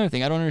 I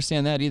don't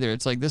understand that either.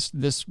 It's like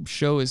this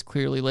show is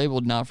clearly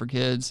labeled not for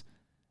kids.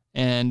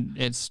 And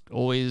it's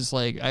always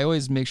like, I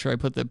always make sure I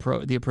put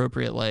the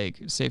appropriate like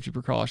safety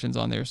precautions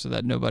on there so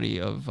that nobody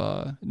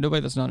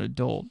that's not an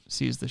adult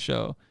sees the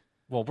show.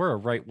 Well, we're a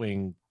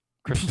right-wing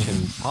Christian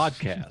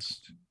podcast.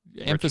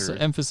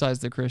 Emphasize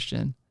the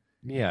Christian.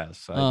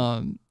 Yes.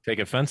 I take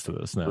offense to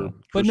this now.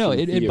 But no,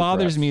 it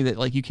bothers me that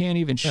like you can't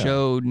even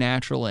show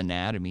natural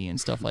anatomy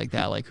and stuff like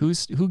that. Like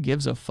who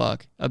gives a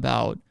fuck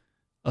about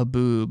a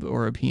boob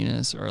or a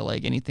penis or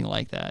like anything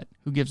like that?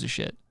 Who gives a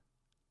shit?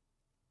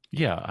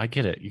 Yeah, I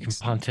get it. You can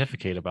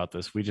pontificate about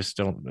this. We just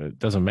don't. It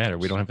doesn't matter.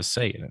 We don't have a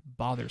say in it.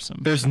 Bothersome.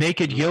 There's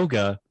naked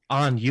yoga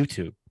on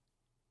YouTube.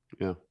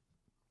 Yeah,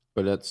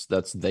 but that's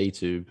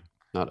TheyTube,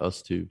 not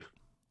us tube.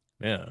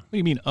 Yeah. What do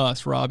you mean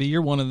us, Robbie?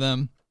 You're one of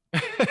them.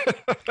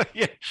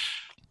 Yeah.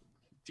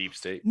 Deep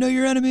state. Know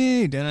your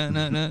enemy.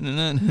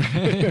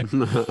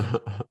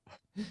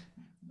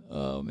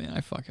 Oh man,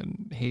 I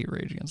fucking hate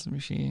Rage Against the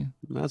Machine.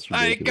 That's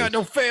ridiculous. I ain't got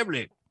no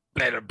family.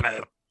 Blah blah blah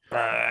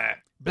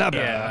blah blah.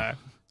 Yeah.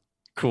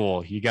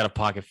 Cool. You got a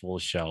pocket full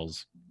of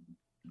shells.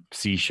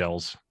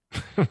 Seashells.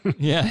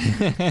 Yeah.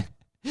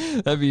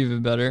 That'd be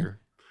even better.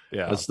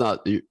 Yeah. That's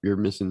not, you're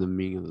missing the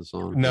meaning of the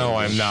song. No,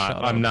 I'm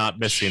not. I'm not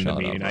missing the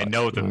meaning. I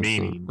know the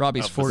meaning.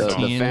 Robbie's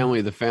 14.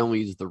 The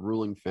family is the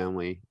ruling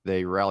family.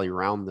 They rally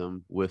around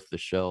them with the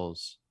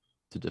shells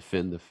to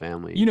defend the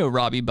family. You know,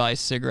 Robbie buys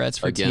cigarettes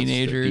for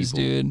teenagers,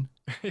 dude.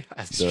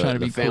 He's trying to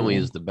be family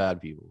cool. Is the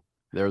bad people.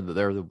 They're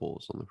the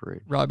bulls on the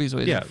parade. Robbie's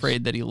always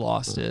afraid that he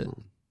lost it.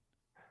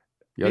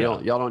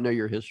 Y'all don't know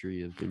your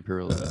history of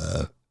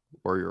imperialism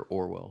or your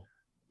Orwell.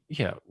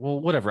 Yeah, well,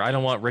 whatever. I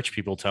don't want rich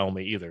people telling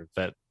me either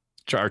that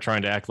are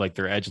trying to act like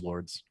they're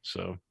edgelords.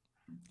 So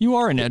you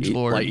are an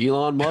edgelord, like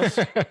Elon Musk.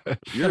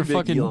 You're a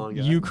fucking Elon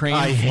guy. Ukraine.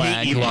 I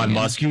hate Elon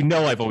Musk. You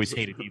know, I've always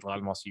hated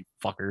Elon Musk. You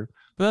fucker.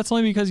 But that's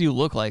only because you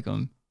look like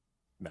him.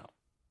 No,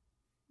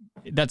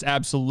 that's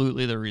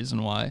absolutely the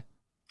reason why.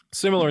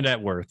 Similar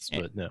net worths,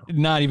 but no.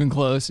 Not even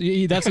close.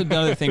 That's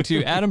another thing,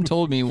 too. Adam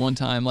told me one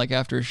time, like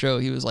after a show,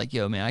 he was like,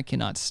 yo, man, I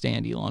cannot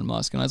stand Elon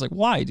Musk. And I was like,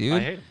 why,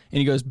 dude? And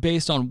he goes,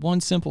 based on one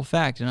simple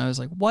fact. And I was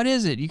like, what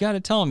is it? You got to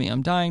tell me.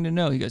 I'm dying to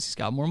know. He goes, he's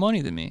got more money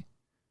than me.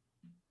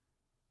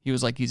 He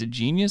was like, he's a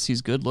genius.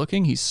 He's good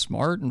looking. He's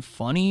smart and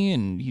funny,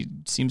 and he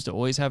seems to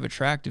always have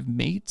attractive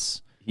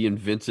mates. He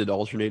invented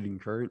alternating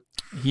current.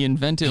 He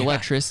invented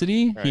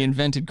electricity. Right. He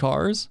invented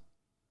cars.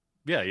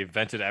 Yeah, he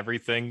invented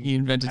everything. He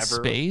invented ever.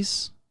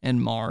 space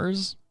and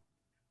Mars.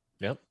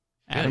 Yep.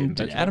 Adam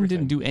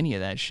didn't do any of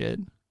that shit.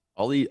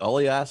 All he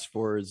asked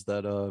for is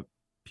that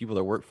people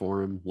that work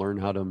for him learn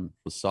how to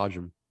massage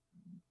him.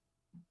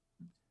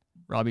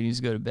 Robbie needs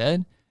to go to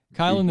bed.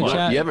 Kyle in the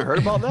chat. You haven't heard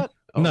about that?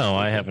 No,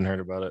 I haven't heard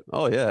about it.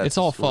 Oh yeah, It's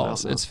all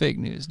false. It's fake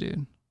news,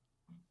 dude.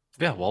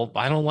 Yeah, well,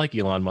 I don't like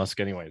Elon Musk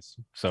anyways.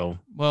 So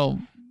Well,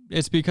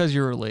 it's because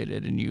you're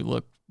related and you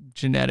look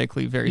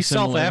genetically very he's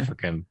similar. South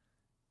African.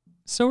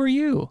 So are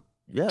you.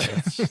 Yeah,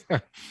 that's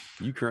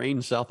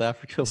Ukraine, South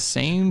Africa.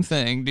 Same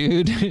thing,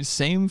 dude.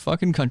 Same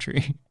fucking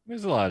country.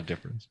 There's a lot of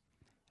difference.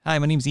 Hi,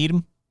 my name's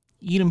Edom.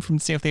 Edom from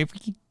South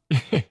Africa.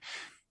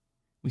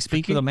 We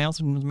speak with our mouths,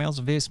 and the mouths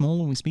are very small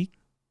when we speak.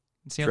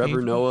 in South Trevor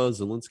Africa. Noah,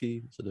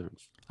 Zelensky. What's the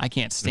difference? I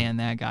can't stand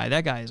that guy.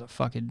 That guy is a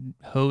fucking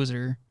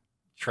hoser.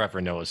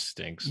 Trevor Noah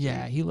stinks.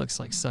 Yeah, he looks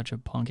like such a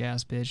punk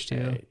ass bitch too.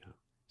 Hey.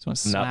 Just want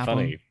to slap Not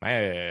funny. him.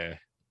 Hey.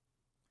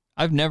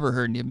 I've never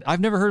heard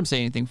him say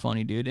anything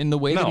funny, dude. And the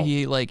way that No.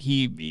 he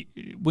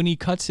when he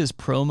cuts his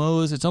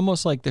promos, it's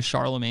almost like the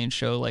Charlemagne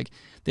show. Like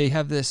they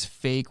have this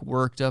fake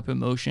worked up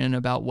emotion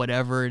about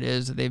whatever it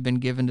is that they've been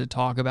given to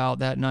talk about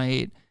that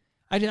night.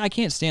 I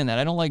can't stand that.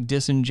 I don't like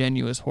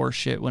disingenuous horse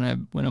shit when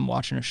I'm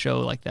watching a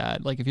show like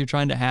that. Like if you're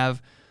trying to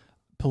have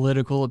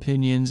political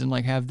opinions and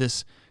like have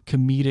this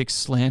comedic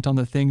slant on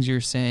the things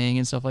you're saying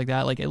and stuff like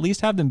that, like at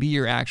least have them be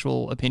your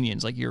actual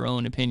opinions, like your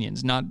own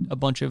opinions, not a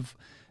bunch of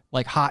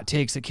like hot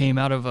takes that came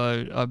out of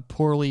a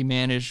poorly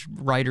managed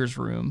writer's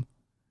room.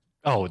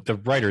 Oh, the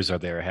writers are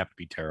there have to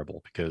be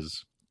terrible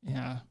because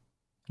Yeah.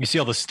 you see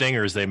all the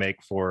stingers they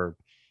make for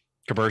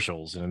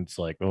commercials, and it's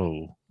like,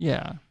 oh,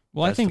 Yeah.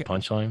 Well, that's I think the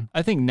punchline.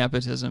 I think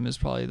nepotism is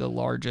probably the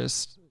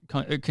largest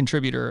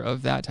contributor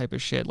of that type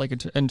of shit. Like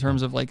in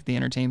terms of like the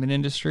entertainment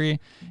industry,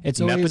 it's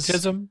always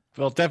Nepotism.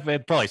 Well, definitely,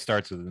 it probably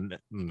starts with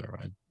never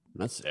mind.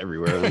 That's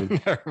everywhere.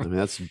 I mean,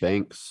 that's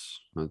banks.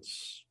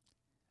 That's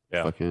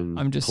fucking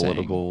I'm just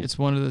political. saying, it's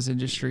one of those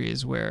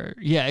industries where,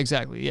 yeah,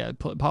 exactly. Yeah.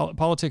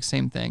 Politics,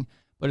 same thing.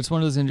 But it's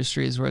one of those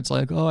industries where it's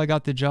like, oh, I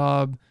got the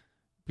job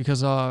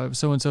because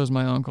so-and-so is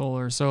my uncle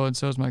or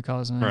so-and-so is my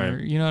cousin. Right. Or,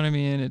 you know what I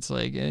mean? It's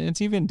like,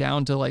 it's even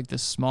down to like the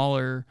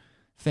smaller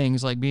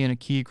things like being a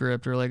key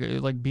grip or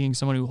like being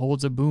someone who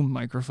holds a boom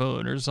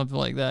microphone or something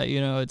like that.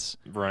 You know, it's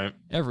Right.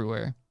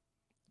 everywhere.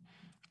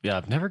 Yeah,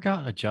 I've never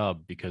gotten a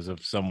job because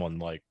of someone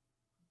like,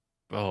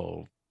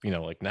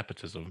 like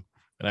nepotism,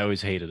 and I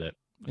always hated it.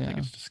 I think Yeah.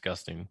 it's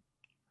disgusting.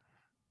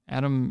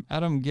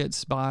 Adam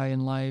gets by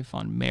in life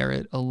on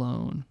merit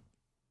alone.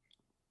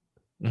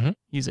 Mhm.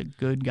 He's a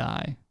good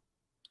guy.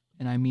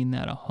 And I mean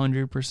that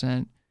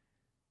 100%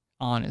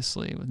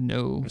 honestly, with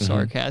no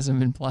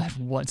sarcasm implied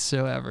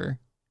whatsoever.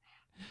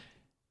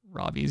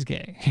 Robbie's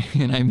gay.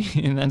 And I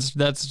mean, that's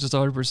just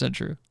 100%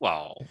 true.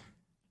 Wow.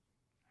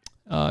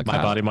 My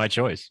My body, my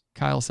choice.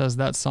 Kyle says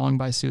that song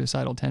by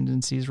Suicidal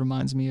Tendencies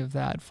reminds me of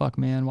that. Fuck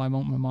man, why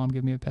won't my mom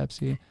give me a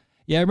Pepsi?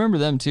 Yeah, I remember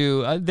them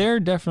too. They're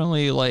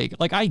definitely like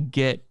I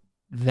get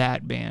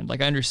that band.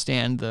 Like I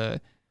understand the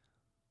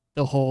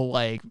whole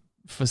like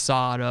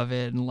facade of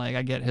it, and like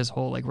I get his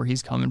whole like where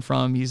he's coming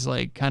from. He's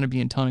like kind of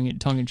being tongue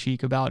in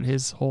cheek about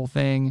his whole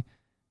thing.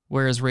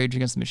 Whereas Rage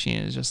Against the Machine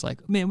is just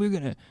like, man, we're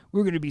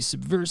gonna be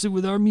subversive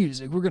with our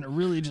music. We're gonna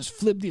really just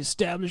flip the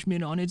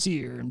establishment on its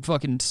ear and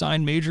fucking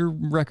sign major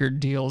record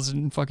deals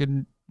and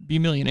fucking be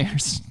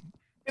millionaires.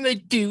 And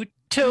I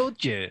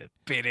told you,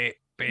 bitty.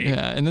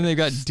 Yeah, and then they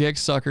got dick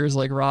suckers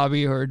like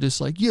Robbie who are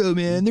just like, yo,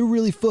 man, they're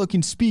really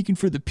fucking speaking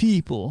for the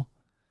people.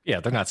 Yeah,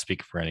 they're not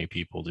speaking for any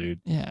people,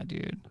 dude. Yeah,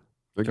 dude.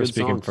 They're They're good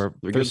speaking songs. for-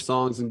 They're they're good sp-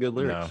 songs and good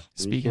lyrics. No. And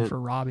you Speaking can't- for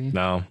Robbie.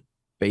 No.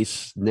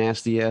 bass,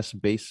 nasty ass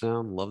bass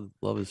sound.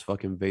 Love his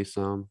fucking bass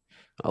sound.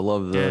 I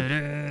love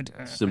the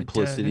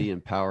simplicity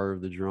and power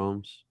of the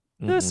drums.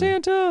 The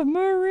Santa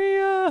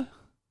Maria.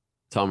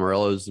 Tom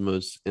Morello is the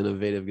most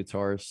innovative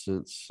guitarist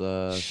since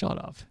Shut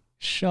up.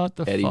 Shut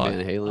the Eddie fuck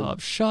Van Halen.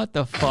 up. Shut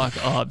the fuck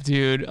up,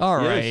 dude.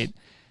 All Yes. right.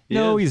 He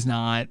No, is. he's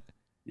not.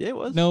 Yeah, it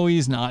was. No,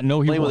 he's not.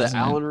 No, he Playing with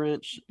wasn't. an Allen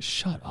wrench.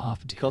 Shut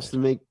up, dude.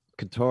 Custom make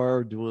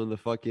guitar, doing the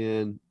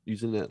fucking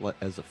using it like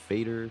as a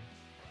fader.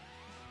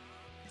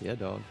 Yeah,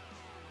 dog.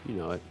 You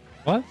know it.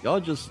 What?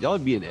 Y'all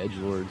being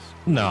edgelords.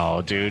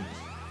 No, dude.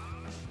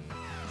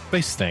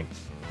 They stink.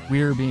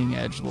 We're being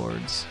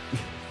edgelords.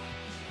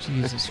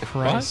 Jesus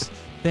Christ.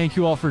 Thank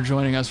you all for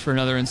joining us for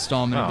another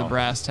installment of the Oh.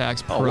 Brass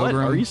Tacks Oh, program. what?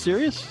 Are you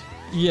serious?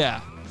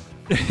 Yeah.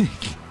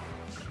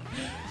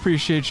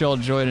 Appreciate y'all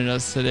joining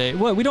us today.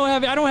 What? I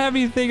don't have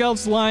anything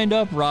else lined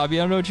up, Robbie.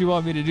 I don't know what you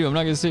want me to do. I'm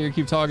not gonna sit here and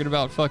keep talking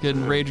about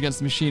fucking Rage Against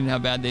the Machine and how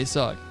bad they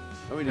suck.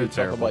 I mean, to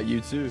talk about you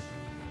too.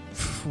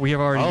 We have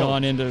already Oh.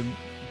 gone into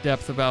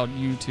depth about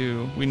you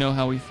two. We know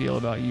how we feel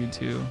about you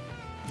two.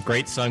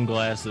 Great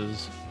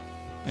sunglasses.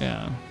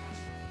 Yeah.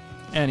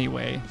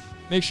 Anyway,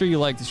 make sure you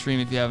like the stream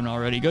if you haven't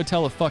already. Go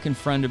tell a fucking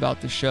friend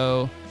about the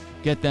show.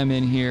 Get them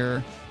in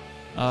here.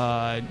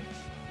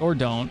 or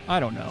don't. I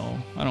don't know.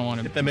 I don't want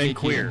to Get them in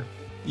queer.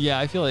 Yeah,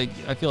 I feel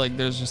like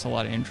there's just a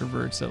lot of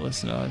introverts that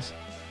listen to us.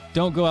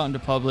 Don't go out into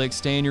public.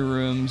 Stay in your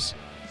rooms.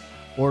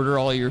 Order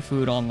all your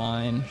food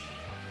online.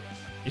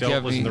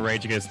 Don't listen to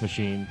Rage Against the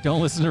Machine.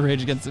 Don't listen to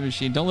Rage Against the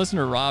Machine. Don't listen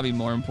to Robbie,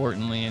 more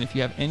importantly. And if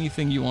you have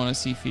anything you want to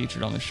see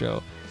featured on the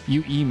show,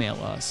 you email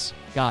us,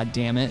 god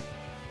damn it,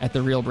 at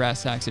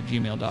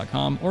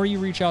therealbrasstacks@gmail.com, or you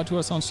reach out to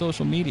us on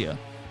social media.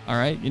 All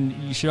right? And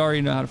you should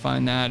already know how to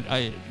find that.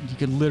 You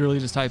could literally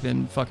just type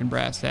in fucking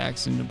Brass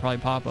Tacks and it'll probably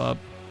pop up.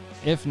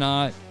 If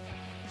not,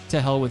 to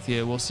hell with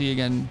you. We'll see you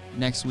again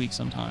next week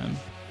sometime.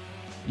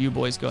 You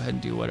boys go ahead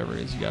and do whatever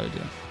it is you got to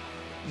do.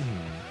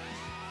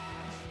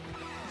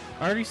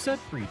 I already said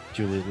free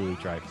Julia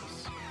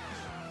Louis-Dreyfus.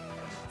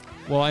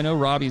 Well, I know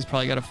Robbie's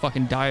probably got a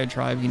fucking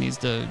diatribe he needs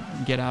to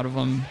get out of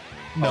him.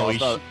 No, I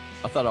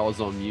thought I was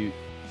on mute.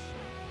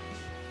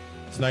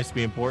 It's nice to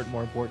be important,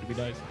 more important to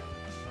be nice.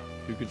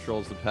 Who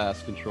controls the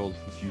past controls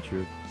the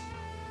future.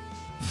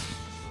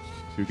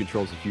 Who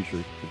controls the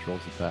future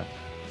controls the past.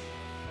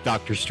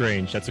 Doctor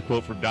Strange. That's a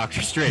quote from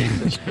Doctor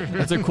Strange.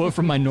 That's a quote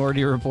from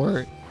Minority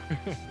Report.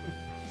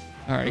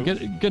 All right,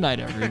 good night,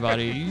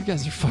 everybody. You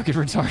guys are fucking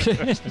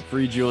retarded.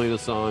 Free Julian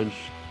Assange.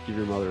 Give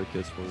your mother a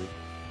kiss for me.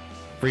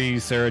 Free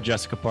Sarah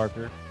Jessica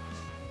Parker.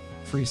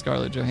 Free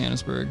Scarlett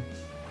Johannesburg.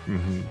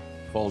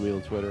 Follow me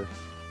on Twitter.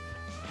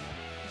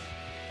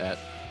 At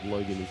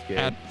Logan is gay.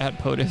 At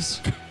POTUS.